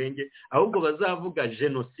y'abanyamurenge, ahubwo bazavuga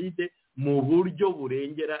jenoside mu buryo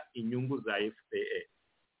burengera inyungu za FPR.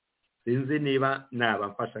 Sinzi niba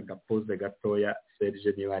nabafasha agapoze gatoya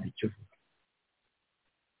Serge niba ari cyo uvuga.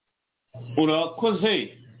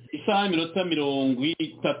 Urakoze. Isaha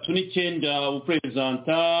 39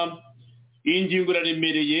 upresenta ingingo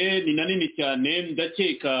iraremereye ni nanini cyane,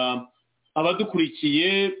 ndakeka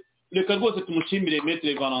abadukurikiye reka rwose tumushimire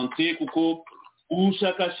Maître Valentin kuko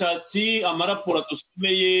ubushakashatsi amaraporo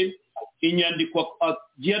dusomeye inyandiko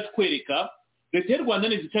agiye atwereka leta y'u Rwanda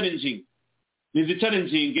ni challenging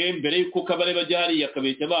mbere yuko kabare bajya hariya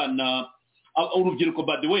akabeshya abana urubyiruko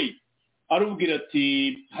by the way arubwira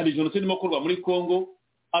ati hari jenoside ikorwa muri Congo,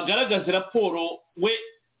 agaragaza raporo we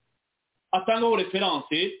atangaho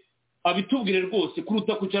reference abitubwire rwose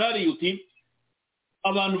kuruta kucara ari uti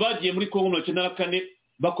abantu bagiye muri Congo muri 94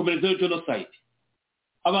 bakomerezayo genocide,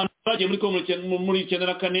 abantu bagiye muri Congo muri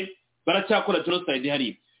 94 baracyakora genocide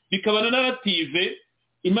hari, bikaba na narrative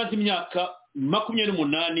imaze imyaka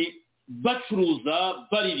 28 bacuruza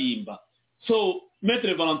baririmba. So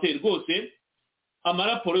Maître Valentin rwose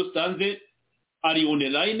amaraporo usanze ari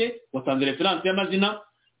online, watanze reference y'amazina,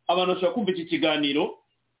 abantu bashobora kumva iki kiganiro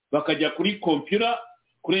bakajya kuri computer,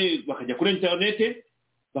 bakajya kuri internet,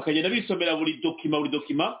 bakagenda bisomera buri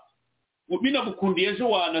dokima binagukundiye ejo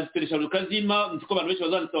wanaziteresha ukazima, nziko abantu benshi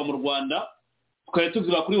bazanditse mu Rwanda tukajya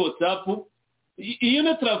tuziba kuri WhatsApp. Iyo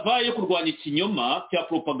na travail yo kurwanya ikinyoma cya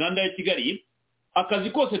propaganda ya Kigali, akazi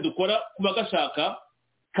kose dukora kuba gashaka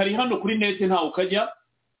kari hano kuri net ntawe ukajya,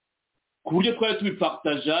 ku buryo twari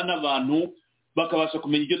tubipartaja n'abantu bakabasha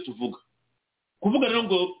kumenya ibyo tuvuga. Kuvuga rero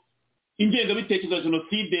ngo ingengabitekerezo ya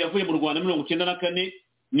jenoside yavuye mu Rwanda 1994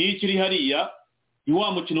 ni ikiri hariya, ni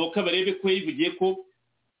wa mukino wa Kabarebe ko yivugiye ko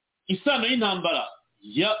isano y'intambara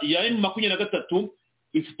ya M23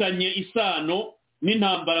 ifitanye isano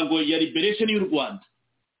n'intambara ngo ya liberation y'u Rwanda.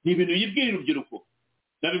 Ni ibintu yibwirira urubyiruko.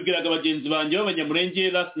 Nabibwiraga abagenzi banjye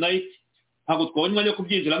b'abanyamurenge last night, ntabwo twabonye umwanya wo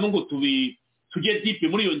kubyinjiramo ngo tujye deep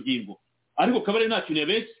muri iyo ngingo, ariko Kabare nta kintu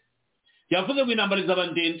yabeshye. Yavuze ngo intambara izaba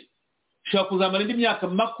ndende, ushobora kuzamara indi myaka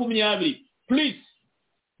 20. Please,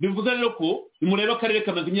 bivuze rero ko nimureba akarere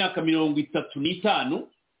kamaze imyaka 35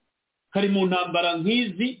 kari mu ntambara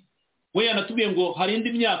nk'izi, we yanatubwiye ngo hari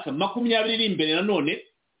indi myaka 20 iri imbere nanone.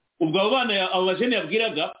 Ubwo abo bana abo bajene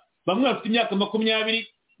yabwiraga bamwe bafite imyaka 20,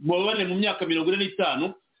 mubabane mu myaka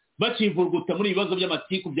 45 bakivurguta muri ibibazo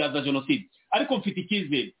by'amatiku bya jenoside. Ariko mfite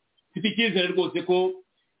icyizere rwose ko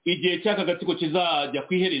igihe cy'aka gatsiko kizajya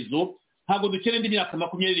kwiherezo, ntabwo dukeneye indi myaka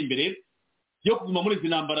 20 imbere yo kuguma muri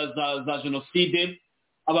zinambara za jenoside.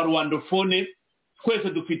 Abarwandofone twese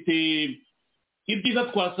dufite ibyiza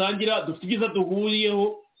twasangira, dufite ibyiza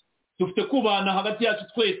duhuriyeho, dufite kubana hagati yacu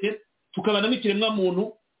twese tukabana n'ikiremwa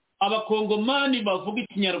muntu. Abakongomani bavuga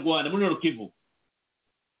ikinyarwanda muri Nord Kivu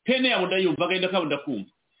pene yabo ndayumva, agenda kabunda kumva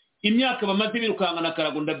imyaka bamaze birukangana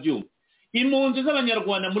karago ndabyumva. Impunzi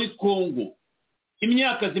z'abanyarwanda muri Kongo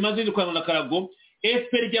imyaka zimaze birukangana karago,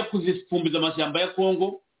 FPR ijya kuzifumbiza amashyamba ya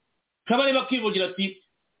Kongo. Kabare bakivugira ati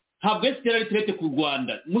ntabwo FPR ari traite ku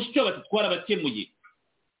Rwanda, mushyo batwara abakemuye,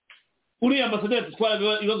 uriya ambasaderi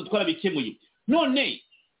atwara ibibazo twara bikemuye. None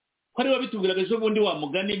ko ari babitubwiraga ejo bundi wa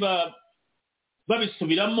mugani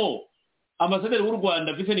babisubiramo, ambasaderi w'u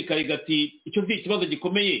Rwanda Vincent Karigati icyo ikibazo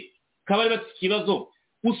gikomeye. Kabare bati ikibazo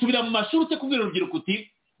usubira mu mashuri ute kubwira urubyiruko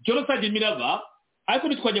uti genocide miraba, ariko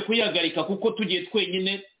nitwajya kuyihagarika kuko tugiye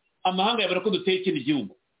twenyine, amahanga yabara ko duteye ikindi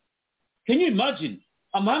gihugu. Can you imagine?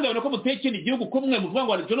 amahanga yabona ko muteye ikindi gihugu ko mwe muvuga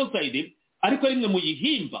ngo hari genocide ariko ari mwe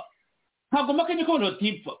muyihimba. Ntabwo makanye ko abantu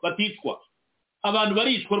baticwa, abantu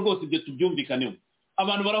baricwa rwose, ibyo tubyumvikaneho,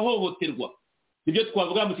 abantu barahohoterwa. Nibyo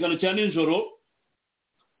twavuga mu kiganiro cya nijoro.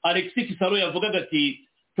 Alexis Kisaro yavugaga ati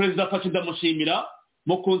perezida afashe ndamushimira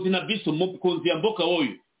mukunzi na biso mukunzi ya mboka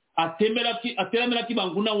oyo ateramera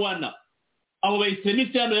kibanguna wana abo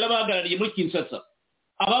bayisiremiste hano yarabahagarariye muri Kinshasa,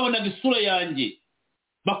 ababonaga isura yanjye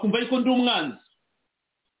bakumva ariko ndi umwanzi.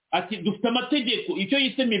 Ati dufite amategeko, icyo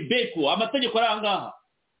yise mibeko, amategeko arangaha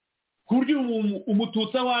ku buryo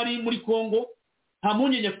umututsi aho ari muri Kongo nta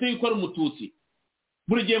mpungenge afite yuko ari umututsi.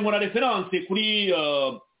 Buri gihe nkora reference kuri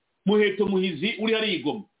Muheto Muhizi uri hari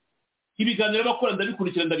Igoma, ibiganiro bakora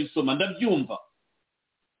ndabikurikira ndabisoma ndabyumva.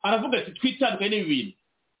 Aravuga ati twitandukanye n'ibi bintu,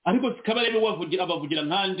 ariko sikaba rebe abavugira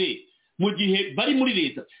nkande mu gihe bari muri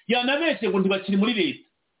leta. Yanabeshye ngo ntibakiri muri leta,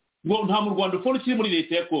 ngo nta mu Rwanda fone kiri muri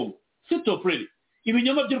leta ya Kongo. Sitopre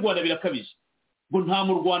ibinyoma by'u Rwanda birakabije, ngo nta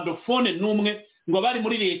mu Rwanda fone n'umwe, ngo abari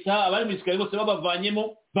muri leta abari mu Isirayeli bose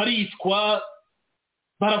babavanyemo baricwa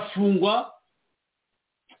barafungwa.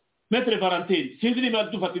 Maître Valentin, sinzi niba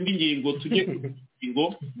dufata indi ngingo tujye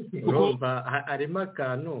ingo urumva harimo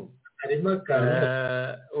akantu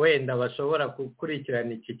wenda bashobora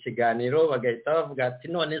gukurikirana iki kiganiro bagahita bavuga ati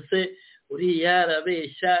none se uriya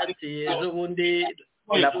arabeshya ati ejo bundi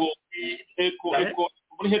eko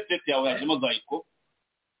muri headset yawe hajemo zayiko.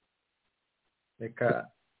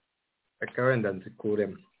 Reka wenda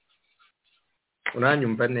nzikuremo.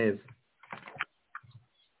 Uranyumva neza?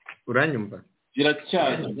 Uranyumva?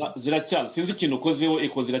 Ziracyaga sinzi ikintu ukozeho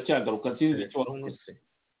eko ziracyagaruka sinzi icyo wakoze.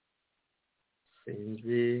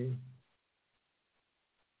 Sinzi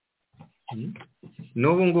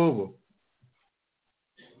n'ubu ngubu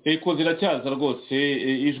eko ziracyaza rwose,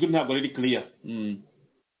 ijwi ntabwo riri clear.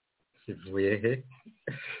 Kivuye he?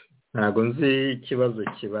 Ntabwo nzi ikibazo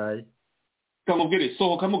kibaye. Kamubwire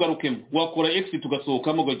sohoka mugarukemo, wakora exit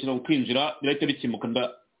ugasohokamo ugakira ukinjira birahita bikemuka,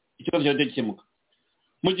 ikibazo cyari gikemuka.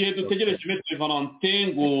 Mu gihe dutegereje Maître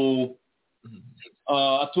Valentin ngo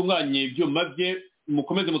atunganye ibyuma bye,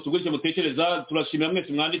 mukomeze mutugurike mutekereza. Turashimira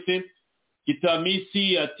mwese mwanditse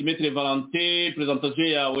Gitamisi ati Maître Valentin présentation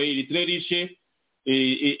yawe iri très riche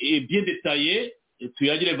et bien détaillé,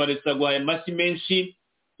 tuyagire Vanessa guhaye amashyi menshi.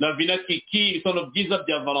 Lavina Kiki ibisobanuro byiza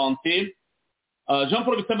bya Valentin. Jean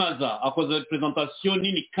Paul Bitamaza akoze presentation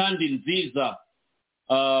nini kandi nziza.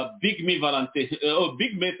 Big me Valentin,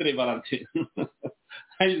 Big Maître Valentin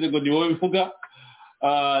hayize ngo ni wowe bivuga.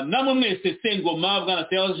 Namwe mwese Sengoma bwana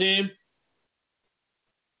Serge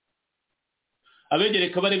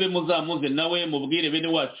abegereka barebe muzamuze nawe mubwire bene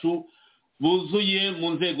wacu buzuye mu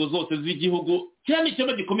nzego zose z'igihugu. Cyane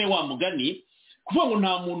ikibazo gikomeye wa mugani kuvuga ngo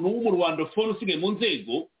nta muntu wo mu Rwanda phone usigaye mu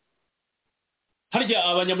nzego. Harya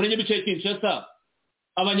abanyamurenge bicaye Kinshasa,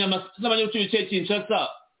 abanyamasisi bicaye Kinshasa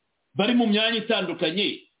bari mu myanya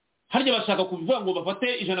itandukanye, harya bashaka kuvuga ngo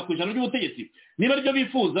bafate 100% ry'ubutegetsi. Niba aribyo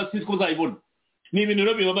bifuza sinzi ko uzayibona. Ni ibintu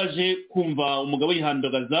rero bibabaje kumva umugabo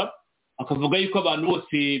yihandagaza akavuga yuko abantu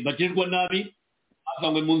bose bagirirwa nabi,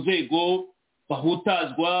 avangwe mu nzego,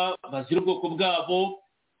 bahutazwa, bazira ubwoko bwabo.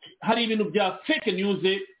 Hari ibintu bya fake news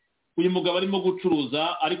uyu mugabo arimo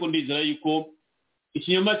gucuruza, ariko ndizera yuko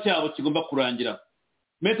ikinyoma cyabo kigomba kurangira.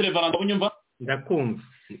 Maître Valentin unyumva? Ndakumva.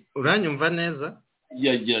 Uranyumva neza?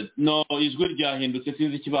 No, ijwi ryahindutse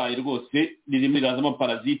sinzi ikibaye rwose, ririmo rirazamo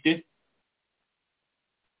parasite.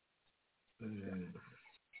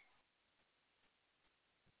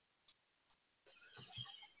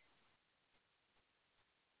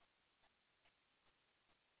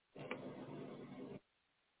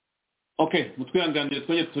 Okay, mutwihanganire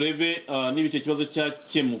twajye turebe niba icyo kibazo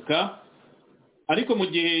cyakemuka. Ariko mu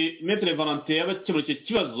gihe Maître Valentin yabakemura icyo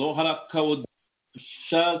kibazo, hari akawo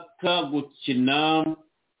dushaka gukina.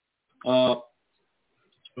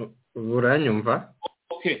 Uranyumva?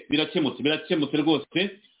 Okay, birakemutse rwose.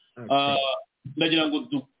 Ndagira ngo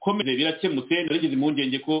dukomeze, birakemutse. Ndarigize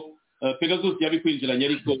impungenge ko Pegasus yabikwinjiranye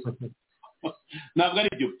ariko ntabwo ari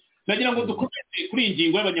byo. Ndagira ngo dukomeze kuri iyi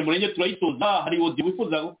ngingo y'abanyamurenge turayitoza. Hari audio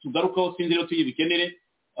wifuza tugarukaho sinzi rero tuyibikenere.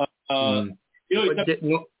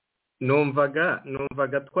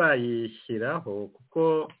 Numvaga twayishyiraho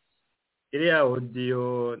kuko iriya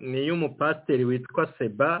audio ni y'umupasiteri witwa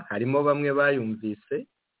Seba. Harimo bamwe bayumvise,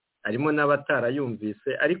 harimo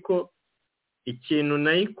n'abatarayumvise, ariko ikintu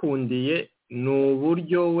nayikundiye ni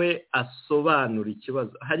uburyo we asobanura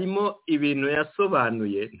ikibazo. Harimo ibintu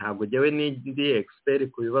yasobanuye, ntabwo jyewe ndi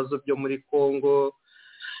expert ku bibazo byo muri Kongo,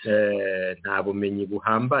 nta bumenyi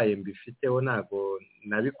buhambaye mbifiteho, ntabwo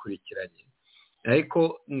nabikurikiranye,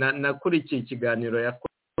 ariko nakurikiye ikiganiro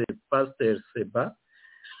yakoze Pastor Seba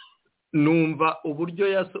numva uburyo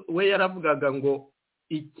we yaravugaga ngo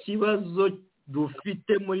ikibazo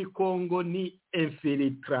dufite muri Congo ni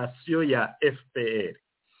infiltration ya FPR.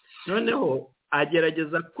 Noneho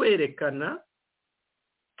agerageza kwerekana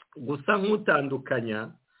gusa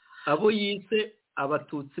nk'utandukanya abo yise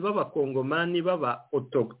abatutsi b'abakongomani baba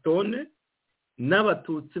autochtone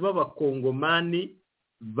n'abatutsi b'abakongomani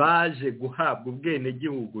baje guhabwa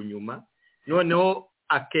ubwenegihugu nyuma, noneho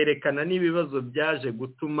akerekana n'ibibazo byaje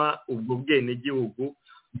gutuma ubwo bwenegihugu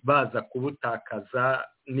baza kubutakaza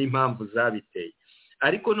n'impamvu zabiteye.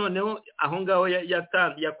 Ariko noneho aho ngaho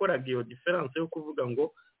yakoraga iyo difference yo kuvuga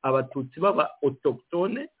ngo abatutsi baba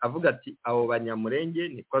autochtone, avuga ati abo banyamurenge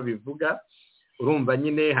niko bivuga. Urumva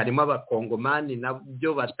nyine harimo abakongomani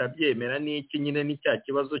nabyo batabyemera, n'iki nyine ni cya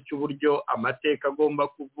kibazo cy'uburyo amateka agomba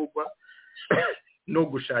kuvugwa no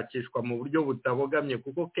gushakishwa mu buryo butabogamye,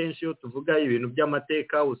 kuko kenshi iyo tuvuga ibintu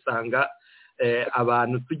by'amateka usanga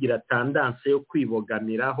abantu tugira tendance yo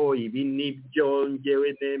kwibogamiraho, ibi nibyo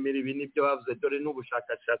ngewe nemera, ibi nibyo bavuze, dore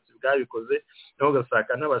n'ubushakashatsi bwabikoze, naho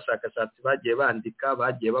ugasanga n'abashakashatsi bagiye bandika,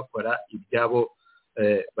 bagiye bakora ibyabo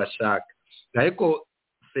bashaka. Ariko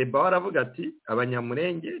Seba waravuga ati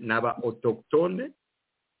abanyamurenge n'aba autochtone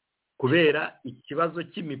kubera ikibazo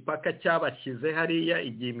cy'imipaka cyabashyize hariya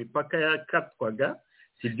igihe imipaka yakatwaga,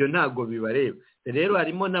 sibyo ntago bibareba. Rero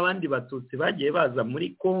harimo n'abandi batutsi bagiye baza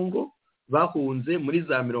muri Congo bahunze muri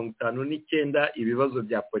za 59 ibibazo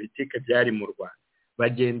bya politike byari mu Rwanda,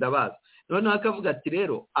 bagenda baza. Noneho akavuga ati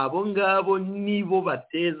rero abo ngabo nibo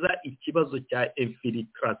bateza ikibazo cya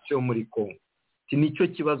infiltration muri Congo. Nicyo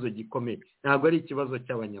kibazo gikomeye, ntabwo ari ikibazo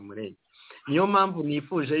cy'abanyamurenge. Niyo mpamvu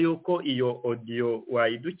nifuje yuko iyo audio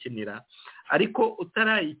wayidukinira, ariko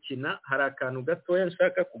utarayikina hari akantu gatoya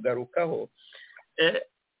nshaka kugarukaho,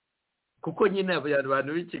 kuko nyine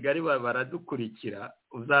abantu b'i Kigali baradukurikira,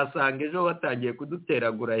 uzasanga ejo batangiye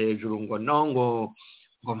kuduteragura hejuru ngo no ngo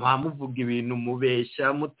muvuga ibintu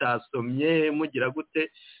mubeshya mutasomye mugira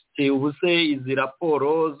gute. Ubu se izi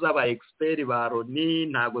raporo z'aba expert ba Loni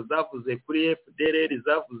ntago zavuze kuri FDLR,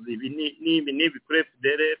 zavuze ibi n'ibi kuri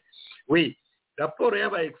FDLR. We raporo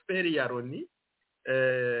y'aba expert ya Loni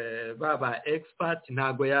baba expert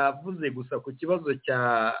ntago yavuze gusa ku kibazo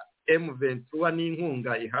cya M23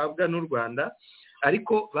 n'inkunga ihabwa n'u Rwanda,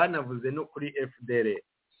 ariko banavuze no kuri FDLR,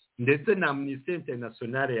 ndetse na Amnesty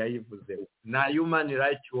International yayivuze, na Human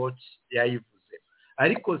Rights Watch yayivuze.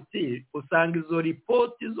 Ariko si usanga izo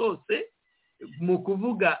report zose mu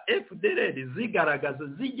kuvuga FDLR zigaragaza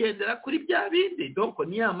zigendera kuri bya bindi. Donc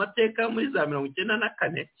ni amateka muri za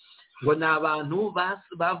 1994 ngo ni abantu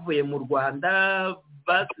bavuye mu Rwanda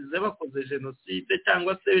basize bakoze genocide,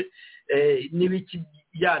 cyangwa se n'ibiki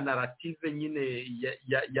ya narrative nyine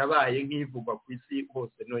yabaye nk'ivugwa ku isi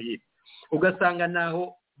hose no yindi, ugasanga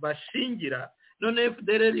naho bashingira. None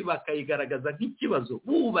FDLR bakayigaragaza nk'ikibazo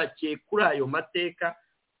bubakiye kuri ayo mateka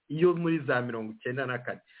iyo muri za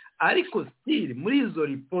 1994. Ariko still muri izo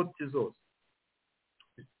report zose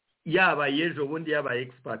yaba yejo bundi yaba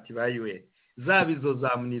expert ba UN, zaba izo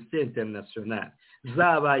za Amnesty International,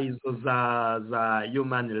 zaba izo za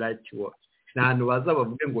Human Rights Watch, ntantu baza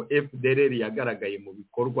bavuge ngo FDLR yagaragaye mu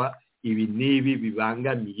bikorwa ibi nibi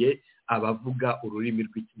bibangamiye abavuga ururimi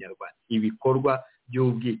rw'ikinyarwanda, ibikorwa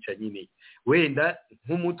by'ubwicanyi nyine. Wenda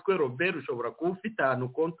nk'umutwe Robert ushobora kuba ufite ahantu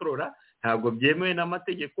kontrola, ntabwo byemewe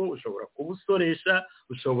n'amategeko, ushobora kubusoresha,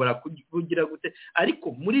 ushobora kugira gute,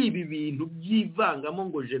 ariko muri ibi bintu byivangamo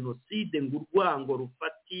ngo genocide, ngo urwango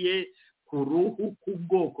rufatiye ku ruhu, ku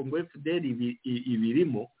bwoko, ngo FDL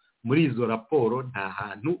ibirimo, muri izo raporo nta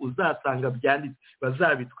hantu uzasanga byanditse,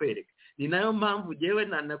 bazabitwereka. Ni nayo mpamvu jewe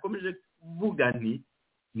nakomeje kuvuga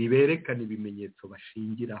niberekana ibimenyetso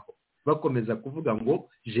bashingiraho, bakomeza kuvuga ngo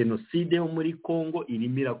genocide yo muri Congo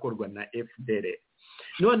irimo irakorwa na FDLR.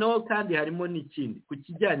 Noneho kandi harimo n'ikindi ku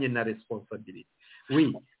kijyanye na responsibility.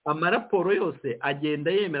 Amaraporo yose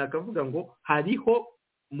agenda yemera akavuga ngo hariho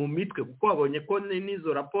mu mitwe, kuko babonye ko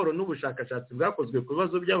n'izo raporo n'ubushakashatsi bwakozwe ku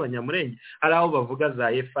bibazo by'abanyamurenge hari aho bavuga za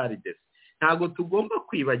FRDC. Ntago tugomba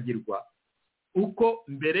kwibagirwa uko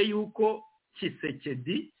mbere y'uko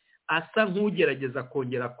Tshisekedi asa nk'ugerageza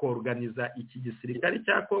kongera koorganiza iki gisirikare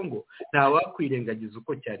cya Congo, nta wakwirengagiza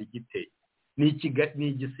uko cyari giteye. Ni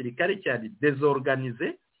igisirikare cyari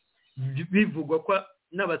desorganize, bivugwa ko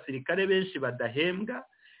n'abasirikare benshi badahembwa.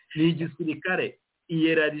 Ni igisirikare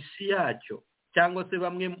hierarchy yacyo cyangwa se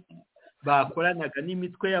bamwe bakoranaga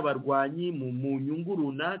n'imitwe y'abarwanyi mu nyungu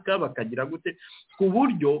runaka bakagira gute, ku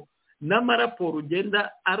buryo n'amaraporo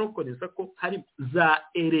ugenda arokoneza ko hari za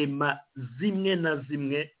elema zimwe na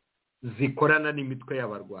zimwe zikorana n'imitwe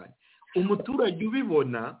y'abarwanyi. Umuturage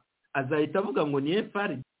ubibona azahita avuga ngo ni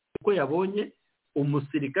FARDC ko yabonye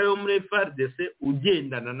umusirikare wo muri FARDC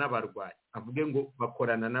ugendana n'abarwayi avuge ngo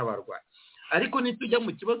bakorana n'abarwayi. Ariko nitujya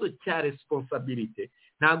mu kibazo cya responsabilité,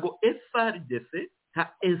 ntago FARDC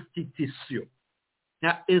nta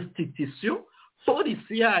institution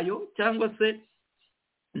polisi yayo cyangwa se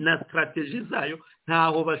na strategy zayo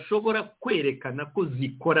ntaho bashobora kwerekana ko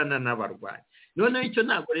zikorana n'abarwayi. Noneho icyo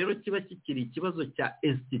ntago rero kiba kikiri ikibazo cya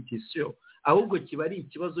institution, ahubwo kiba ari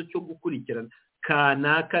ikibazo cyo gukurikirana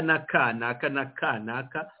kanaka na kanaka na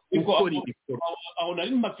kanaka ukora ibikorwa. Aho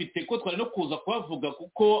nari mafite ko twari no kuza kubavuga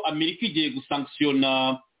kuko Amerika igiye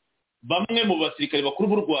gusanktiona bamwe mu basirikare bakuru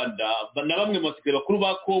b'u Rwanda na bamwe mu basirikare bakuru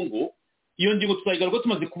ba Kongo. Iyo ngingo twayigaruka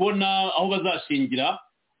tumaze kubona aho bazashingira,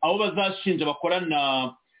 aho bazashinja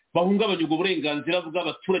bakorana bahungabanya ubwo burenganzira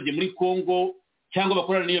bw'abaturage muri Kongo cyangwa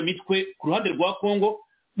bakorana n'iyo mitwe ku ruhande rwa Kongo.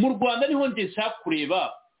 Mu Rwanda niho ngiye nshaka kureba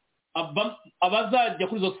abazajya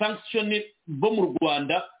kuri izo sanction bo mu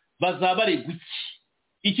Rwanda bazabaregwa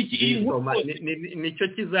iki nicyo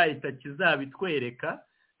kizahita kizabitwereka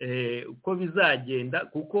uko bizagenda,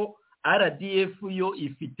 kuko RDF yo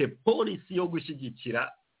ifite polisi yo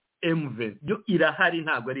gushyigikira M23 yo irahari,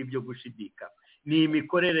 ntabwo ari ibyo gushidika, ni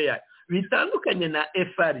imikorere yayo bitandukanye na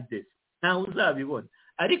FARDC ntaho uzabibona.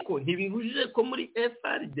 Ariko ntibihuje ko muri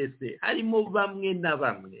FARDC harimo bamwe na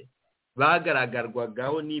bamwe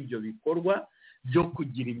bagaragarwagaho n'ibyo bikorwa byo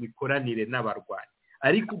kugira imikoranire n'abarwayi,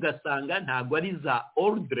 ariko ugasanga ntabwo ari za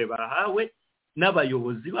ordre bahawe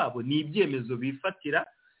n'abayobozi babo, ni ibyemezo bifatira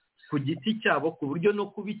ku giti cyabo, ku buryo no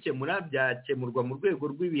kubikemura byakemurwa mu rwego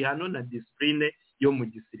rw'ibihano na discipline yo mu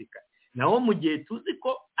gisirikare. Naho mu gihe tuzi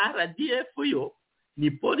ko RDF yo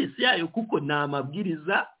ni polisi yayo, kuko ni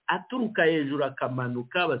amabwiriza aturuka hejuru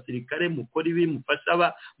akamanuka, abasirikare mukora ibi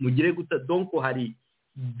mufasha mugire guta, donc hari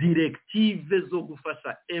directive zo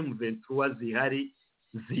gufasha M23 zihari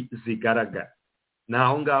zigaragara.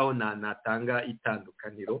 Naho ngaho natanga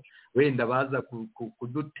itandukaniro, wenda baza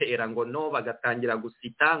kudutera ngo no bagatangira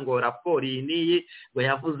gusita ngo raporo iyi ngo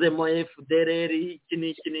yavuzemo FDLR iki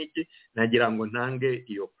n'iki, nagira ngo ntange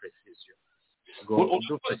iyo precision ngo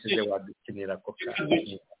dufashije wadukinira ko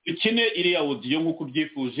ikine iri audio nk'uko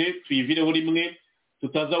byifuje tuyivireho rimwe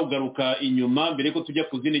tutazawugaruka inyuma mbere ko tujya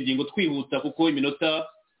ku zindi ngingo twihuta, kuko iminota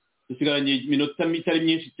dusigaranye iminota mitari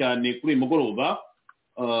myinshi cyane kuri uyu mugoroba.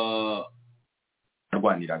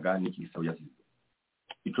 Rwaniraga n'iki Gisaro yazize.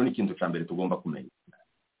 Ico ni ikintu cya mbere tugomba kumenya.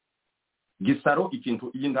 Gisaro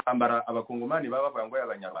ikintu y'intambara abakongomani baba bavuga ngo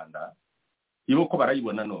y'abanyarwanda ibo ko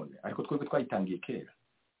barayibona none, ariko twebwe twayitangiye kera.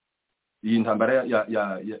 Iyi ntambara ya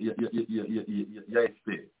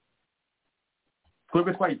FPR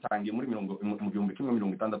twebwe twayitangiye muri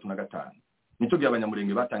 1965. Nico gihe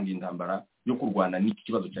abanyamurenge batangiye intambara yo kurwana n'iki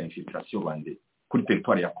kibazo cya infiltration bande kuri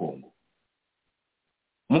territoire ya Kongo.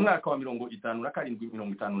 Mu mwaka wa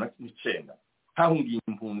 1957 hahungiye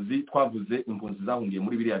impunzi, twavuze impunzi zahungiye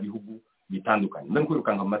muri biriya bihugu bitandukanye. Mbe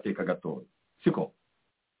kwirukanga mu mateka gatoya, siko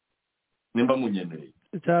nimba munyemereye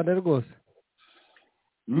cyane rwose.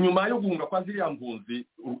 Nyuma yo guhunga kwa ziriya mpunzi,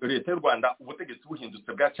 leta y'u Rwanda ubutegetsi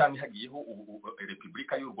buhindutse bwa cyane hagiyeho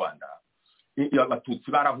Repubulika y'u Rwanda,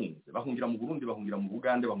 abatutsi barahunze, bahungira mu Burundi, bahungira mu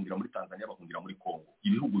Bugande, bahungira muri Tanzania, bahungira muri Kongo,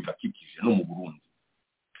 ibihugu bibakikije no mu Burundi.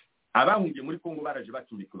 Abahungiye muri Kongo baraje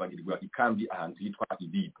bacumbikwa bagirirwa ikambi ahantu hitwa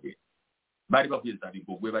Ibibwe. Bari bavuye za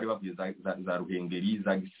Bigogwe, bari bavuye za Ruhengeri,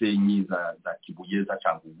 za Gisenyi, za Kibuye, za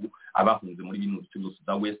Cyangugu. Abahunze muri bino bice byose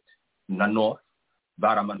za West na North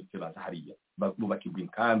baramanutse baza hariya bubakirwa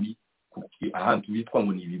inkambi ahantu hitwa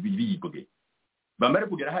ngo ni Ibibwe. Bamare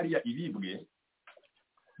kugera hariya Ibibwe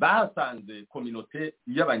bahasanze communauté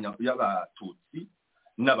y'abatutsi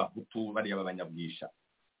n'abahutu bari abanyabwisha.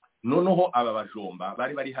 Noneho aba bajomba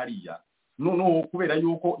bari hariya, noneho kubera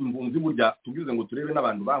yuko impunzi burya tugize ngo turebe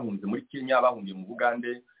n'abantu bahunze muri Kenya, bahungiye mu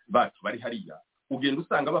Bugande bacu bari hariya, ugenda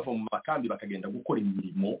usanga bava mu makambi bakagenda gukora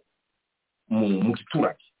imirimo mu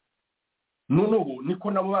giturage. Noneho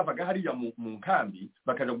niko nabo bavaga hariya mu nkambi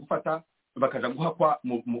bakaja gufata, bakaja guhakwa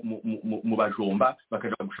mu bajomba,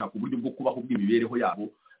 bakaja gushaka uburyo bwo kubaho bw'imibereho yabo.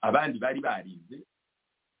 Abandi bari barize,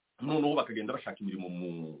 noneho bakagenda bashaka imirimo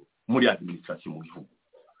muri administration mu gihugu.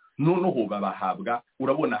 Noneho babahabwa,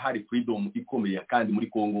 urabona hari freedom ikomeye kandi muri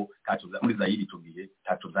Kongo muri Zaire icyo gihe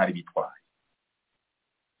taco zari bitwaye.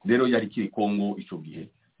 Rero yari kiri Kongo icyo gihe.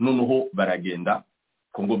 Noneho baragenda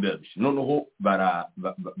Kongo Belge, noneho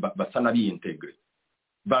basana biintegre.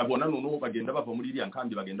 Babona noneho bagenda bava muri iriya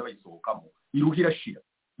nkambi bagenda bayisohokamo, iruhira shira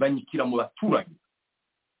banyikira mu baturage.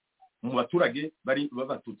 Mu baturage bari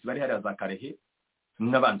babatutsi bari hari za Karehe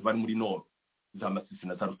n'abantu bari muri Nord za Masisi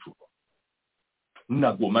na za Rucuba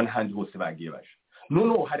nagoma n'ahandi hose bagiye baje.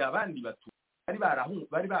 Noneho hari abandi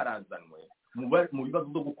bari barazanwe mu bibazo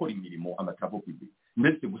byo gukora imirimo amatravo public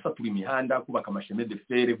mbese gusatura imihanda kubaka amasheme de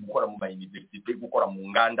fer gukora mu universite gukora mu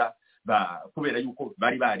nganda kubera yuko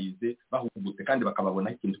bari barize bahugutse kandi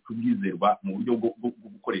bakababona ikintu cy'ubwizerwa mu buryo bwo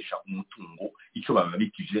gukoresha umutungo icyo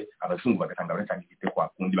bababikije abazungu bagatanga baracangifite kwa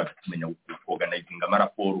kundi bagatimenya organizing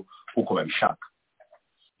amaraporo uko babishaka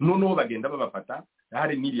noneho bagenda babafata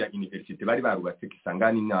hari n'iriya universite bari barubatse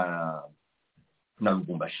Kisangani na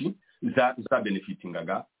Lubumbashi za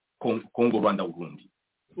benefitingaga Kongo Rwanda Burundi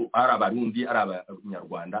ari abarundi ari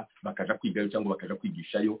abanyarwanda bakaja kwigayo cyangwa bakaja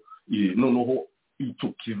kwigishayo noneho icyo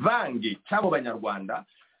kivange cyabo banyarwanda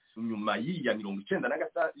nyuma ya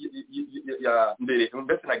 1990 ya mbere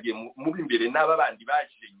mbese nagiye mu imbere n'aba bandi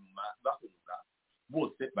baje nyuma bahunga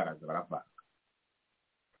bose baraza baravanga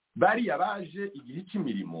bari yabaje igihe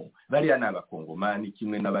cy'imirimo bari n'abakongomani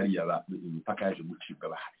kimwe n'abari imipaka yaje gucibwa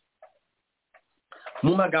bahari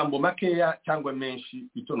mu magambo makeya cyangwa menshi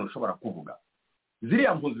icyo ntushobora kuvuga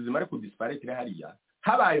ziriya mpunzi zimare ku disparate hariya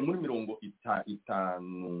habaye muri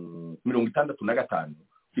 1965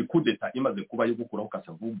 ikudeta imaze kuba yo gukuraho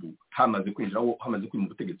Kasavubu hamaze kwinjiraho hamaze kwima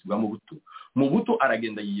ubutegetsi bwa Mobutu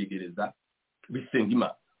aragenda yiyegereza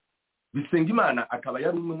Bisengimana akaba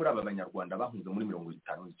yari umwe muri aba banyarwanda bahunze muri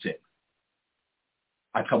 1959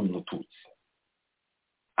 akaba umututsi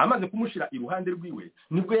amaze kumushira iruhande rwiwe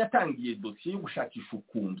nibwo yatangiye dosiye yo gushakisha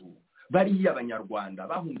ukundu bari abanyarwanda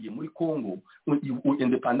bahungiye muri Kongo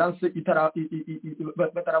independence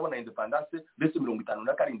batarabona independence bese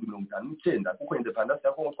 57 59 kuko independence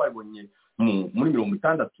ya Kongo twayibonye muri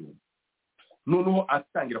 60 noneho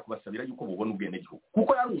atangira kubasabira yuko bubona ubwene gihugu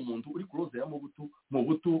kuko yari umuntu uri close ya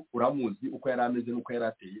Mobutu uramuzi uko yari ameze nuko yari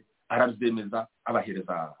ateye arabyemeza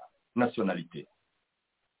abahereza nationalité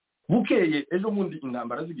bukeye ejo mundi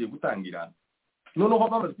intambara zigiye gutangira noneho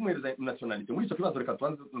bamaze kumuhereza nationalité muri icyo kibazo reka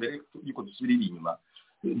tuanze mbere yuko dusubira inyuma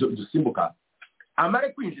dusimbuka amare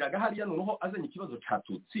kwinjira hariya noneho azanye ikibazo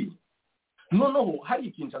cyatutsi noneho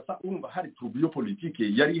hari Kinshasa urumva hari trouble politique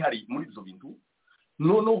yari hari muri izo bintu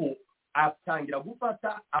noneho atangira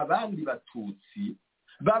gufata abandi batutsi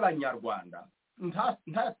b'abanyarwanda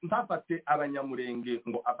ntafate abanyamurenge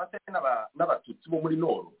ngo afate n'abatutsi bo muri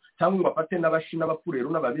Noro cyangwa ngo afate n'abashi n'abapurero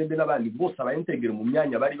n'ababembe n'abandi bose abayentegera mu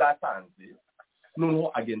myanya bari batanze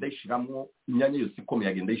noneho agenda yishiramo imyanya yose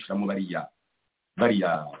ikomeye agenda yishiramo bariya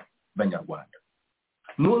banyarwanda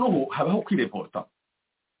noneho habaho kwireporta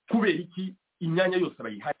kubera iki imyanya yose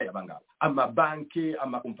bayihaye abangaba amabanke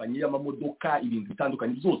amakompanyi y'amamodoka ibintu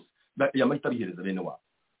bitandukanye byose yamahita bihereza bene wabo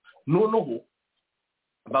noneho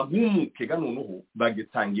bagumuke noneho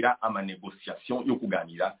bagetangira amanegociation yo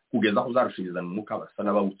kuganira kugeza aho zarushirizana umuka basa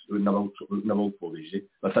n'abawutobeje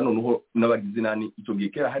basa noneho n'abagize nani icyo gihe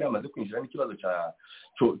kera hari amaze kwinjira n'ikibazo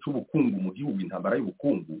cy'ubukungu mu gihugu intambara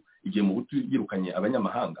y'ubukungu igihe mu butu yirukanye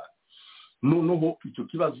abanyamahanga noneho icyo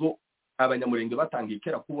kibazo abanyamurenge batangiye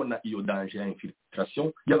kera kubona iyo danger ya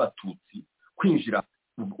infiltration y'abatutsi kwinjira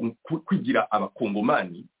kwigira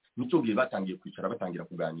abakongomani nicyo gihe batangiye kwicara batangira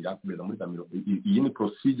kuganira kugeza muri iyi ni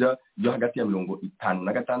procedure yo hagati ya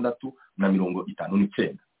 56 na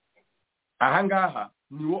 59 ahangaha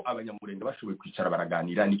niwo abanyamurenge bashoboye kwicara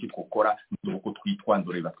baraganira n'iki twokora ndoko twitwa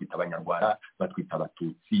ndore batwita abanyarwanda batwita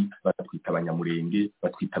abatutsi batwita abanyamurenge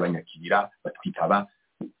batwita abanyakibira batwita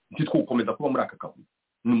ntitwokomeza kuba muri aka kavuyo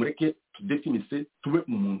nimureke tudefinise tube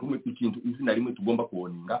umuntu umwe ikintu izina rimwe tugomba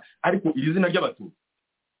kuboninga ariko iri zina ry'abatutsi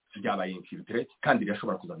ryabaye infiltrate kandi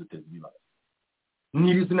rirashobora kuzaduteza ibibazo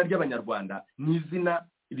n'iri zina ry'abanyarwanda ni izina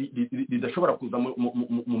ridashobora kuza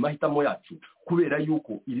mu mahitamo yacu kubera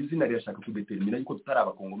yuko iri zina rirashaka kudetermina yuko tutari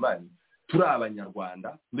abakongomani turi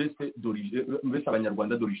abanyarwanda mbese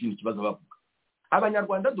abanyarwanda d'origine ikibazo bavuga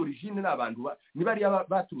abanyarwanda d'origine n'abantu ni bari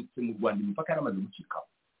baturutse mu Rwanda imipaka yaramaze gucikaho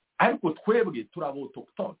ariko twebwe turabo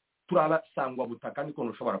autochtone turabasangwa butaka niko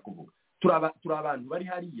ntushobora kuvuga turabantu bari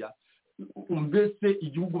hariya mbese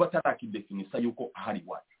igihugu batarakidefinisa yuko hari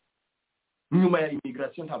wacu nyuma ya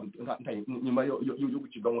immigration nyuma yo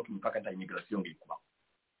gukigamo imipaka nta immigration ngiye kuba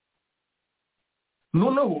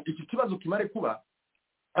noneho iki kibazo kimare kuba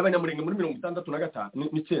abanyamurenge muri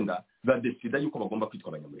 1969 badesida yuko bagomba kwitwa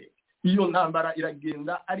abanyamurenge iyo ntambara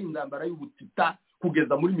iragenda ari intambara y'ubutita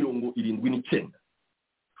kugeza muri 79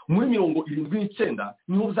 muri 79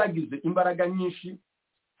 niho zagize imbaraga nyinshi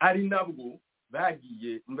ari nabwo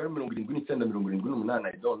bagiye mbere 79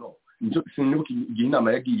 I don't know nicyo sinibuka igihe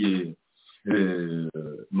inama yagiye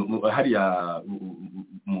hariya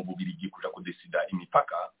mu Bubirigi kuja kudesida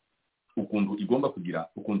imipaka ukuntu igomba kugira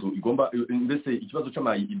ukuntu igomba mbese ikibazo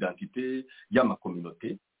cy'ama identité y'ama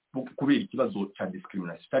communauté kubera ikibazo cya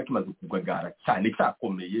discrimination cyari kimaze kugagara cyane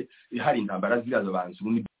cyakomeye hari intambara ziraza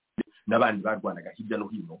abantu n'abandi barwanaga hirya no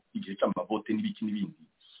hino igihe cy'amavote n'ibiki n'ibindi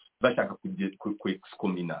bashaka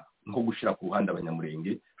kwexkomina nko gushira ku ruhande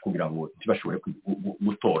abanyamurenge kugira ngo ntibashobore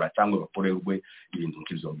gutora cyangwa bakorerwe ibintu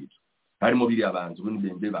nk'ivyo ngibyo harimo biri abanzu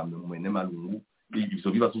n'ibende bamwe malungu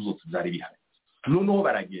ibyo bibazo zose byari bihari noneho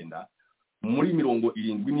baragenda muri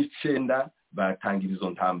 79 batangira izo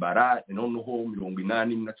ntambara noneho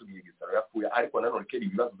 80 naco gigisaro yapfuye ariko nanone keri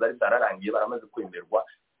ibibazo zari zararangiye baramaze kwemerwa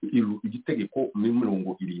igitegeko muri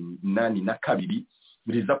 82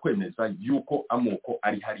 biriza kwemeza yuko amoko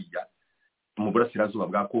ari hariya mu burasirazuba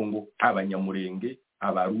bwa Kongo abanyamurenge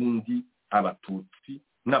abarundi abatutsi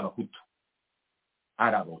n'abahutu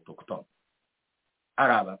araba autochtone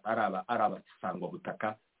araba sangwa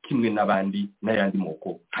butaka kimwe n'abandi n'ayandi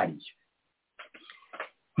moko hariya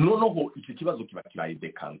noneho iki kibazo kiba kibaye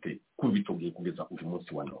dekante kubitogiye kugeza uyu munsi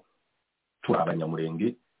wa none turi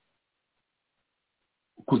abanyamurenge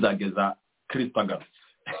kuzageza Kristagas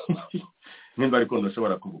nimba ariko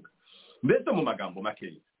ndashobora kuvuga mbese mu magambo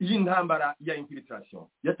makeya iyi ntambara ya infiltration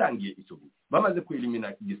yatangiye icyo gihe bamaze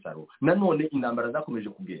kwelimina igisaro nanone intambara zakomeje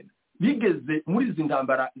kugenda bigeze muri izi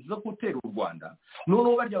ntambara zo gutera u Rwanda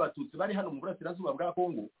noneho barya abatutsi bari hano mu burasirazuba bwa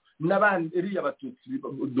Kongo n'abandi abatutsi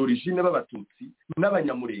d'origine b'abatutsi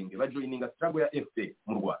n'abanyamurenge bajoininga struggle ya FPR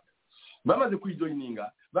mu Rwanda bamaze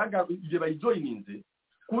kuyijoininga bagije bayijoininze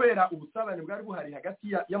kubera ubusabane bwari buhari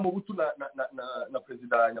hagati ya Mobutu na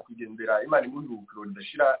president nyakwigendera Imana imurukiro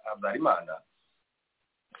ndashira Habyarimana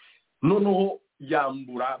noneho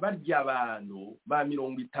yambura barya abantu ba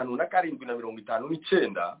 57 na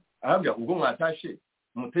 59 ahabya ubwo mwatashe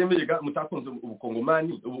mutemberega mutakunze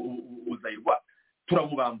ubukongomani uzayirwa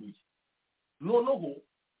turamubambuye noneho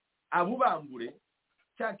abubambure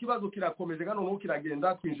cya kibazo kirakomeje noneho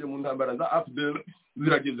kiragenda twinje mu ntambara za AFDL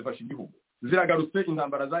zirageze fasha igihugu ziragarutse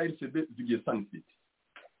intambara za RCD zigiye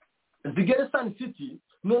Sun City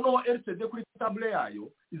noneho RCD kuri table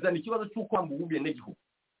yayo izana ikibazo cy'uko kwambuwe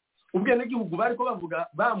ubwenegihugu bariko bavuga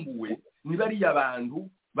bambuwe ni bari yabantu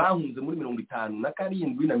bahunze muri 57 na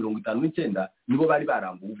 59 nibo bari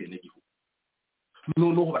barambuwe ubwenegihugu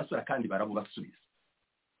noneho barasura kandi barabubasubiza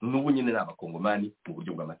n'ubu nyine n'abakongomani mu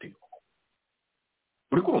buryo bw'amategeko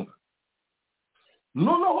uri kumva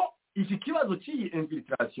noneho iki kibazo cy'iyi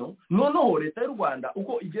infiltration noneho leta y'u Rwanda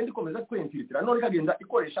uko igenda ikomeza kwinfiltrate none ikagenda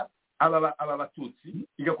ikoresha aba batutsi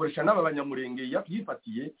igakoresha n'aba banyamurenge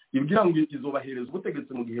yifatiye ibwira ngo izobahereza ubutegetsi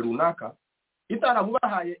mu gihe runaka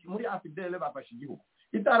itarabubahaye muri AFDL bafashe igihugu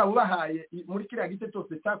itarabubahaye muri kiriya gice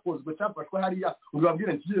cyose cyakozwe cyafashwe hariya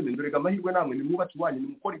ubabwire ntiyemewe mbere amahirwe namwe ni mwubaki wanyu ni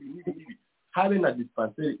mukora ibintu n'ibi habe na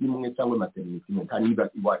dispensaire imwe cyangwa maternity nta niba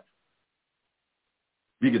iwacu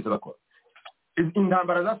bigeze bakora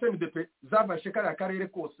intambara za CNDP zabashe kariya karere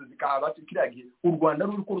kose zikaba kiriya gihe u Rwanda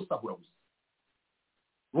ruri ko rusahura gusa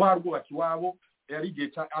rwubaki wabo ari igihe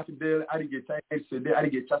cya AFDL ari igihe cya RCD ari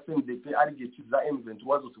igihe cya CNDP ari igihe za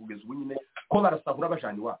M23 zose kugeza ubu nyine ko barasahura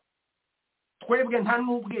abajani wabo twebwe nta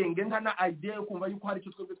n'ubwenge nta na idea yo kumva yuko hari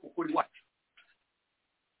icyo twebwe twokora iwacu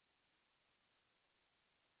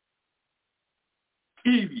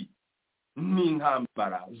ibi ni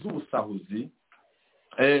intambara z'ubusahuzi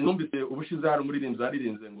numvise ubushize hari umuririnzi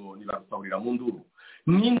aririnze ngo nibarusahurira mu nduru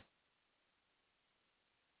ni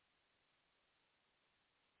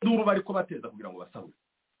nduru bariko bateza kugira ngo basahure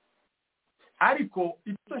ariko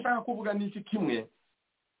icyo nshaka kuvuga ni iki kimwe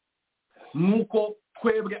nuko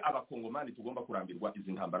twebwe abakongomani tugomba kurambirwa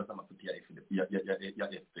izi ntambara z'amafuti ya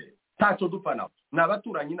FPR taco dupana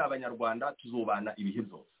n'abaturanyi n'abanyarwanda tuzobana ibihe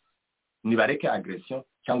byose nibareke aggression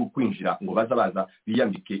cyangwa kwinjira ngo baza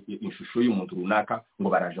biyambike inshusho y'umuntu runaka ngo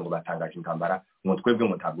baraje ngo batangaje intambara ngo twebwe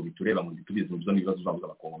ngo ntabwo bitureba ngo bitubize mu byo nibazo zabuza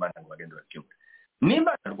abakongomani ngo bagende bakemure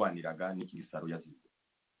nimba narwaniraga n'iki gisaro yazize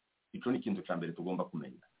ico ni kintu ca mbere tugomba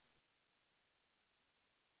kumenya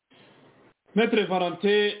Maître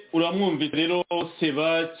Valentin uramwumvise rero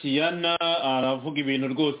Seba Kiyana aravuga ibintu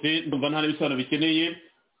rwose ndumva nta n'ibisano bikeneye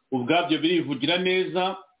ubwabyo birivugira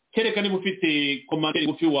neza kereka niba ufite commentaire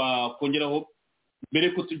ngufi wakongeraho mbere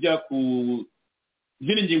ko tujya ku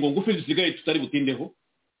zindi ngingo ngufi zisigaye tutari butindeho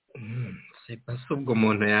c'est ubwo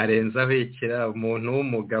umuntu yarenzaho ikira umuntu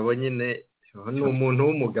w'umugabo nyine ni umuntu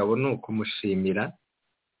w'umugabo ni ukumushimira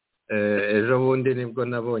ejo bundi nibwo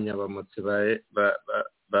nabonye abamotsi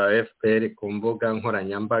ba FPR ku mbuga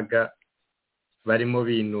nkoranyambaga barimo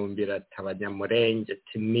binumbira abanyamurenge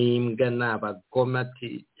n'imbwa n'abagoma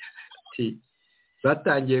ati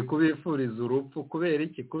batangiye kubifuriza urupfu kubera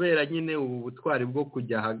iki kubera nyine ubu butwari bwo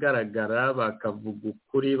kujya ahagaragara bakavuga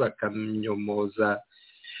ukuri bakamyomoza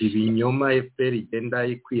ibinyoma FPR igenda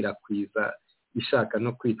ikwirakwiza ishaka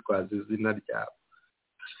no kwitwaza izina ryabo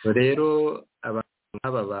rero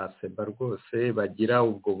nk'aba baseba rwose bagira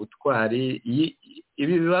ubwo butwari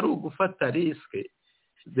ibi biba ari ugufata risike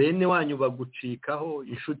bene wanyu bagucikaho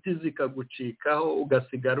inshuti zikagucikaho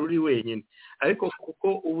ugasigara uri wenyine ariko kuko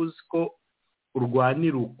uba uzi ko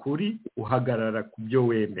urwanira ukuri uhagarara ku byo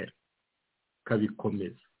wemera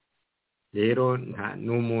ukabikomeza rero ni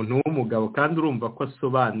umuntu w'umugabo kandi urumva ko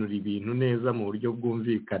asobanura ibintu neza mu buryo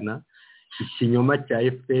bwumvikana ikinyoma cya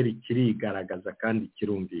FPR kirigaragaza kandi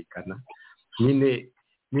kirumvikana nyine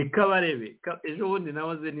ni kabarebe ejo bundi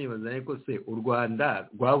nahoze nibaza ariko se u Rwanda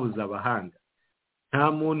rwabuze abahanga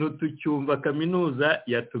nta muntu tucyumva kaminuza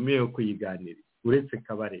yatumiye kuyiganira uretse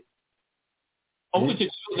kabarebe ahubwo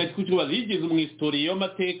icyo kibazo yigeze mu history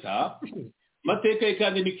y'amateka ye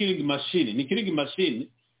kandi ni killing machine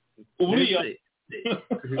uburiya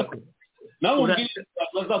nawe ubwire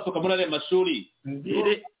bazasohoka muri ariya mashuri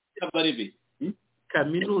mbere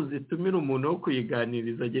kaminuza itumira umuntu wo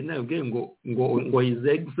kuyiganiriza agenda yabwiye ngo his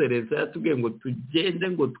excellence yatubwiye ngo tugende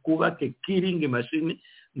ngo twubake killing machine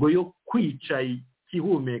ngo yo kwica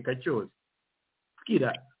igihumeka cyose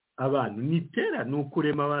bwira abantu nitera ni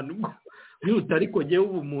ukurema abantu niba ariko jyewe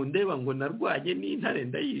ubu mu ndeba ngo narwanye n'intare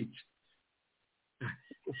ndayica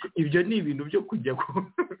ibyo ni ibintu byo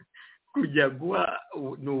kujya guha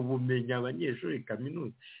ni ubumenyi abanyeshuri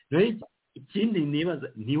kaminuza ikindi nibaza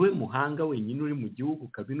niwe muhanga wenyine uri mu gihugu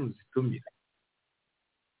kaminuza itumira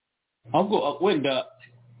ahubwo wenda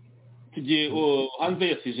tugiye hanze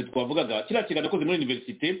ya sije twavugaga kiriya kiganiro nakoze muri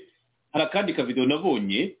universite hari akandi kavidewo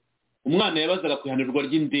nabonye umwana yabazaga ku ihanurwa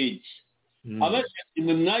ry'indege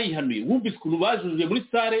abashimwe mwayihanuye wumvise ukuntu bajujuje muri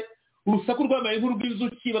sare urusaku rwabaye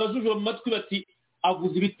nk'urw'inzuki barajujura mu matwi bati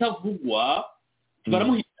avuze ibitavugwa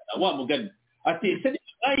baramuhitana wa mugani ati ese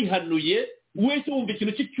mwayihanuye wese wumva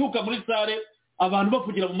ikintu cy'icyuka muri sare abantu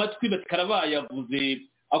bavugira mu matwi bati karabaye avuze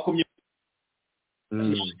akomye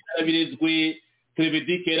birezwe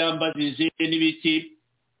televedike yarambajije n'ibiki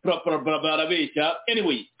barabeshya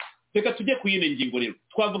anyway reka tujye ku yindi ngingo rero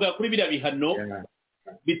twavuga kuri biriya bihano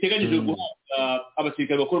biteganyijwe guhabwa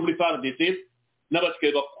abasirikare bakuru muri FARDC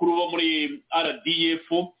n'abasirikare bakuru bo muri RDF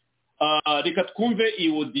reka twumve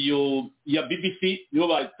iyi audio ya BBC nibo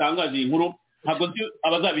batangaje inkuru ntabwo nzi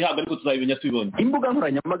abazabihabwa ariko tuzabimenya tubibonye imbuga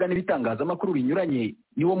nkoranyambaga n'ibitangazamakuru binyuranye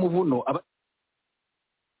niwo muvuno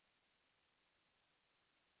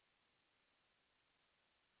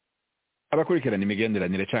abakurikirana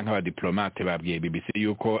imigenderanire cyangwa abadiplomate babwiye BBC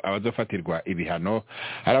yuko abazofatirwa ibihano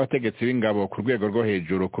ari abategetsi b'ingabo ku rwego rwo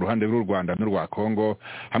hejuru ku ruhande rw'u Rwanda n'urwa Kongo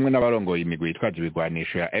hamwe n'abarongoye imigwi yitwaje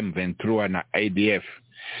ibigwanisho ya M23 na ADF.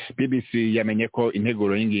 BBC yamenye ko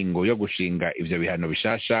integuro y'ingingo yo gushinga ivyo bihano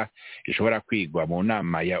bishasha ishobora kwigwa mu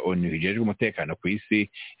nama ya ONU ijejwe umutekano ku isi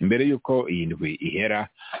imbere yuko iyi ndwi ihera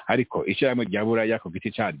ariko ishyirahamwe rya Buraya ku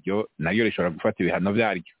giti cyaryo nayo rishobora gufata ibihano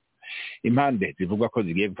vyaryo. Impande zivugwa ko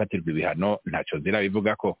zigiye gufatirwa ibihano ntacyo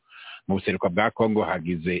zirabivuga ko mu buseruko bwa Kongo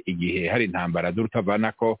hagize igihe hari intambara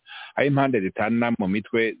z'urutavanako aho impande zitana mu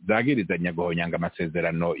mitwe zagirizanya guhonyanga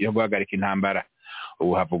amasezerano yo guhagarika intambara.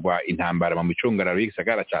 Ubu havugwa intambara mu micungararo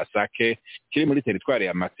y'igisagara ca Sake kiri muri teritwari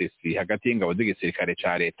ya Masisi hagati y'ingabo z'igisirikare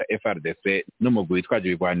ca leta FARDC n'umugwi witwaje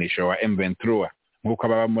ibigwanisho wa M23. Nk'uko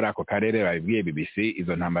ababa muri ako karere babibwiye BBC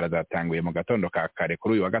izo ntambara zatanguye mu gatondo ka kare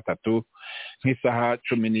kuri uyu wa gatatu nk'isaha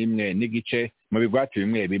 11 n'igice mu bigwati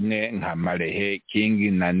bimwe bimwe nka Marehe,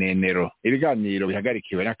 Kingi na Nenero. Ibiganiro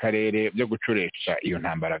bihagarikiwe n'akarere byo gucuresha iyo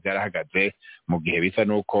ntambara byarahagaze mu gihe bisa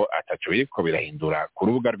nuko ataco biriko birahindura ku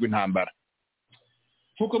rubuga rw'intambara.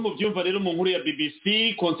 Nk'uko mubyumva rero mu nkuru ya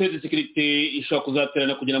BBC Conseil de Sécurité ishobora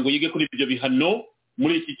kuzaterana kugira ngo yige kuri ibyo bihano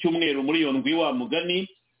muri iki cyumweru muri iyo ndwi wa mugani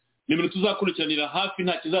ni ibintu tuzakurikiranira hafi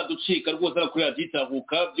nta kizaducika rwose ari kuri radiyo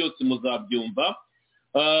Itahuka byose muzabyumva.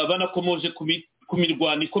 Banakomoje ku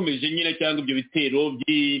mirwano ikomeje nyine cyangwa ibyo bitero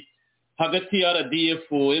hagati ya RDF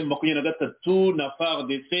M23 na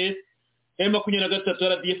FARDC. M23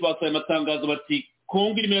 RDF basohoye amatangazo bati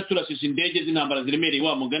Kongo irimo yaturashije indege z'intambara ziremereye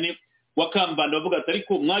wa mugani wa Kambanda bavuga ati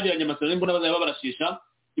ariko mwagiranye amasezerano mbona bazaba barashisha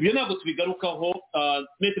ibyo ntabwo tubigarukaho.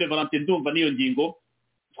 Maître Valentin ndumva niyo ngingo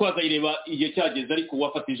twazayireba igihe cyageze ariko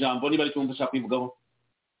wafata ijambo niba ari cyo ushaka kwivugaho.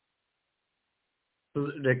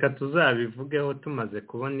 Reka tuzabivugeho tumaze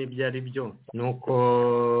kubona ibyo ari byo nuko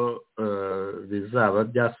bizaba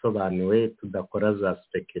byasobanuwe tudakora za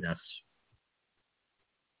speculation.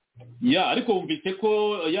 Ariko wumvise ko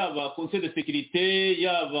yaba Conseil de Sécurité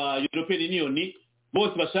yaba European Union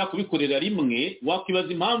bose bashaka kubikorera rimwe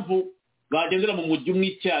wakwibaza impamvu bagendera mu mujyi umwe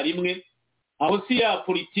icyarimwe aho si ya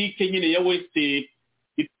politike nyine ya West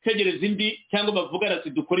itegereza indi cyangwa bavuga ati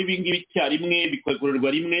dukora ibingibi icyarimwe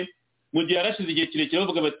bikorerwa rimwe mu gihe yarashize igihe kirekire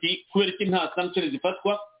bavuga bati kubera iki nta sanctions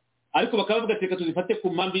zifatwa ariko bakavuga ati reka tuzifate ku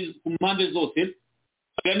mpande zose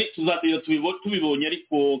tuzatera tubibonye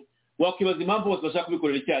ariko wakwibaza impamvu bose bashaka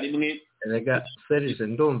kubikorera icyarimwe. Rega Serge,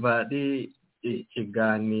 ndumva ari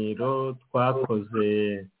ikiganiro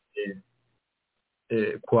twakoze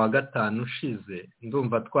ku wa gatanu ushize,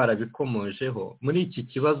 ndumva twarabikomojeho. Muri iki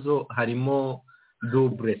kibazo harimo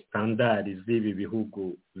double standard z'ibi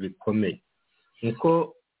bihugu bikomeye.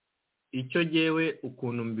 Niko icyo jewe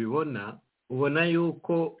ukuntu mbibona, ubona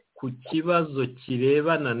yuko ku kibazo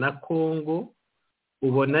kirebana na Kongo,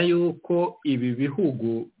 ubona yuko ibi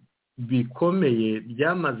bihugu bikomeye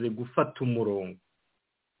byamaze gufata umurongo.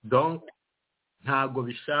 Donc ntago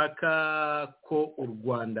bishaka ko u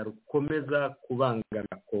Rwanda rukomeza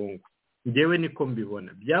kubangana Kongo. Ngewe niko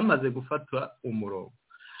mbibona, byamaze gufata umurongo.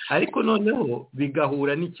 Ariko noneho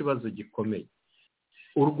bigahura n'ikibazo gikomeye.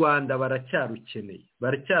 U Rwanda baracyarukeneye,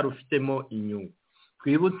 baracyarufitemo inyungu.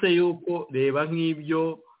 Twibutse yuko reba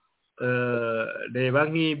nk'ibyo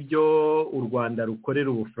u Rwanda rukorera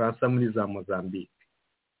Ubufaransa muri za Mozambique.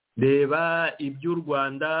 Reba ibyo u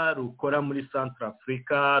Rwanda rukora muri Central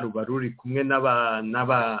Africa, ruba ruri kumwe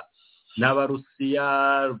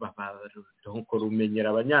n'Abarusiya, rumenyera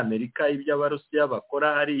Abanyamerika ibyo Abarusiya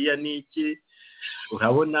bakora hariya n'iki.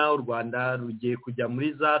 Urabona u Rwanda rugiye kujya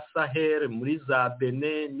muri za Sahel, muri za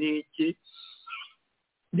Benin n'iki.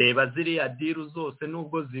 Reba ziriya diru zose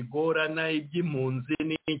nubwo zigorana, iby'impunzi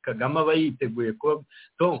ni Kagame aba yiteguye ko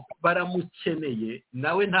baramukeneye,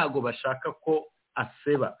 nawe ntago bashaka ko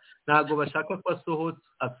aseba, ntago bashaka ko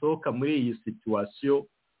asohoka muri iyi situation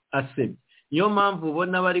asebye. Niyo mpamvu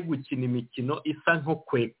ubona bari gukina imikino isa nko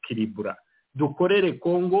kwekiribura. Dukorere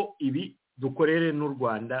Kongo ibi, dukorere n'u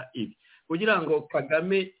Rwanda ibi, kugira ngo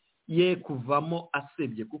Kagame ye kuvamo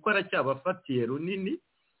asebye, kuko aracyabafatiye runini,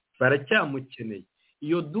 baracyamukeneye.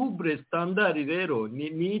 Iyo double standard rero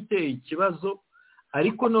ni iteye ikibazo.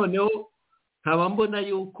 Ariko noneho nkaba mbona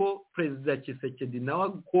yuko Perezida Tshisekedi nawe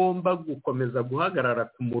agomba gukomeza guhagarara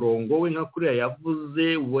ku murongo we, nka kuriya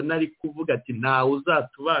yavuze. Ubona ari kuvuga ati ntawe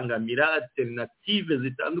uzatubangamira, alternative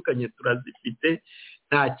zitandukanye turazifite,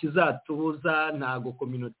 nta kizatubuza, ntago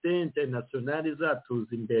communauté internationale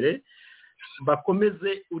izatuza imbere.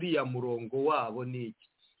 Bakomeze uriya murongo wabo n'iki.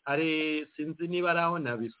 Are sinzi niba araho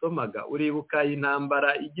nabisomaga, uribuka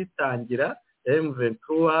intambara igitangira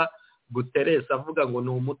M23, Guterres avuga ngo ni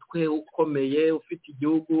umutwe ukomeye ufite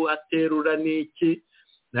igihugu aterura n'iki.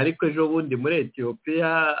 Ariko ejo bundi muri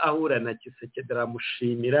Ethiopia ahura na Tshisekedi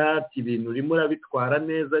aramushimira ati ibintu urimo urabitwara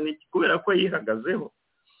neza n'iki, kubera ko yihagazeho.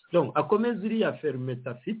 Donc akomeza iriya fermete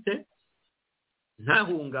afite,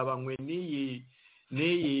 ntahungabanywe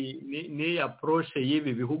n'iyi approche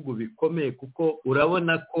y'ibi bihugu bikomeye, kuko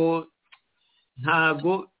urabona ko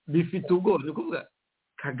ntago bifite ubwoba. Ni kuvuga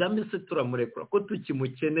Kagame se turamurekura ko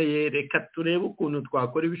tukimukeneye, reka turebe ukuntu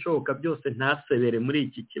twakora ibishoboka byose ntasebere muri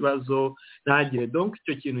iki kibazo ntagire. Donc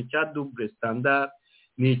icyo kintu cya double standard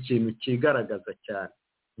ni ikintu kigaragaza cyane.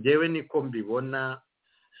 Ngewe niko mbibona.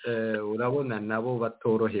 Urabona nabo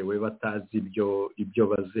batorohewe, batazi ibyo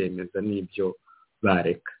bazemeza n'ibyo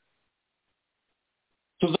bareka.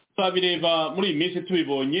 Tuzabireba muri iyi minsi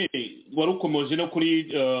tubibonye. Wari ukomoje no kuri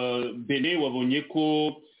Benin, wabonye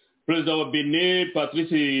ko perezida wa Benin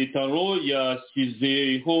Patrice Talon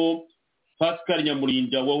yashyizeho Pascal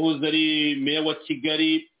Nyamurinda wahoze ari meya wa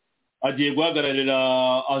Kigali, agiye guhagararira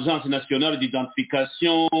Agence Nationale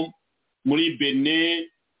d'Identification muri Benin.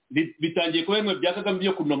 Bitangiye kuba bimwe bya Kagame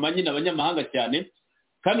byo kunoma nyine abanyamahanga cyane,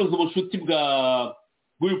 kandi uzi ubucuti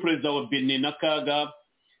bw'uyu perezida wa Benin na Kaga.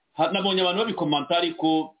 Nabonye abantu babikomanta,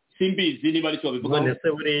 ariko simbizi niba aricyo babivuga. None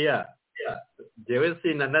se buriya jewe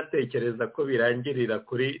sinanatekereza ko birangirira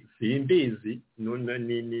kuri simbizi,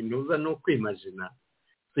 nuza no kwimagina.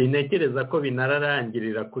 Sinekereza ko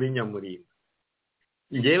binararangirira kuri Nyamurinda.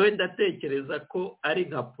 Jewe ndatekereza ko ari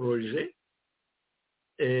nka projet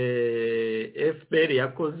FPR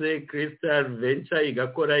yakoze, Crystal Venture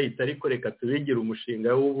igakora, itari koreka tubigira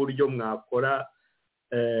umushinga w'uburyo mwakora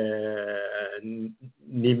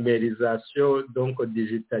numérisation, donc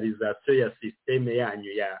digitalisation ya systeme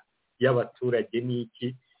yanyu y'abaturage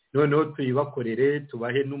n'iki. Noneho tuyibakorere,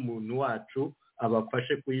 tubahe n'umuntu wacu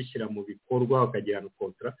abafashe kuyishyira mu bikorwa, bakagirana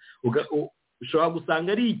kontra. Ushobora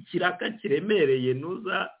gusanga ari ikiraka kiremereye,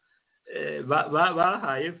 nuza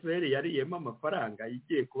bahaye FPR yariyemo amafaranga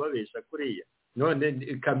igiye kubabesha kuriya. None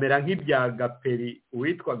kamera nk'ibya Gaperi,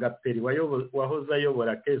 uwitwa Gaperi wahoze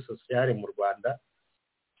ayobora Caisse Sociale mu Rwanda,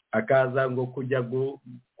 akaza ngo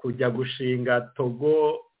kujya gushinga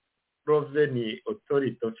Togo Revenue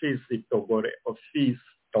Authority Office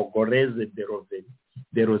Togolese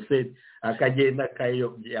de Recettes, akagenda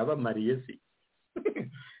kayobye abamariye si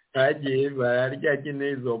agiye bararya nyine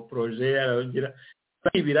izo projet aragira.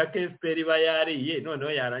 ibira ko FPR iba yariye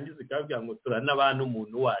noneho yarangiza ikabwira ngo turanabana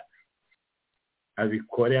umuntu wacu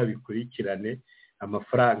abikore abikurikirane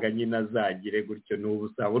amafaranga nyine azagire gutyo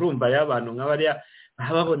n'ubusa urumva y'abantu nk'abariya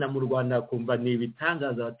babona mu Rwanda kumva ni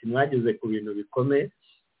ibitangaza bati mwageze ku bintu bikomeye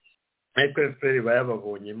ariko FPR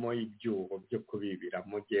bayababonyemo ibyuho byo kubibira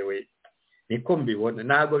mu jewe niko mbibona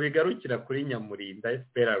ntago bigarukira kuri Nyamurinda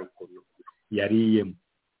FPR ukuntu yariyemo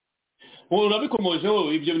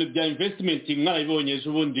urabikomojeho ibyo bintu bya investment mwarabibonye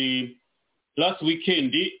ejo bundi last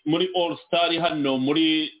weekend muri All Star hano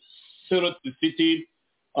muri Salt City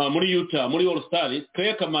muri Utah muri All Star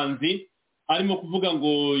Claire Kamanzi arimo kuvuga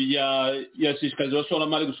ngo yashishikariza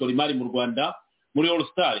abashoramari gushora imari mu Rwanda muri All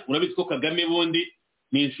Star urabizi ko Kagame bundi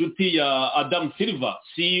ni inshuti ya Adam Silver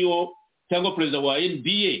CEO cyangwa perezida wa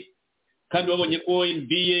NBA kandi babonye ko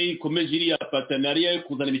NBA ikomeje iriya partenariat yo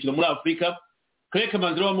kuzana imikino muri Afurika Claire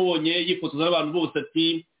Kamanzi bamubonye yifotoza n'abantu bose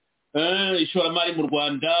ati ishoramari mu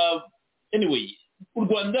Rwanda anyway u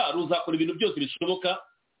Rwanda ruzakora ibintu byose bishoboka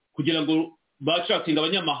kugira ngo bashakinga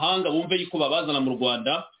abanyamahanga bumve yuko babazana mu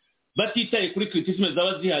Rwanda batitaye kuri criticism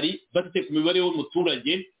zaba zihari batitaye ku mibare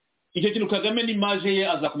w'umuturage icyo kintu Kagame n'imaje ye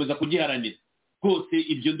azakomeza kugiharanira rwose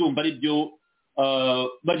ibyo ndumva ari byo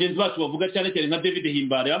bagenzi bacu bavuga cyane cyane nka David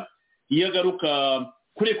Himbara iyo agaruka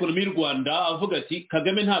kuri ekonomi y'u Rwanda avuga ati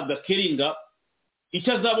Kagame ntabwo akeringa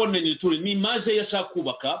icyo azabonera ni imaje ye ashaka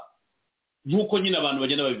kubaka nk'uko nyine abantu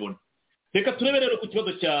bagenda babibona reka turebe rero ku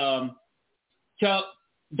kibazo cya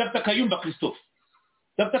Dr. Kayumba Christophe.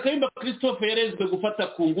 Dr. Kayumba Christophe yarezwe gufata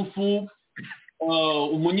ku ngufu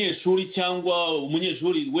umunyeshuri cyangwa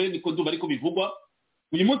umunyeshuri we niko ndumva ariko bivugwa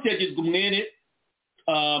uyu munsi yagizwe umwere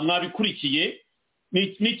mwabikurikiye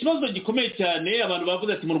ni ikibazo gikomeye cyane abantu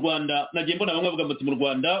bavuze ati mu Rwanda nagiye mbona bamwe bavuga ati mu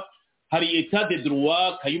Rwanda hari etat de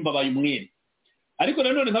droit Kayumba abaye umwere ariko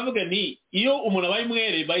nanone nkavuga ni iyo umuntu abaye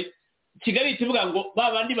umwere Kigali kivuga ngo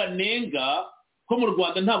babandi banenga ko mu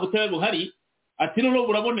Rwanda nta butabera buhari ati rero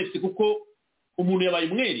burabonetse kuko umuntu yabaye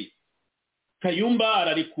umwere Kayumba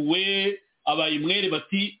ararikuwe abaye umwere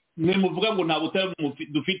bati mwe muvuga ngo nta butabera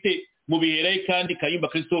dufite mu bihereye kandi Kayumba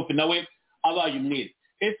Christophe nawe abaye umwere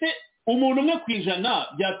ese umuntu umwe kwijana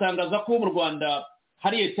byatangaza ko mu Rwanda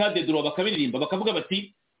hari etat de droit bakabiririmba bakavuga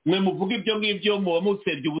bati mwe muvuga ibyo ngibyo muba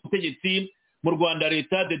musebye ubutegetsi mu Rwanda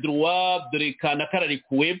leta de droit dore kana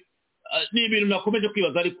kararikuwe ni ibintu nakomeje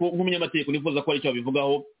kwibaza ariko nk'umunyamategeko nifuza ko ari cyo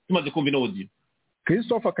bivugaho tumaze kumva inodi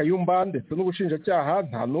Christophe Kayumba ndetse n'ubushinjacyaha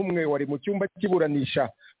nta n'umwe wari mu cyumba cy'iburanisha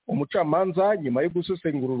umucamanza nyuma yo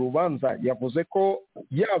gusesengura urubanza yavuze ko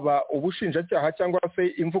yaba ubushinjacyaha cyangwa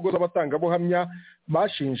se imvugo z'abatangabuhamya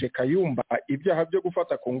bashinje Kayumba ibyaha byo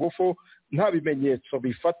gufata ku ngufu nta bimenyetso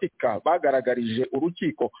bifatika bagaragarije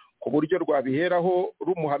urukiko ku buryo rwabiheraho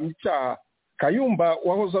rumuhamya icyaha Kayumba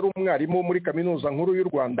wahoze ari umwarimu muri kaminuza nkuru y'u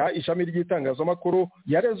Rwanda ishami ry'itangazamakuru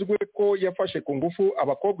yarezwe ko yafashe ku ngufu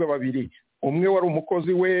abakobwa babiri umwe wari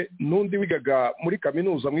umukozi we n'undi wigaga muri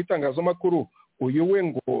kaminuza mu itangazamakuru uyu we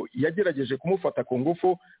ngo yagerageje kumufata ku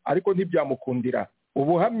ngufu ariko ntibyamukundira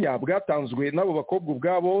ubuhamya bwatanzwe n'abo bakobwa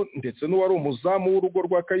ubwabo ndetse n'uwari umuzamu w'urugo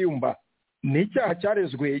rwa Kayumba ni icyaha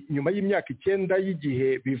cyarezwe nyuma y'imyaka 9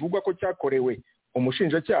 y'igihe bivugwa ko cyakorewe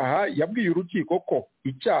umushinjacyaha yabwiye urukiko ko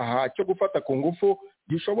icyaha cyo gufata ku ngufu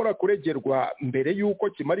gishobora kuregerwa mbere y'uko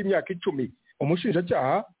kimara imyaka 10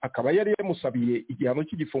 umushinjacyaha akaba yari yamusabiye igihano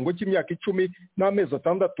cy'igifungo cy'imyaka 10 n'amezi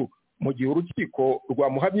 6 mu gihe urukiko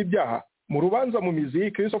rwamuhamye ibyaha mu rubanza mu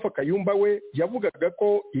mizi Christophe Kayumba we yavugaga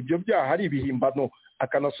ko ibyo byaha ari ibihimbano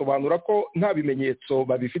akanasobanura ko nta bimenyetso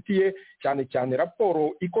babifitiye cyane cyane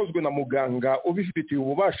raporo ikozwe na muganga ubifitiye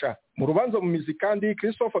ububasha mu rubanza mu mizi kandi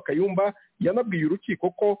Christophe Kayumba yanabwiye urukiko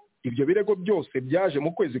ko ibyo birego byose byaje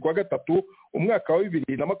mu kwezi kwa gatatu umwaka wa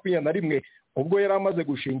 2021 ubwo yari amaze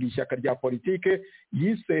gushinga ishyaka rya politike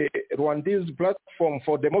yise Rwandese Platform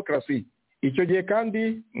for Democracy icyo gihe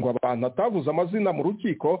kandi ngo abantu atavuze amazina mu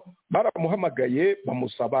rukiko baramuhamagaye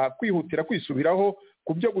bamusaba kwihutira kwisubiraho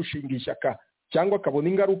ku byo gushinga ishyaka cyangwa akabona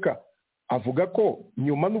ingaruka avuga ko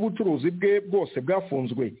nyuma n'ubucuruzi bwe bwose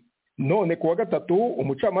bwafunzwe none kuwa gatatu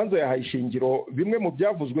umucamanza yahaye ishingiro bimwe mu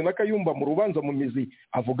byavuzwe na Kayumba mu rubanza mu mizi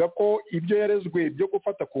avuga ko ibyo yarezwe byo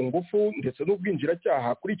gufata ku ngufu ndetse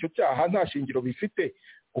n'ubwinjiracyaha kuri icyo cyaha nta shingiro bifite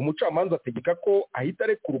umucamanza ategeka ko ahita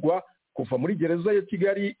arekurwa kuva muri gereza ya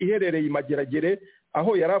Kigali iherereye Mageragere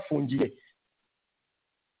aho yari afungiye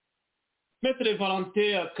Maître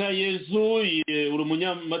Valentin Akayezu uri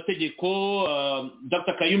umunyamategeko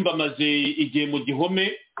Dr. Kayumba amaze igihe mu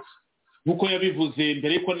gihome nkuko yabivuze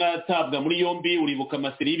mbere yuko natabwa muri yombi uribuka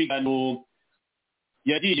amaseri y'ibiganiro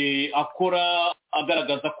yagiye akora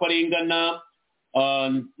agaragaza ko arengana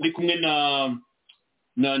ari kumwe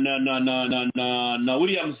na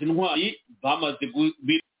Williams Ntwari bamaze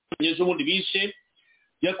ejo bundi bishe,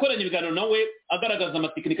 yakoranye ibiganiro nawe agaragaza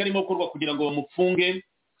amatekinika arimo gukorwa kugira ngo bamufunge.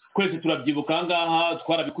 Twese turabyibuka aha ngaha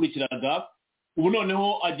twarabikurikiraga. Ubu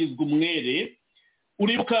noneho agizwe umwere.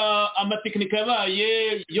 Uribuka amatekinika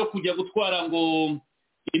yabaye yo kujya gutwara ngo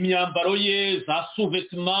imyambaro ye, za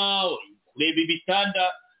sous-vêtements, kureba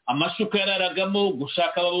ibitanda, amashuka yararagamo,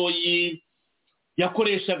 gushaka ababoyi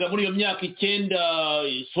yakoreshaga muri iyo myaka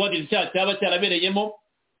 9 swadi cyaba cyarabereyemo.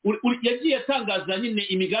 Yagiye atangaza nyine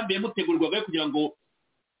imigambi yamutegurirwaga kugira ngo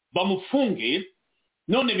bamufunge.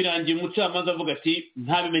 None birangiye umucamanza avuga ati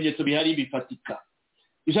nta bimenyetso bihari bifatika.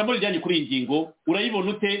 Ijambo rijyanye kuri iyi ngingo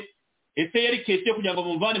urayibona ute? Ese yari kese yo kugira ngo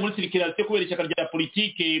mumvane muri circulation kubera ishyaka rya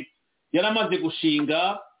politike yaramaze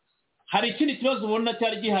gushinga? Hari ikindi kibazo ubona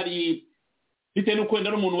cyari gihari bitewe n'uko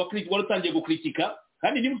wenda n'umuntu wari utangiye gukritika?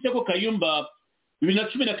 Kandi nibutse ko Kayumba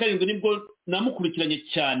 2017 nibwo namukurikiranye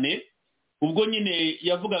cyane, ubwo nyine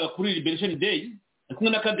yavugaga kuri Liberation Day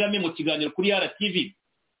kumwe na Kagame mu kiganiro kuri RTV,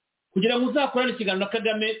 kugira ngo uzakorane ikiganiro na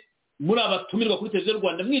Kagame muri abatumirwa kuri televiziyo y'u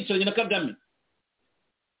Rwanda mwicaranye na Kagame.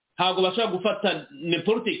 Ntabwo bashaka gufata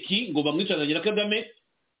n'importe qui ngo bamwicaranye na Kagame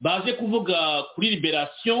baje kuvuga kuri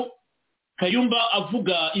Liberation. Kayumba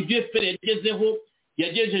avuga ibyo FPR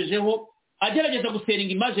yagejejeho, agerageza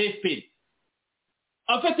guseringa image ya FPR.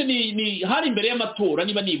 Afite ni hari imbere y'amatora,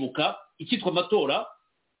 niba nibuka ikitwa amatora,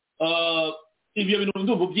 ibyo bintu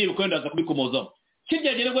ndumva byibuka ndaza kubikomozaho.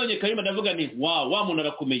 Kijyagere rwanye Kayumba ndavuga ni wa muntu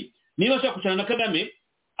arakomeye. Niba ashaka kucana na Kagame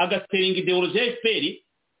agaseringa ideology ya FPR,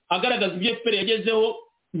 agaragaza ibyo FPR yagezeho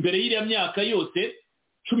mbere y'iriya myaka yose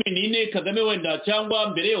 14 Kagame wenda cyangwa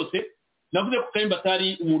mbere yose, navuze ko Kayumba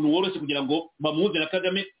atari umuntu woroshye kugira ngo bamuze na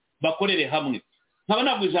Kagame bakorere hamwe. Nkaba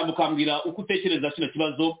nabwo ijambo kambwira uko utekereza kino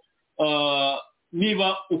kibazo,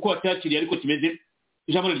 niba uko wacyakiriye ariko kimeze.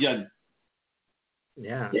 Ijambo ryane.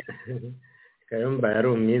 Kayumba yari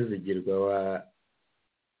umwizigirwa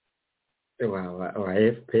wa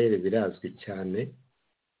FPR, birazwi cyane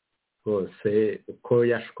rwose. Uko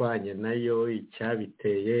yashwanye nayo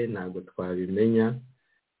icyabiteye ntabwo twabimenya,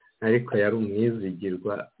 ariko yari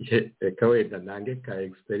umwizigirwa. Reka wenda nange ka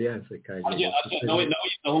experience kanjye nawe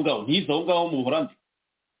aho ngaho mu Buholandi.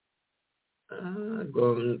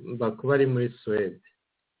 Kuba ari muri Swede.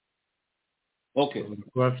 Okay.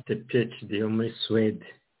 Kuba afite PhD yo muri Swede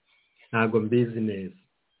ntabwo mbizi neza.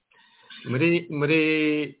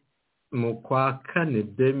 Mu kwa kane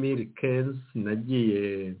 2015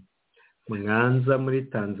 nagiye Mwanza muri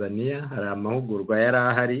Tanzania, hari amahugurwa yari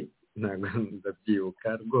ahari, ntabwo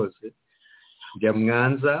ndabyibuka rwose. Njya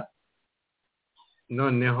Mwanza,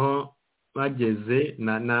 noneho bageze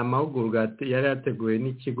na amahugurwa yari yateguwe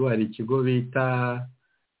n'ikigo, hari ikigo bita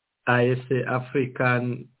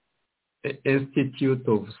African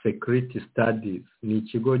Institute of Security Studies. Ni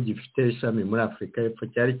ikigo gifite ishami muri Afurika y'Epfo,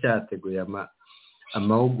 cyari cyateguye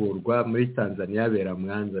amahugurwa muri Tanzania abera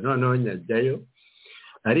Mwanza. Noneho njyayo,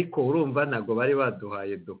 ariko urumva ntabwo bari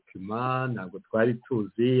baduhaye document, ntabwo twari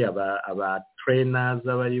tuzi aba trainers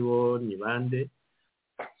abari bo ni bande.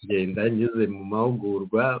 Ngenda ngeze mu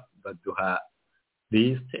mahugurwa baduha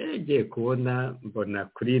liste, ngiye kubona mbona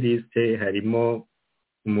kuri liste harimo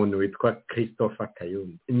umuntu witwa Christopher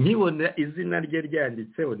Kayumba. Nkibona izina rye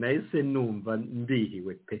ryanditseho nahise numva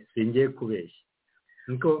ndihiwe pe, singiye kubeshya.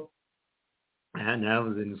 Niko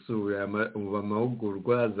navuze nisubira mu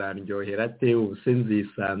mahugurwa azaryohera te, ubuse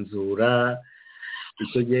nzisanzura.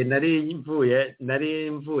 Icyo gihe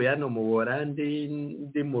nari mvuye hano mu Buholandi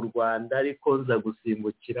ndi mu Rwanda, ariko nza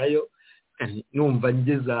gusimbukirayo numva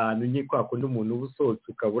ngeze ahantu nyikwa kundi umuntu ubusohotse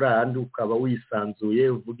ukabura ahandi ukaba wisanzuye,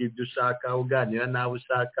 uvuga ibyo ushaka, uganira n'abo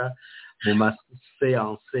ushaka mu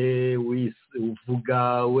maseanse,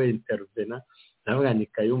 uvuga we intervena. Navuga ni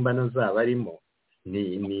Kayumba nazaba arimo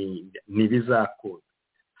ni bizakunda.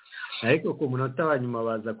 Ariko ku munota wa nyuma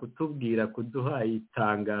baza kuduha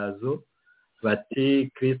itangazo bati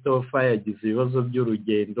Christopher yagize ibibazo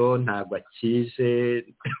by'urugendo ntabwo akije.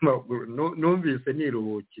 Numvise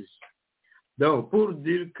niruhukije. Donc pour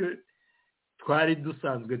dire que twari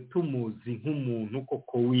dusanzwe tumuzi nk'umuntu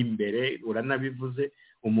koko w'imbere, uranabivuze,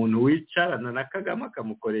 umuntu wicarana na Kagame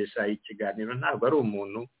akamukoresha ikiganiro, ntabwo ari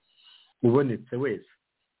umuntu ubonetse wese.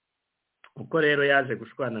 Uko rero yaje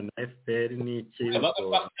gushwana na FPR n'iki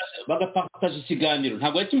bagapartage ikiganiro,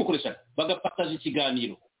 ntabwo yakimukoresha, bagapartage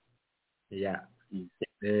ikiganiro.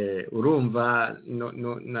 Urumva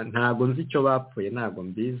ntabwo nzi icyo bapfuye, ntabwo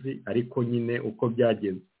mbizi, ariko nyine uko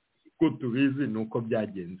byagenze, uko tubizi nuko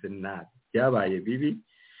byagenze nabi, byabaye bibi.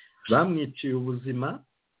 Bamwiciye ubuzima,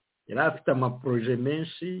 yari afite amaproje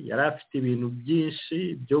menshi, yari afite ibintu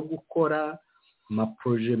byinshi byo gukora,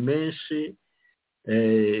 amaproje menshi.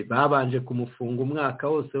 babanje kumufunga umwaka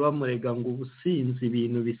wose bamurega ngo ubusinzi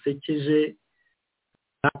ibintu bisekeje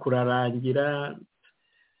kurarangira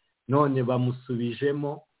none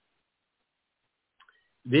bamusubijemo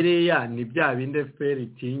biriya ni bya bindi FPR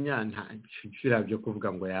itinya nta bishira byo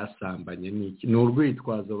kuvuga ngo yasambanye n'iki ni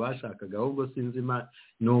urwitwazo bashakaga ahubwo sinzima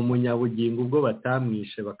ni umunyabugingo ubwo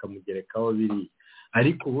batamwishe bakamugerekaho biri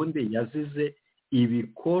ariko ubundi yazize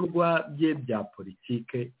ibikorwa bye bya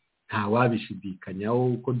politike nta wabishidikanyaho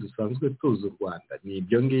uko dusanzwe tuzi u Rwanda ni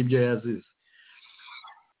ibyo ngibyo yazize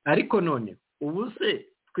ariko none ubu se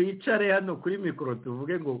twicare hano kuri mikoro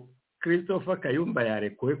tuvuge ngo Christopher Kayumba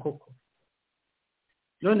yarekuwe koko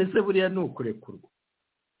none se buriya ni ukurekurwa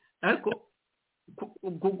ariko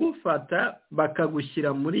kugufata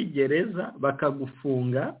bakagushyira muri gereza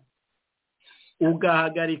bakagufunga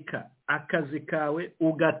ugahagarika akazi kawe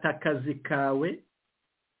ugata akazi kawe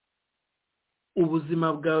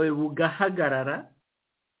ubuzima bwawe bugahagarara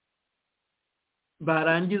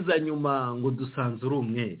barangiza nyuma ngo dusanze uri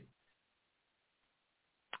umwere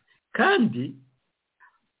kandi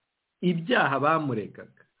ibyaha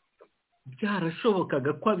bamuregaga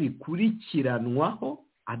byarashobokaga ko abikurikiranwaho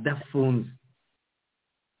adafunze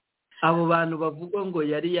abo bantu bavuga ngo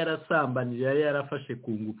yari yarasambanije yari yarafashe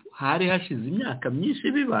ku ngufu hari hashize imyaka myinshi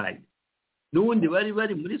bibaye n'ubundi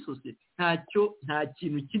bari muri sosiyete nta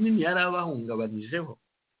kintu kinini yari abahungabanijeho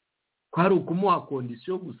kwari ukumuha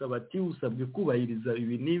kondisiyo gusa bati usabwe kubahiriza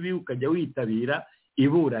ibi n'ibi ukajya witabira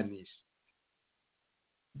iburanisha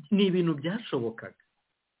ni ibintu byashobokaga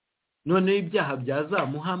noneho ibyaha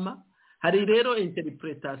byazamuhama hari rero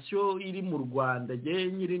interpretation iri mu Rwanda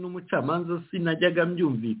nyiri n'umucamanza sinajyaga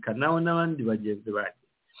mbyumvikanaho n'abandi bagenzi banjye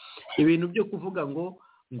ibintu byo kuvuga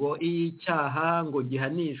ngo icyaha ngo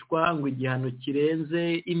gihanishwa ngo igihano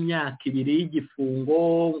kirenze imyaka 2 y'igifungo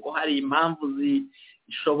ngo hari impamvu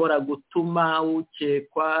zishobora gutuma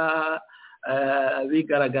ukekwa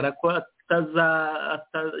bigaragara ko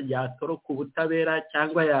yatoroka ubutabera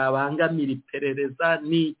cyangwa yabangamira iperereza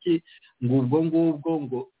n'iki ngo ubwo ngubwo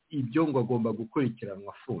ngo ibyo ngo agomba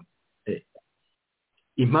gukurikiranwa afunze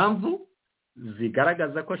impamvu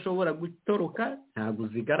zigaragaza ko ashobora gutoroka ntabwo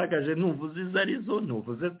zigaragaje ntuvuze izo arizo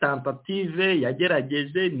ntuvuze tentative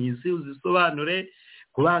yagerageje nizi uzisobanure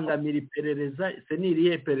kubangamira iperereza ese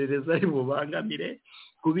n'iriye perereza ribubangamire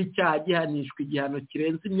kuba icyaha gihanishwa igihano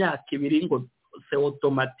kirenze imyaka 2 ngo se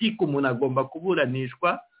automatique umuntu agomba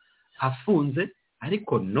kuburanishwa afunze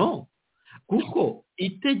ariko no kuko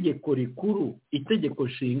itegeko rikuru itegeko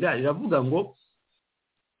nshinga riravuga ngo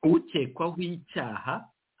ukekwaho icyaha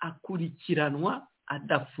akurikiranwa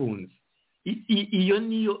adafunze iyo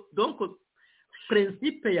niyo donc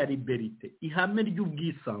principe ya liberté ihame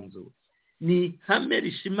ry'ubwisanzure ni ihame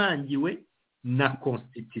rishimangiwe na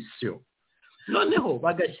constitution noneho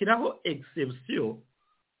bagashyiraho exception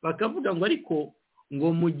bakavuga ngo ariko ngo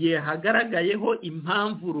mu gihe hagaragayeho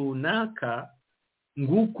impamvu runaka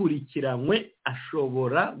ngukurikiranwe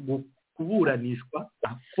ashobora kuburanishwa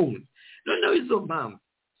afunze noneho izo mpamvu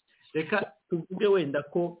reka tuvuge wenda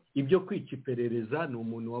ko ibyo kwica iperereza ni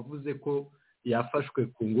umuntu wavuze ko yafashwe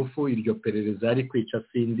ku ngufu iryo perereza ari kwica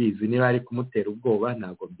sindizi niba ari kumutera ubwoba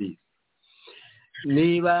ntago mbizi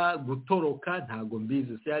niba gutoroka ntago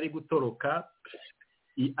mbizi se ari gutoroka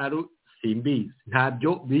simbizi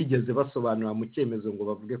ntabyo bigeze basobanura mu cyemezo ngo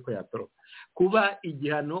bavuge ko yatoroka kuba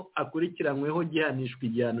igihano akurikiranyweho gihanishwa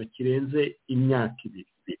igihano kirenze imyaka 2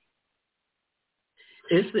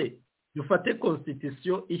 ese dufate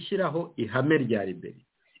constitution ishyiraho ihame rya liberté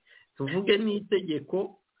tuvuge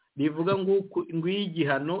n'itegeko rivuga ngo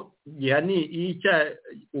igihano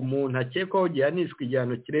umuntu akekwaho gihanishwa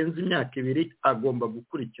igihano kirenze imyaka 2 agomba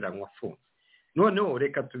gukurikiranwa afunze noneho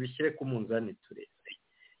reka tubishyire ku munzani turebe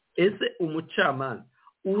ese umucamanza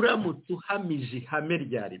uramutse uhamije ihame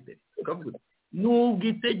rya liberté ukavuga nubwo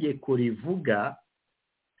itegeko rivuga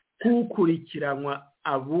kukurikiranwa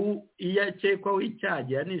iyo akekwaho icyaha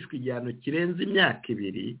gihanishwa igihano kirenze imyaka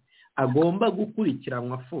 2 agomba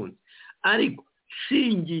gukurikiranwa afunze ariko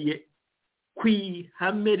shingiye ku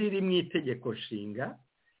ihame riri mu itegeko nshinga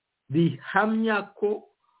rihamya ko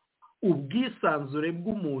ubwisanzure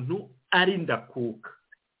bw'umuntu ari ndakuka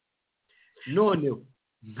noneho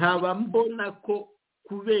nkaba mbona ko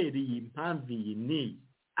kubera iyi mpamvu iyi n'iyi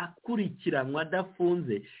akurikiranwa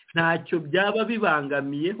adafunze ntacyo byaba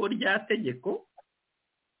bibangamiyeho rya tegeko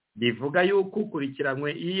bivuga yuko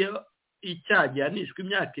ukurikiranywe iyo icyaha gihanishwa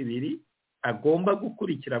imyaka 2 agomba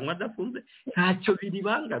gukurikiranwa adafunze ntacyo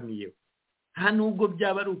biribangamiyeho nta nubwo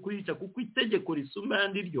byaba ari ukurica kuko itegeko risumba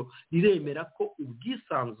ayandi ryo riremera ko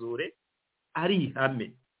ubwisanzure ari ihame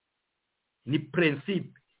ni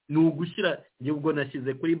principe ni ugushyira ubwo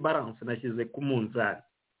nashyize kuri balance, nashyize ku munzani.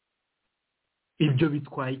 Ibyo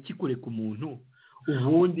bitwaye iki kureka umuntu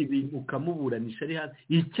ubundi bintu ukamuburanisha ari hasi,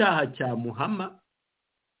 icyaha cyamuhama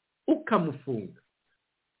ukamufunga?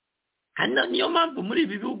 Hano niyo mpamvu muri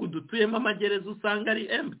ibi bihugu dutuyemo amagereza usanga ari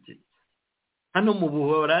empty. Hano mu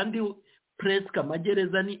Buholandi presque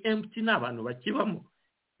amagereza ni empty, n'abantu bakibamo.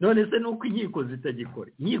 None se nuko inkiko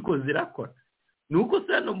zitagikora? Inkiko zirakora. Nuko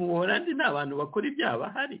se hano mu Buholandi n'abantu bakora ibyaha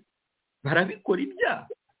bahari, barabikora ibyaha,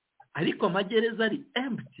 ariko amagereza ari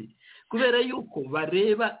empty kubera yuko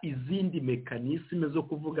bareba izindi mekanisme zo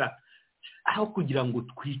kuvuga aho kugira ngo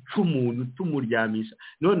twice umuntu tumuryamisha.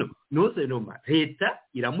 None leta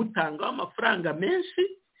iramutanga amafaranga menshi,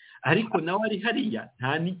 ariko nawe ari hariya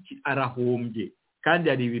nta niki, arahombye, kandi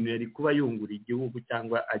hari ibintu yari kuba yungura igihugu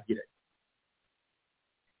cyangwa agira.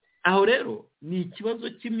 Aho rero ni ikibazo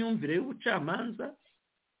cy'imyumvire y'ubucamanza,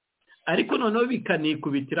 ariko noneho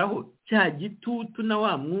bikanikubitiraho cya gitutu na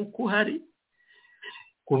wa mwuka uhari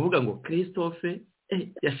kuvuga ngo Christophe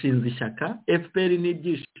yashinze ishyaka FPR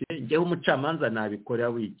n'ibyishimo, njyewe umucamanza nabikorera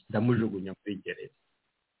wiki ndamujugunya muri gereza.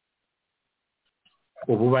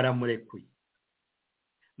 Ubu baramurekuye.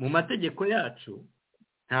 Mu mategeko yacu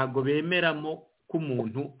ntago bemeramo ko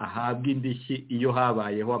umuntu ahabwa indishyi iyo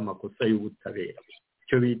habayeho amakosa y'ubutabera,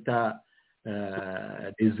 cyo bita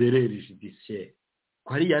des erreurs judiciaires.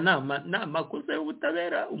 Hariya n'amakosa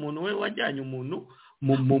y'ubutabera, umuntu we wajyanye umuntu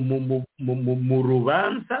mu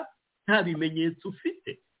rubanza nta bimenyetso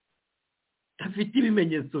ufite, afite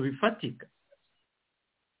ibimenyetso bifatika,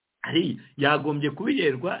 ari yagombye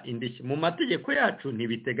kubiherwa indishyi. Mu mategeko yacu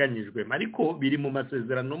ntibiteganyijwe, ariko biri mu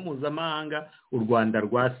masezerano mpuzamahanga u Rwanda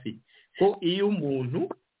rwasi ko iyo umuntu,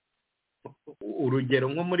 urugero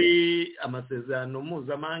nko muri amasezerano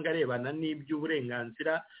mpuzamahanga arebana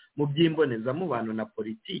n'iby'uburenganzira mu by'imbonezamubano na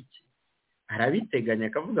politiki, arabiteganya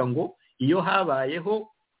akavuga ngo iyo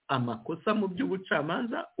habayeho amakosa mu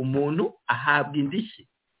by'ubucamanza umuntu ahabwa indishyi.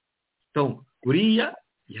 Donc buriya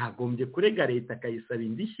yagombye kurega leta akayisaba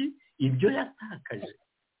indishyi ibyo yatakaje,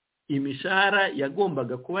 imishahara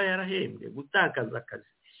yagombaga kuba yarahembwe, gutakaza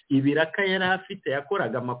akazi, ibiraka yari afite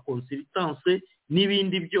yakoraga amakonsultance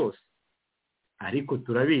n'ibindi byose. Ariko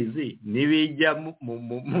turabizi nibijya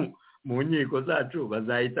mu nkiko zacu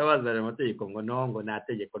bazahita bazana amategeko ngo nta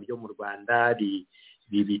tegeko ryo mu Rwanda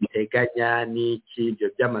bibiteganya n'iki, ibyo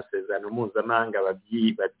by'amasezerano mpuzamahanga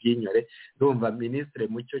babyinyore. Ndumva Minisitiri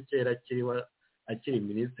Mucyo kera akiri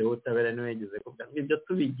Minisitiri w'Ubutabera niwe yagize kuvuga ngo ibyo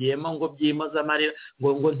tubigiyemo ngo by'impozamarira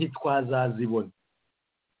ngo ntitwazazibona,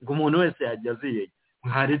 ngo umuntu wese yajya aziyega.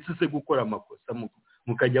 Mwaretse se gukora amakosa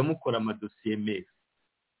mukajya mukora amadosiye meza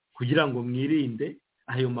kugira ngo mwirinde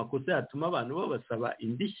ayo makosa yatuma abantu babasaba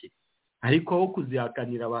indishyi, ariko aho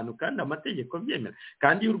kuzihakanira abantu kandi amategeko byemera.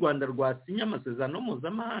 Kandi y'u Rwanda rwasinye amasezerano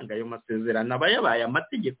mpuzamahanga, ayo masezerano aba yabaye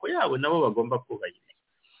amategeko yabo nabo bagomba kubahiriza.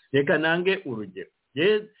 Reka nange urugero,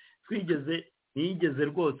 nigeze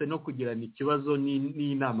rwose no kugirana ikibazo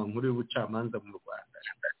n'inama nkuru y'ubucamanza mu Rwanda,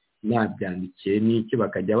 nabyandikiye n'iki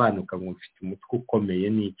bakajya banuka ngo mfite umutwe ukomeye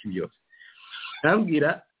n'iki byose.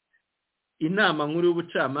 Nabwira inama nkuru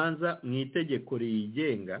y'ubucamanza mu itegeko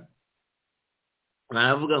riyigenga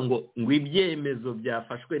baravuga ngo ibyemezo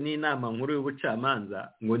byafashwe n'inama nkuru y'ubucamanza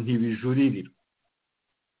ngo ntibijuririrwa.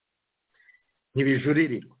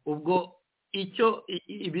 Ubwo icyo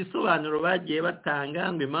ibisobanuro bagiye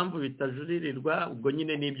batanga ngo impamvu bitajuririrwa, ubwo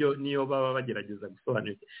nyine niyo baba bagerageza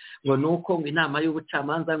gusobanura ngo nuko ngo inama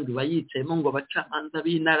y'ubucamanza ngo iba yicayemo ngo abacamanza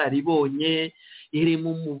b'inararibonye, irimo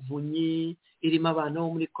umuvunyi, irimo abantu bo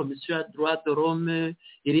muri komisiyo ya droit de l'homme,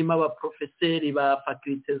 irimo abaprofeseri ba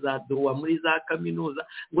faculté za droit muri za kaminuza,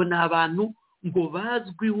 ngo ni abantu ngo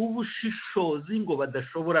bazwiho ubushishozi ngo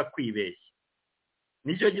badashobora kwibeshya.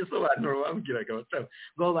 Nicyo gisobanuro babwiraga abacamanza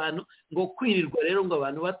ngo abantu ngo kwirirwa rero ngo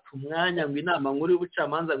abantu bata umwanya ngo inama nkuru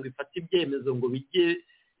y'ubucamanza ngo ifate ibyemezo ngo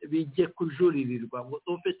bijye kujuririrwa,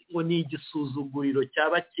 ngo ni igisuzuguriro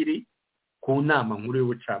cyaba kiri ku nama nkuru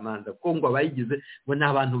y'ubucamanza, ko ngo abayigize ngo ni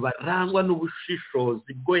abantu barangwa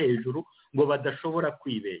n'ubushishozi bwo hejuru ngo badashobora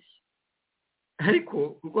kwibeshya.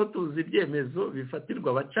 Ariko kuko tuzi ibyemezo bifatirwa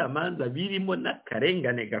abacamanza birimo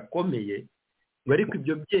n'akarengane gakomeye, ngo ariko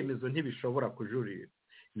ibyo byemezo ntibishobora kujurira.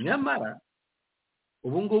 Nyamara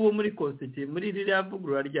ubu ngubu muri constitution, muri ririya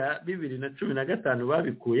vugurura rya 2015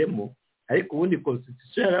 babikuyemo, ariko ubundi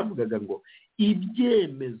constitution yaravugaga ngo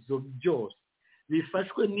ibyemezo byose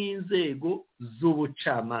bifashwe n'inzego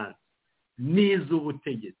z'ubucamanza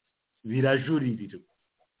n'iz'ubutegetsi birajuririrwa.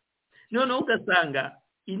 Noneho ugasanga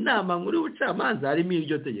inama nkuru y'ubucamanza harimo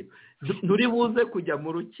iryo tegeko. Nturi buze kujya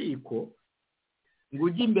mu rukiko ngo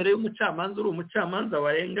ujye imbere y'umucamanza uri umucamanza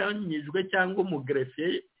warenganyijwe cyangwa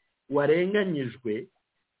umugrefiye warenganyijwe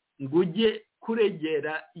ngo ujye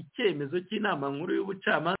kuregera icyemezo cy'inama nkuru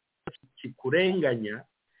y'ubucamanza kikurenganya,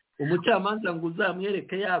 umucamanza ngo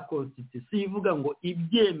uzamwereke ya constitution ivuga ngo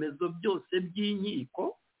ibyemezo byose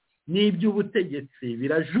by'inkiko n'iby'ubutegetsi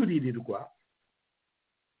birajuririrwa,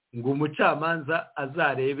 ngo umucamanza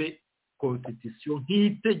azarebe constitution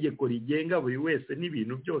nk'itegeko rigenga buri wese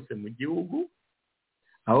n'ibintu byose mu gihugu,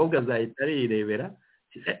 ahubwo azahita arirebera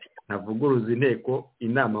navuguruza inteko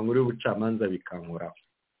inama nkuru y'ubucamanza bikankoraho.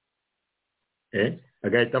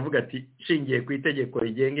 Agahita avuga ati shingiye ku itegeko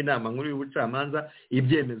rigenga inama nkuru y'ubucamanza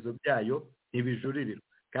ibyemezo byayo ntibijuririrwa.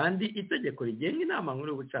 Kandi itegeko rigenga inama nkuru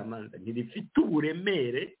y'ubucamanza ntirifite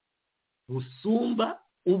uburemere busumba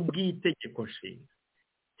ubw'itegeko nshinga.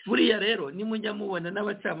 Buriya rero nimujya mubona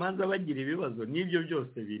n'abacamanza bagira ibibazo n'ibyo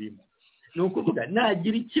byose birimo. Ni ukuvuga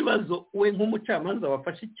nagira ikibazo we nk'umucamanza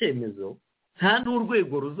wafashe icyemezo nta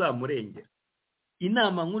n'urwego ruzamurengera.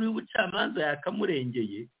 Inama nkuru y'ubucamanza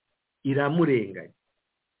yakamurengeye iramurenganya.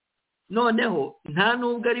 Noneho nta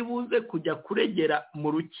nubwo ari buze kujya kuregera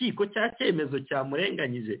mu rukiko cya cyemezo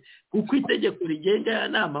cyamurenganyije, kuko itegeko rigenga ya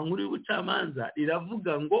nama nkuru y'ubucamanza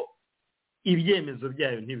riravuga ngo ibyemezo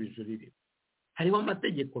byayo ntibijurire. Hariho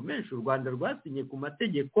amategeko menshi u Rwanda rwasinye ku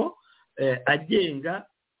mategeko agenga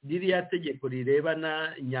ririya tegeko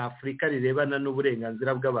rirebana nyafurika rirebana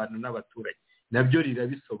n'uburenganzira bw'abantu n'abaturage, nabyo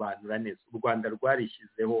rirabisobanura neza. U Rwanda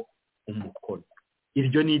rwarishyizeho umukono.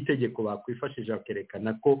 Iryo ni itegeko bakwifashije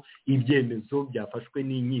bakerekana ko ibyemezo byafashwe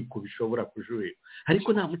n'inkiko bishobora kujurirwa,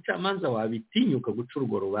 ariko nta mucamanza wabitinyuka guca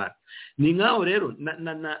urwo rubanza. Ni nkaho rero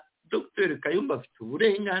na Dr. Kayumba afite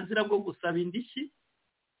uburenganzira bwo gusaba indishyi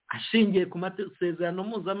ashingiye ku masezerano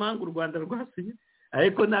mpuzamahanga u Rwanda rwasinye,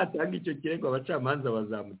 ariko natanga icyo kirego abacamanza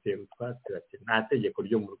bazamutera utwatsi bati nta tegeko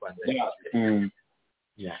ryo mu Rwanda.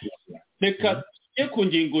 Reka tujye ku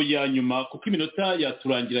ngingo ya nyuma kuko iminota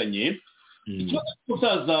yaturangiranye.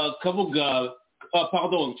 Ikibazo kavuga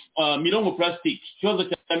mirongo plastique, ikibazo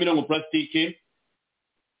cya mirongo plastique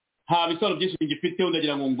nta bisobanuro byinshi ngifite,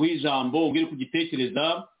 ndagira ngo nguhe ijambo ubwire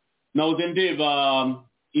kugitekereza. Nahoze ndeba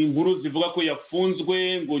inkuru zivuga ko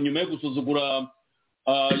yafunzwe ngo nyuma yo gusuzugura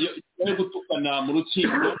yo gutukana mu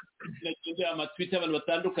rukiko. Nagiye amatwite y'abantu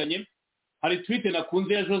batandukanye. Hari tweet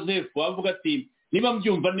nakunze ya Joseph avuga ati niba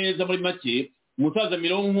mbyumva neza muri make umusaza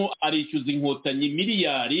Mironko arishyuza inkotanyi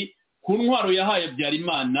miliyari ku ntwaro yahaye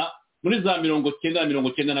Habyarimana muri za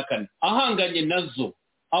 1994 ahanganye nazo.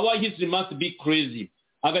 Our history must be crazy.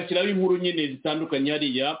 Agashyiraho inkuru nyine zitandukanye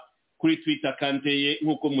hariya kuri Twitter kanteye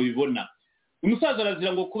nk'uko mubibona. Umusaza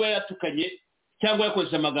arazira ngo kuba yatukanye cyangwa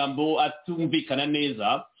yakoresha amagambo atumvikana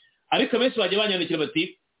neza, ariko benshi bagiye banyandikira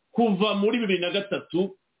bati kuva muri 2003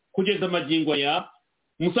 kugeza amagingo ya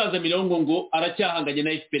umusaza Mironko ngo aracyahanganye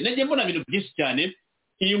na FPR. Nagiye mbona ibintu byinshi cyane.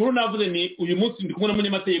 Iyi nkuru navuze ni uyu munsi ndi kumwe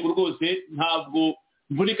n'umunyamategeko rwose, ntabwo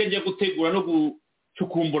mvurika njya gutegura no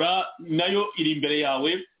gucukumbura, nayo iri imbere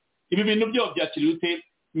yawe. Ibi bintu byo byakiriye ute?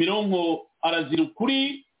 Mironko arazira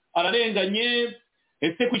ukuri, ararenganye,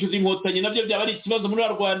 ese kwishyuza inkotanyi nabyo byaba ari ikibazo muri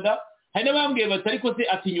Rwanda? Hari n'abambwiye bati ariko se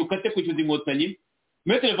atinyuka ate kwishyuza inkotanyi?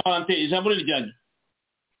 Maître Valentin, ijambo riryanyu.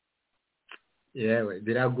 Yewe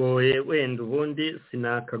biragoye, wenda ubundi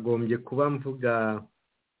sinakagombye kuba mvuga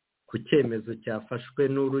ku cyemezo cyafashwe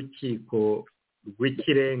n'urukiko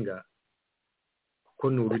rw'ikirenga, kuko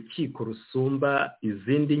ni urukiko rusumba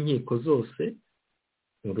izindi nkiko zose.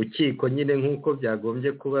 Urukiko nyine nk'uko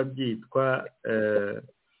byagombye kuba byitwa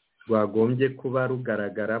rwagombye kuba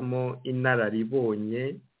rugaragaramo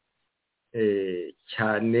inararibonye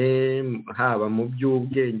cyane, haba mu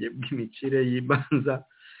by'ubwenge bw'imicire y'imanza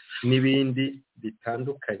n'ibindi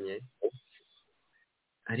bitandukanye.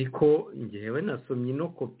 Ariko ngewe nasomye ino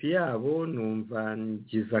kopi yabo numva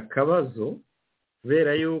ngize akabazo,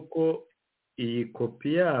 kubera yuko iyi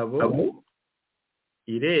kopi yabo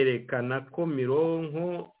irerekana ko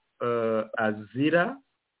Mironko azira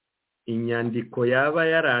inyandiko yaba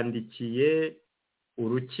yarandikiye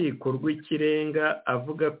urukiko rw'ikirenga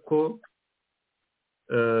avuga ko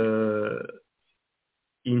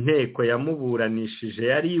inteko yamuburanishije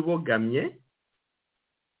yari ibogamye,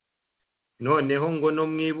 noneho ngo no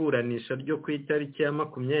mu iburanisha ryo ku itariki ya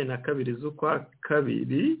 22 z'ukwa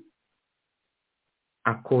kabiri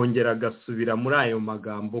akongera agasubira muri ayo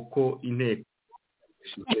magambo ko inteko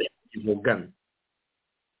ibogamye.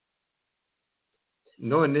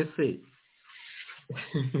 None se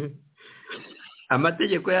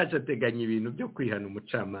amategeko yacu ateganya ibintu byo kwihana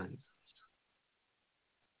umucamanza.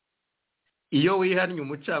 Iyo wihannye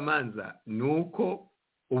umucamanza nuko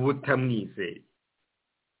uba utamwizeye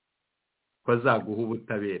ko azaguha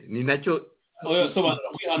ubutabera. Ni nacyo sobanura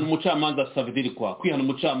kwihana umucamanza savidiri kwa kwihana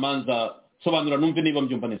umucamanza, sobanura numve niba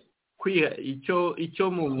mbyumva neza.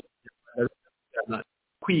 icyo mu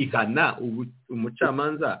kwihana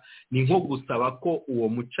umucamanza ni nko gusaba ko uwo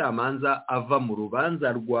mucamanza ava mu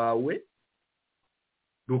rubanza rwawe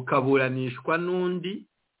rukaburanishwa n'undi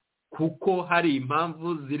kuko hari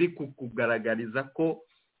impamvu ziri kukugaragariza ko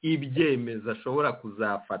ibyemezo ashobora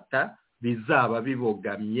kuzafata bizaba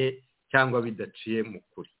bibogamye cyangwa bidaciye mu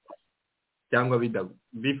kuri cyangwa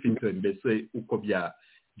bifite mbese uko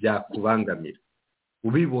byakubangamira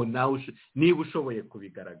ubibona niba ushoboye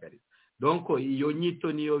kubigaragariza. Donc iyo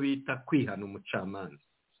nyito niyo bita kwihana umucamanza.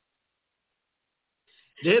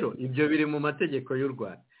 Rero ibyo biri mu mategeko y'u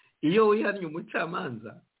Rwanda. Iyo wihannye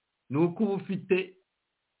umucamanza ni uko uba ufite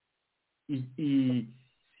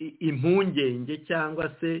impungenge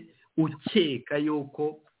cyangwa se ukeka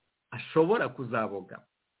yuko ashobora kuzaboga.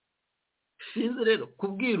 Sinzi rero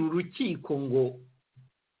kubwira urukiko ngo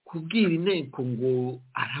kubwira inteko ngo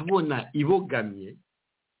arabona ibogamye,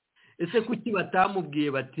 ese kuki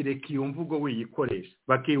batamubwiye bati reka iyo mvugo wiyikoresha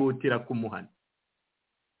bakihutira kumuhana?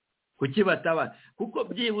 Kuki bataba? Kuko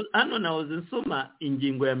hano nahoze nsoma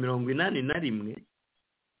ingingo ya 81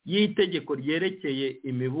 y'itegeko ryerekeye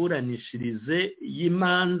imiburanishirize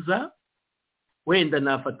y'imanza, wenda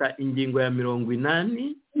nafata ingingo ya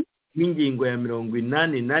 80 n'ingingo ya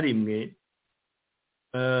 81.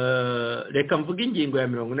 Reka mvuga ingingo ya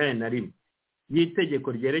 81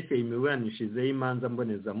 y'itegeko ryerekeye imiburanishirize y'imanza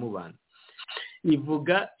mbonezamubano.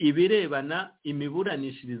 Ivuga ibirebana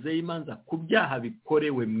imiburanishirize y'imanza ku byaha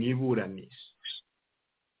bikorewe mu iburanisha.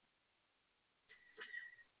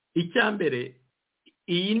 Icyambere,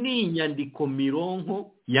 iyi ni inyandiko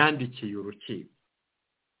mironko yandikiye urukiko.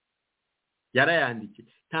 Yarayandikiye,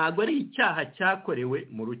 ntabwo ari icyaha cyakorewe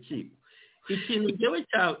mu rukiko. Ikintu cyewe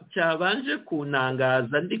cyabanje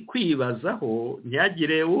kunangaza ndi kwibazaho,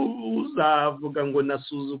 ntiyagire uzavuga ngo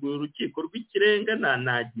nasuzuguye urukiko rw'ikirenga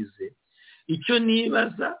nagize. Icyo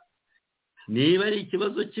nibaza niba ari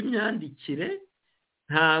ikibazo cy'imyandikire,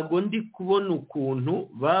 ntago ndi kubona ukuntu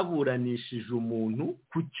baburanishije umuntu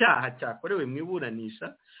ku cyaha cyakorewe mu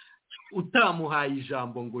iburanisha utamuhaye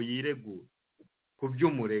ijambo ngo yiregure ku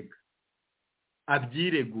by'umurega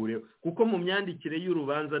abyiregure, kuko mu myandikire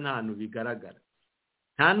y'urubanza nta hantu bigaragara.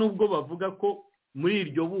 Nta nubwo bavuga ko muri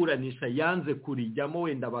iryo buranisha yanze kurijyamo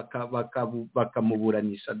wenda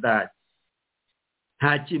bakamuburanisha dali.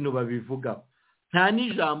 Nta kintu babivugaho. Nta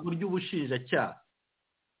n'ijambo ry'ubushinjacyaha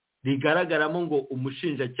rigaragaramo ngo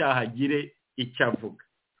umushinjacyaha agire icyo avuga.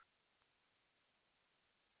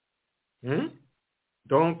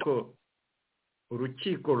 Donc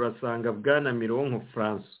urukiko rurasanga Bwana Mironko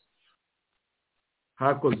France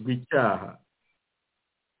hakozwe icyaha,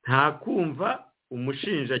 nta kumva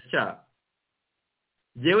umushinjacyaha.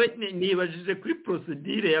 Yewe nibajije kuri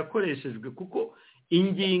procedure yakoreshejwe, kuko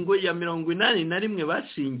ingingo ya 81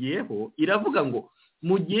 bashingiyeho iravuga ngo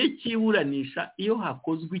mu gihe cy'iburanisha iyo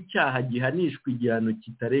hakozwe icyaha gihanishwa igihano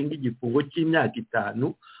kitarenga igifungo cy'imyaka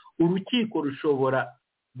 5, urukiko rushobora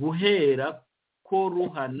guhera ko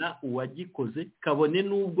ruhana uwagikoze kabone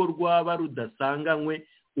n'ubwo rwaba rudasanganywe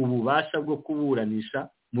ububasha bwo kuburanisha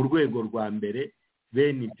mu rwego rwa mbere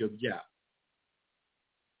bene ibyo byaha.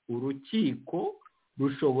 Urukiko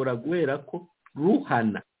rushobora guhera ko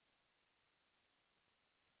ruhana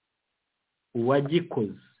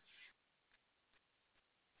uwagikoze.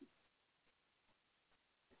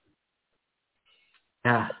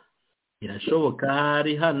 Irashoboka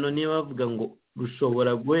hari hano niba bavuga ngo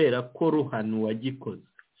rushobora guhera ko ruhana uwagikoze,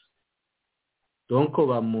 donc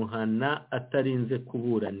bamuhana atarinze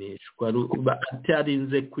kuburanishwa,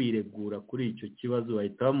 atarinze kwiregura kuri icyo kibazo,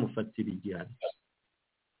 bahita bamufatira igihano.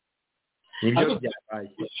 Nibyo byabaye.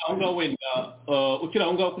 Aho wenda ukira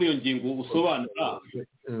aho ngaho kuri iyo ngingo usobanura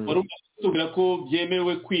barubwira ko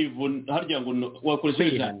byemewe kwivuna, harya ngo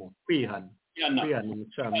wakoresheje kwihana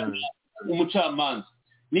umucamanza.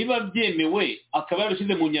 Niba byemewe akaba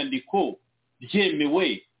yarashyize mu nyandiko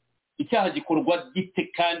byemewe, icyaha gikorwa gite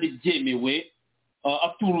kandi byemewe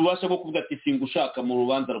afite ububasha bwo kuvuga ati singushaka mu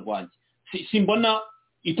rubanza rwanjye? Simbona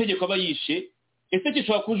itegeko aba yishe. Ese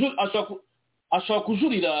ashobora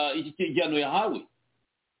kujurira igihano yahawe?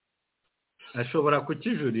 Ashobora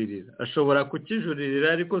kukijuririra,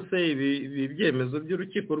 ariko se ibi byemezo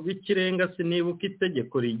by'urukiko rw'ikirenga sinibuka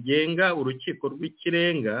itegeko rigenga urukiko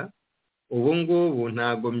rw'ikirenga ubu ngubu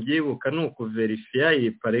ntago mbyibuka, ni ukuverifiya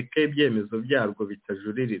iyi parike ibyemezo byarwo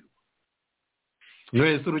bitajuririrwa.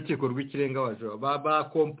 Wese urukiko rw'ikirenga wajora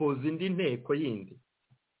bakompoza indi nteko yindi.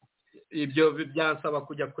 Ibyo byasaba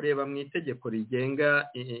kujya kureba mu itegeko rigenga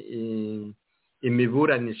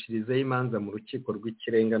imiburanishirize y'imanza mu rukiko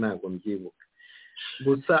rw'ikirenga, ntago mbyibuka.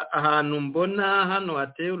 Gusa ahantu mbona hano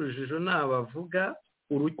hateye urujijo nabavuga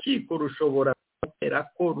urukiko rushobora gutera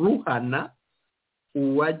ko ruhana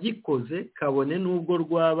uwagikoze kabone n'ubwo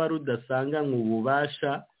rwaba rudasanganywe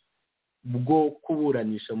ububasha bwo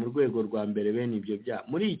kuburanisha mu rwego rwa mbere bene ibyo byaha.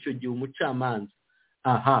 Muri icyo gihe umucamanza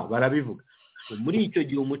barabivuga, muri icyo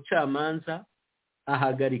gihe umucamanza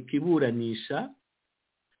ahagarika iburanisha,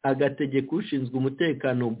 agategeka ushinzwe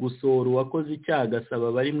umutekano gusohora uwakoze icyaha, agasaba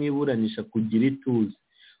abari mu iburanisha kugira ituze.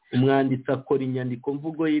 Umwanditsi akora inyandiko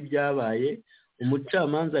mvugo y'ibyabaye,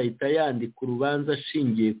 umucamanza ahita yandika urubanza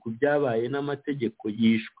ashingiye ku byabaye n'amategeko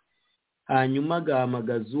yishwe, hanyuma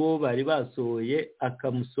agahamagaza uwo bari basohoye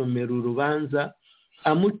akamusomera urubanza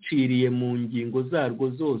amuciriye mu ngingo zarwo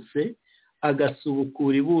zose,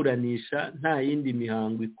 agasubukura iburanisha nta yindi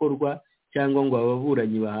mihango ikorwa cyangwa ngo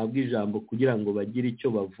ababuranyi bahabwe ijambo kugira ngo bagire icyo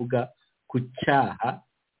bavuga ku cyaha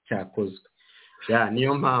cyakozwe.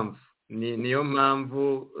 Niyo mpamvu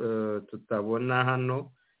tutabona hano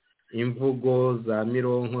imvugo za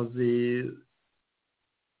mironko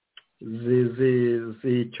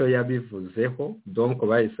z'icyo yabivuzeho, donc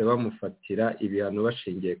bahise bamufatira ibihano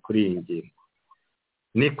bashingiye kuri iyi ngingo.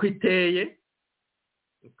 Niko iteye,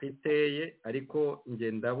 ariko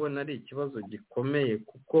njye ndabona ari ikibazo gikomeye,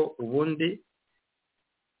 kuko ubundi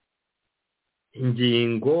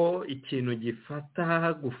ingingo ikintu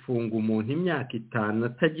gifata gufunga umuntu imyaka 5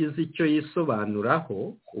 atagize icyo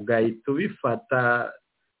yisobanuraho, ugahita ubifata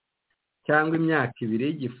cyangwa imyaka 2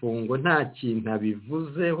 y'igifungo nta kintu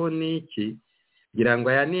abivuzeho, n'iki ngira ngo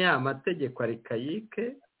aya ni ya mategeko arikayike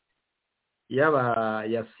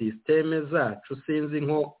ya systeme zacu. Sinzi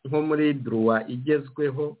nko muri droit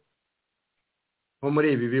igezweho, nko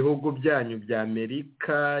muri ibi bihugu byanyu bya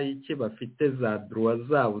Amerika iki bafite za droit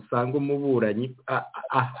zabo, usanga umuburanyi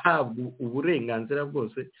ahabwa uburenganzira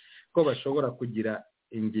bwose ko bashobora kugira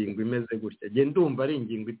ingingo imeze gutya. Nge ndumva ari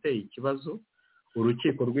ingingo iteye ikibazo,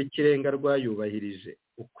 urukiko rw'ikirenga rwayubahirije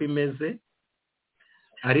uko imeze,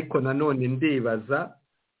 ariko nanone ndibaza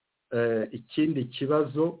ikindi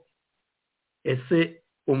kibazo, ese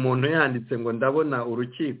umuntu yanditse ngo ndabona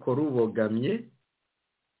urukiko rubogamye,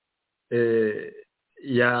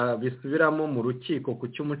 yabisubiramo mu rukiko ku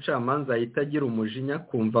cy'umucamanza ahita agira umujinya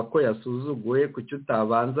kumva ko yasuzuguye, ku cyo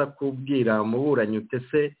utabanza kubwira umuburanyi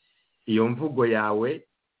utese iyo mvugo yawe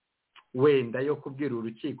wenda yo kubwira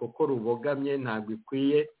urukiko ko rubogamye ntabwo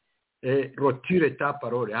ikwiye roture ta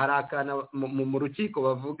parole. Hari akana mu rukiko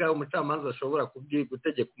bavuga umucamanza ashobora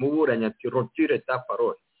gutegeka umuburanyi ati roture ta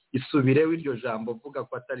parole, isubireho iryo jambo vuga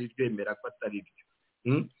ko atari ryemera ko atari ryo.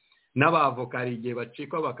 N'abavoka hari igihe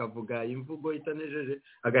bacikwa bakavuga imvugo itanejeje,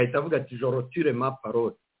 agahita avuga ati roture ma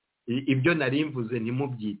parole, ibyo nari mvuze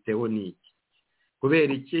ntimubyiteho. n'iki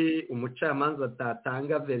kubera iki umucamanza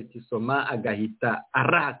atatanga vertisoma agahita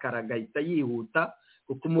arakara, agahita yihuta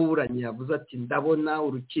kuko umuburanyi yavuze ati ndabona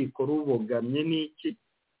urukiko rubogamye n'iki?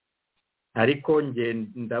 Ariko nge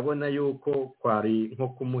ndabona yuko kwari nko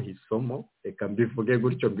kumuha isomo, reka mbivuge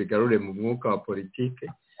gutyo mbigarure mu mwuka wa politike.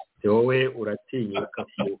 Wowe uratinyuka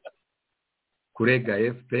kurega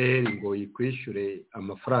FPR ngo yikwishyure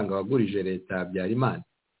amafaranga wagurije leta ya Habyarimana?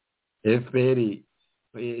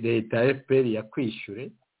 leta ya FPR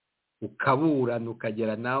yakwishyure, ukaburana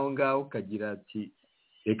ukagera naho ngaho ukagira ati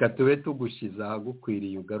reka tube tugushiza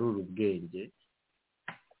ahagukwiriye ugarura ubwenge.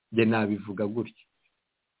 Nge nabivuga gutyo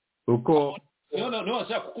kuko no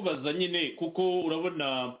washaka kukubaza nyine, kuko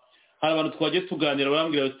urabona hari abantu twagiye tuganira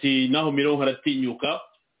barambwira bati naho mironko haratinyuka,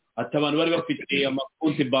 ati abantu bari bafite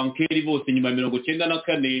amakonti bankeri bose nyuma ya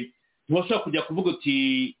 94 ntibashaka kujya kuvuga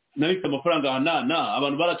uti nabifite amafaranga hanana.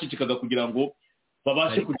 Abantu baracicikaga kugira ngo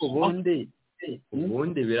babashe kujya.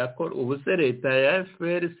 Ubundi birakora. ubu se leta ya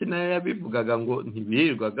FPR sinayo yabivugaga ngo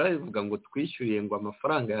ntibirirwaga bivuga ngo twishyuriye ngo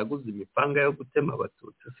amafaranga yaguze imipanga yo gutema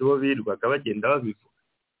abatutsi, sibo birirwaga bagenda babivuga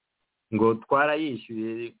ngo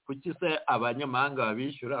twarayishyuye? Kuki se abanyamahanga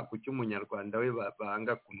babishyura, kuki umunyarwanda we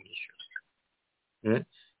banga kumwishyura?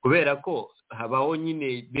 Kubera ko habaho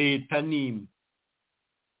nyine leta n'imwe,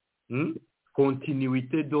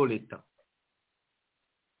 continuité de l'État.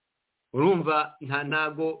 Urumva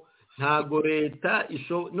ntago leta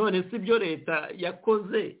none si byo leta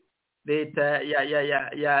yakoze, leta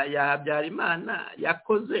ya Habyarimana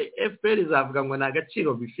yakoze, FPR izavuga ngo nta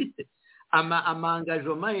gaciro bifite?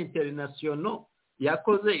 Amangagement international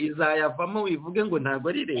yakoze izayavamo ivuge ngo ntabwo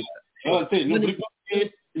ari leta?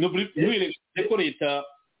 ko leta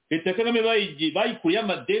Kagame bayikuriye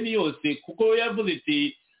amadeni yose, kuko yavuze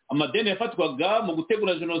iti amadeni yafatwaga mu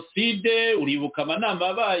gutegura Genocide. Uribuka amanama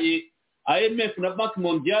yabaye IMF na Banki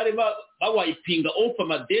Mondiale bawayipinga off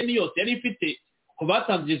amadeni yose yari ifite, ko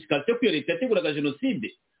batanze justification ko leta yateguraga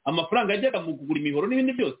Genocide, amafaranga yajyaga mu kugura imihoro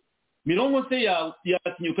n'ibindi byose. Mirongo se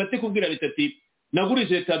yatinyuka se kubwira leta ati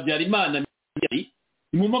nagurije leta Habyarimana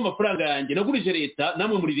nimumpa amafaranga yanjye, nagurije leta,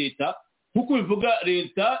 namwe muri leta, nk'uko bivuga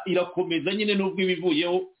leta irakomeza nyine n'ubwo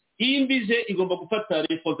ibivuyeho, iyi mbije igomba gufata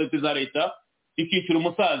responsabilité za leta ikishyura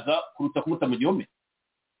umusaza kuruta kumuta mu gihome.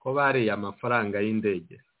 Ko bariye amafaranga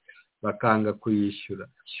y'indege bakanga kuyishyura.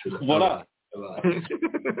 Voilà.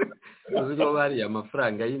 Uzi bariye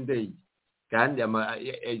amafaranga y'indege kandi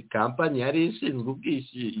kampani yari ishinzwe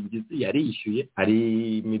ubwishingizi yarishyuye. Hari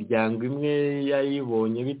imiryango imwe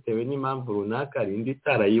yayibonye bitewe n'impamvu runaka, hari indi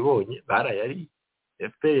itarayibonye, barayariye.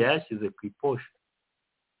 FPR yashyize ku iposha.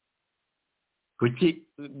 Kuki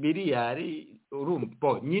miliyari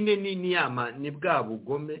urumva nyine ni bwa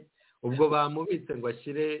bugome, ubwo bamubitse ngo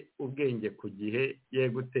ashyire ubwenge ku gihe ye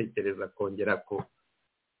gutekereza kongera ko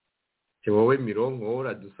wowe mirongo wowe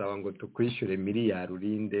uradusaba ngo tukwishyure miliyari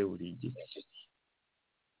urinde urigike.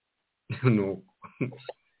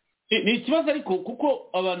 Ni ikibazo ariko kuko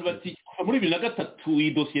abantu bati kuva muri 2003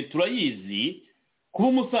 iyi dosiye turayizi, kuba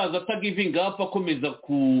umusaza atagivinga up akomeza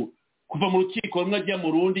kuva mu rukiko rumwe ajya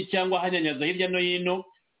mu rundi cyangwa ahanyanyaza hirya no hino,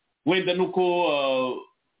 wenda nuko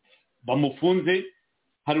bamufunze.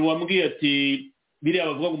 Hari uwambwiye ati biriya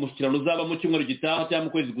bavuga ngo umushyikirano uzaba mu cyumweru gitaha cyangwa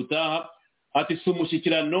mu kwezi gutaha, ati si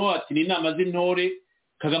umushyikirano, ati ni inama z'intore,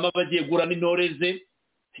 Kagame aba agiye guhura n'intore ze,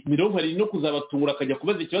 mirongo hari no kuzabatungura akajya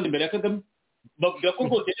kubaza ikibazo imbere ya Kagame, babwira ko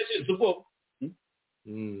rwose yashyize ubwoba.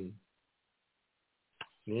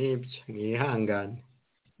 Nibyo mwihangane.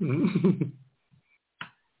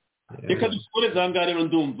 Reka dusubire zanga rero,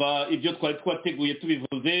 ndumva ibyo twari twateguye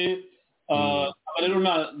tubivuze. Aba rero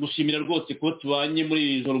nagushimira rwose kuba tubanye muri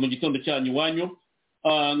iri joro mu gitondo cyanyu iwanyu.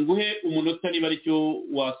 Nguhe umunota niba aricyo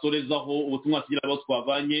wasorezaho ubutumwa tugira abo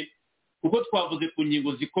twavanye, kuko twavuze ku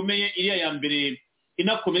ngingo zikomeye. Iriya ya mbere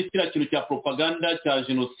inakomeye kiriya kintu cya propaganda cya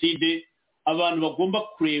jenoside, abantu bagomba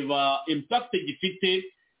kureba impact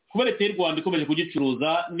gifite kuba leta y'u Rwanda ikomeje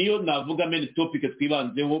kugicuruza. Niyo navuga main topic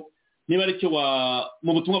twibanzeho, niba aricyo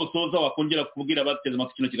mu butumwa busoza wakongera kubwira abateze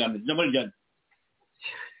amatwi kino kiganiro. Ijambo ryanje.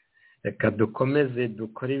 Reka dukomeze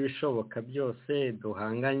dukore ibishoboka byose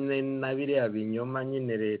duhangane na biriya binyoma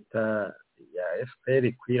nyine leta ya FPR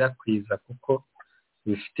ikwirakwiza, kuko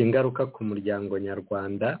bifite ingaruka ku muryango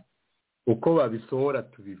nyarwanda. Uko babisohora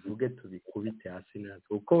tubivuge tubikubite hasi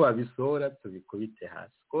natwe, uko babisohora tubikubite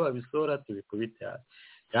hasi, uko babisohora tubikubite hasi,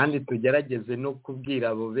 kandi tugerageze no kubwira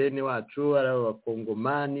abo bene wacu ari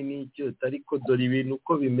abakongomani n'icyo, ariko dore ibintu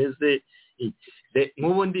uko bimeze.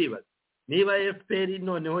 Nk'ubu ndibaza niba FPR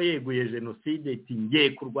noneho yeguye jenoside, iti ngiye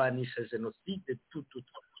kurwanisha jenoside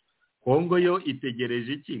Kongo yo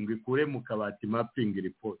itegereje iki ngo ikure mu kabati mapping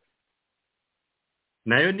report?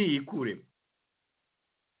 Nayo niyikure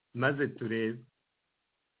maze turebe.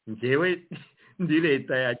 Njyewe ndi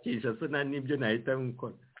leta yakisha so n'ibyo nahita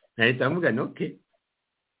nkora, nahita mvuga okay,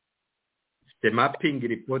 the mapping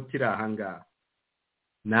report iri ahangaha,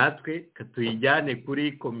 natwe katuyijyane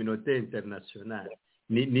kuri communauté internationale.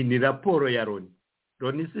 Ni raporo ya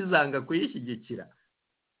Loni sizanga kuyishyigikira.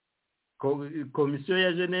 Komisiyo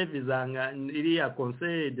ya Genève izanga, iriya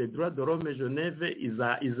Conseil des droits de l'homme Genève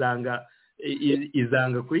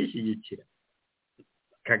izanga kuyishyigikira.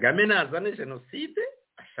 Kagame nazane jenoside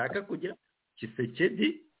ashaka kugira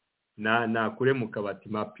Kisekedi nakure mu kabati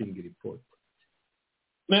mapping report.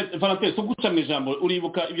 Valentin, so guca mu ijambo,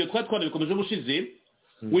 uribuka ibyo twari bikomeje bushize.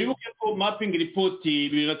 Wibuke ko mapping report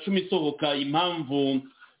 2010 isohoka, impamvu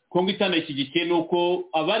Kongo itanashyigikiye nuko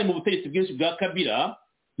abari mu butegetsi bwinshi bwa Kabila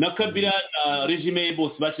na regime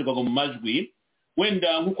bose bashyirwaga mu majwi.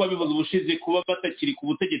 Wenda nk'uko wabivuze ubushize, kuba batakiri ku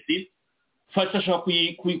butegetsi fasha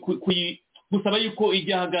gusaba yuko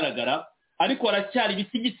ijya ahagaragara, ariko haracyari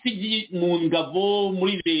ibisigisigi mu ngabo,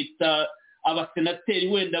 muri leta, abasenateri,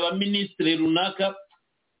 wenda abaminisitiri runaka.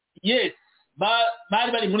 Yes,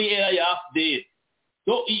 bari muri era ya AFDL.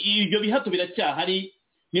 So ibyo bihato biracyahari.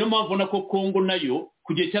 Niyo mpamvu na ko Kongo nayo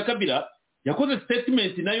ku gihe cya Kabila yakoze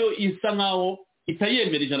statement nayo isa nkaho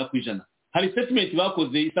itayemera 100%. Hari statement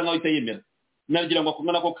bakoze isa nkaho itayemera. Nagira ngo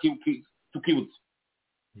akungana ko tukibutse.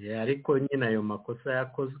 Ariko nyine ayo makosa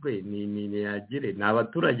yakozwe ni yagire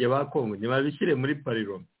n'abaturage ba Kongo ntibabishyire muri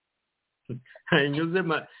pariroma.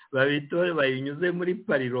 Babitore bayinyuze muri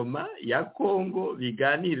pariroma ya Kongo,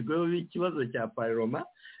 biganirweho ikibazo cya pariroma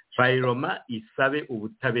isabe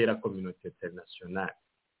ubutabera communauté internationale,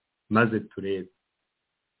 maze turebe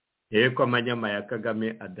ko amanyama ya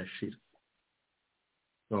Kagame adashira.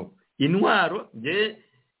 Intwaro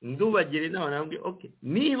ndubagire n'abantu okay,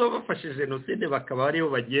 niba bafashe jenoside bakaba ariho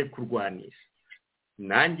bagiye kurwanisha,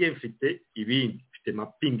 nanjye mfite ibindi, mfite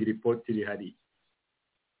mapping report iri hari,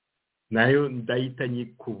 nayo ndahita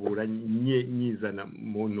nyikubura nyizana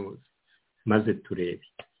mu ntuzi, maze turebe.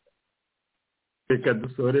 reka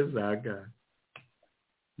dusoreze aha.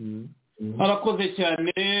 arakoze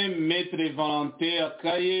cyane Maître Valentin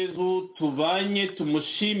Akayezu, tubanye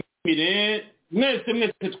tumushimire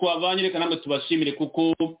mwese twabanye, reka namwe tubashimire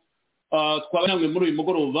kuko twabanye namwe muri uyu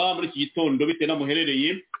mugoroba, muri iki gitondo bitewe na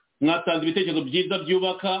muherereye, mwatanze ibitekerezo byiza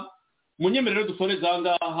byubaka. Munyemerero dusoreze aha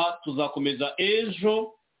ngaha, tuzakomeza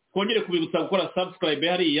ejo. Twongere kubibutsa gukora subscribe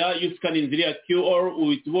hariya, yusikana inzira ya QR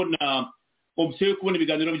uhita ubona option yo kubona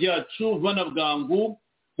ibiganiro byacu bana bwangu.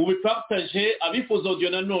 Ubipartage abifuza audio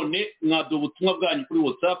nanone mwado ubutumwa bwanyu kuri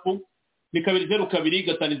WhatsApp ni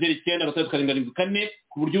 202-209-374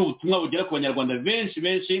 ku buryo ubutumwa bugera ku banyarwanda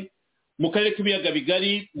benshi mu karere k'ibiyaga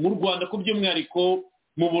bigari, mu Rwanda ku by'umwihariko,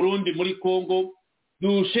 mu Burundi, muri Congo.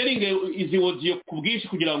 Dusharinge izi audio ku bwinshi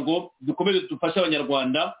kugira ngo dukomeze dufashe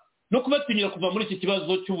abanyarwanda no kubatinyira kuva muri iki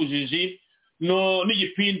kibazo cy'ubujiji no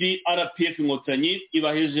n'igipindi RPF Inkotanyi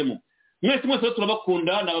ibahejemo. Mwese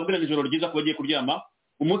turabakunda, nababwira ijoro ryiza ko bagiye kuryama,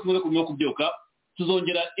 umunsi mwiza kumwe kubyuka.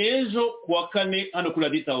 Tuzongera ejo kuwa 4 hano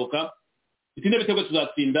kuri Itahuka. Itinde bitego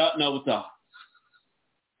tuzatsinda na ubutaha.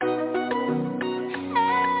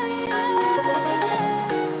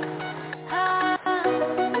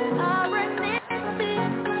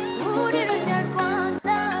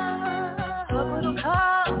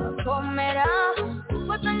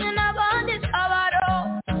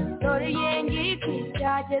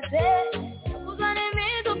 Yes,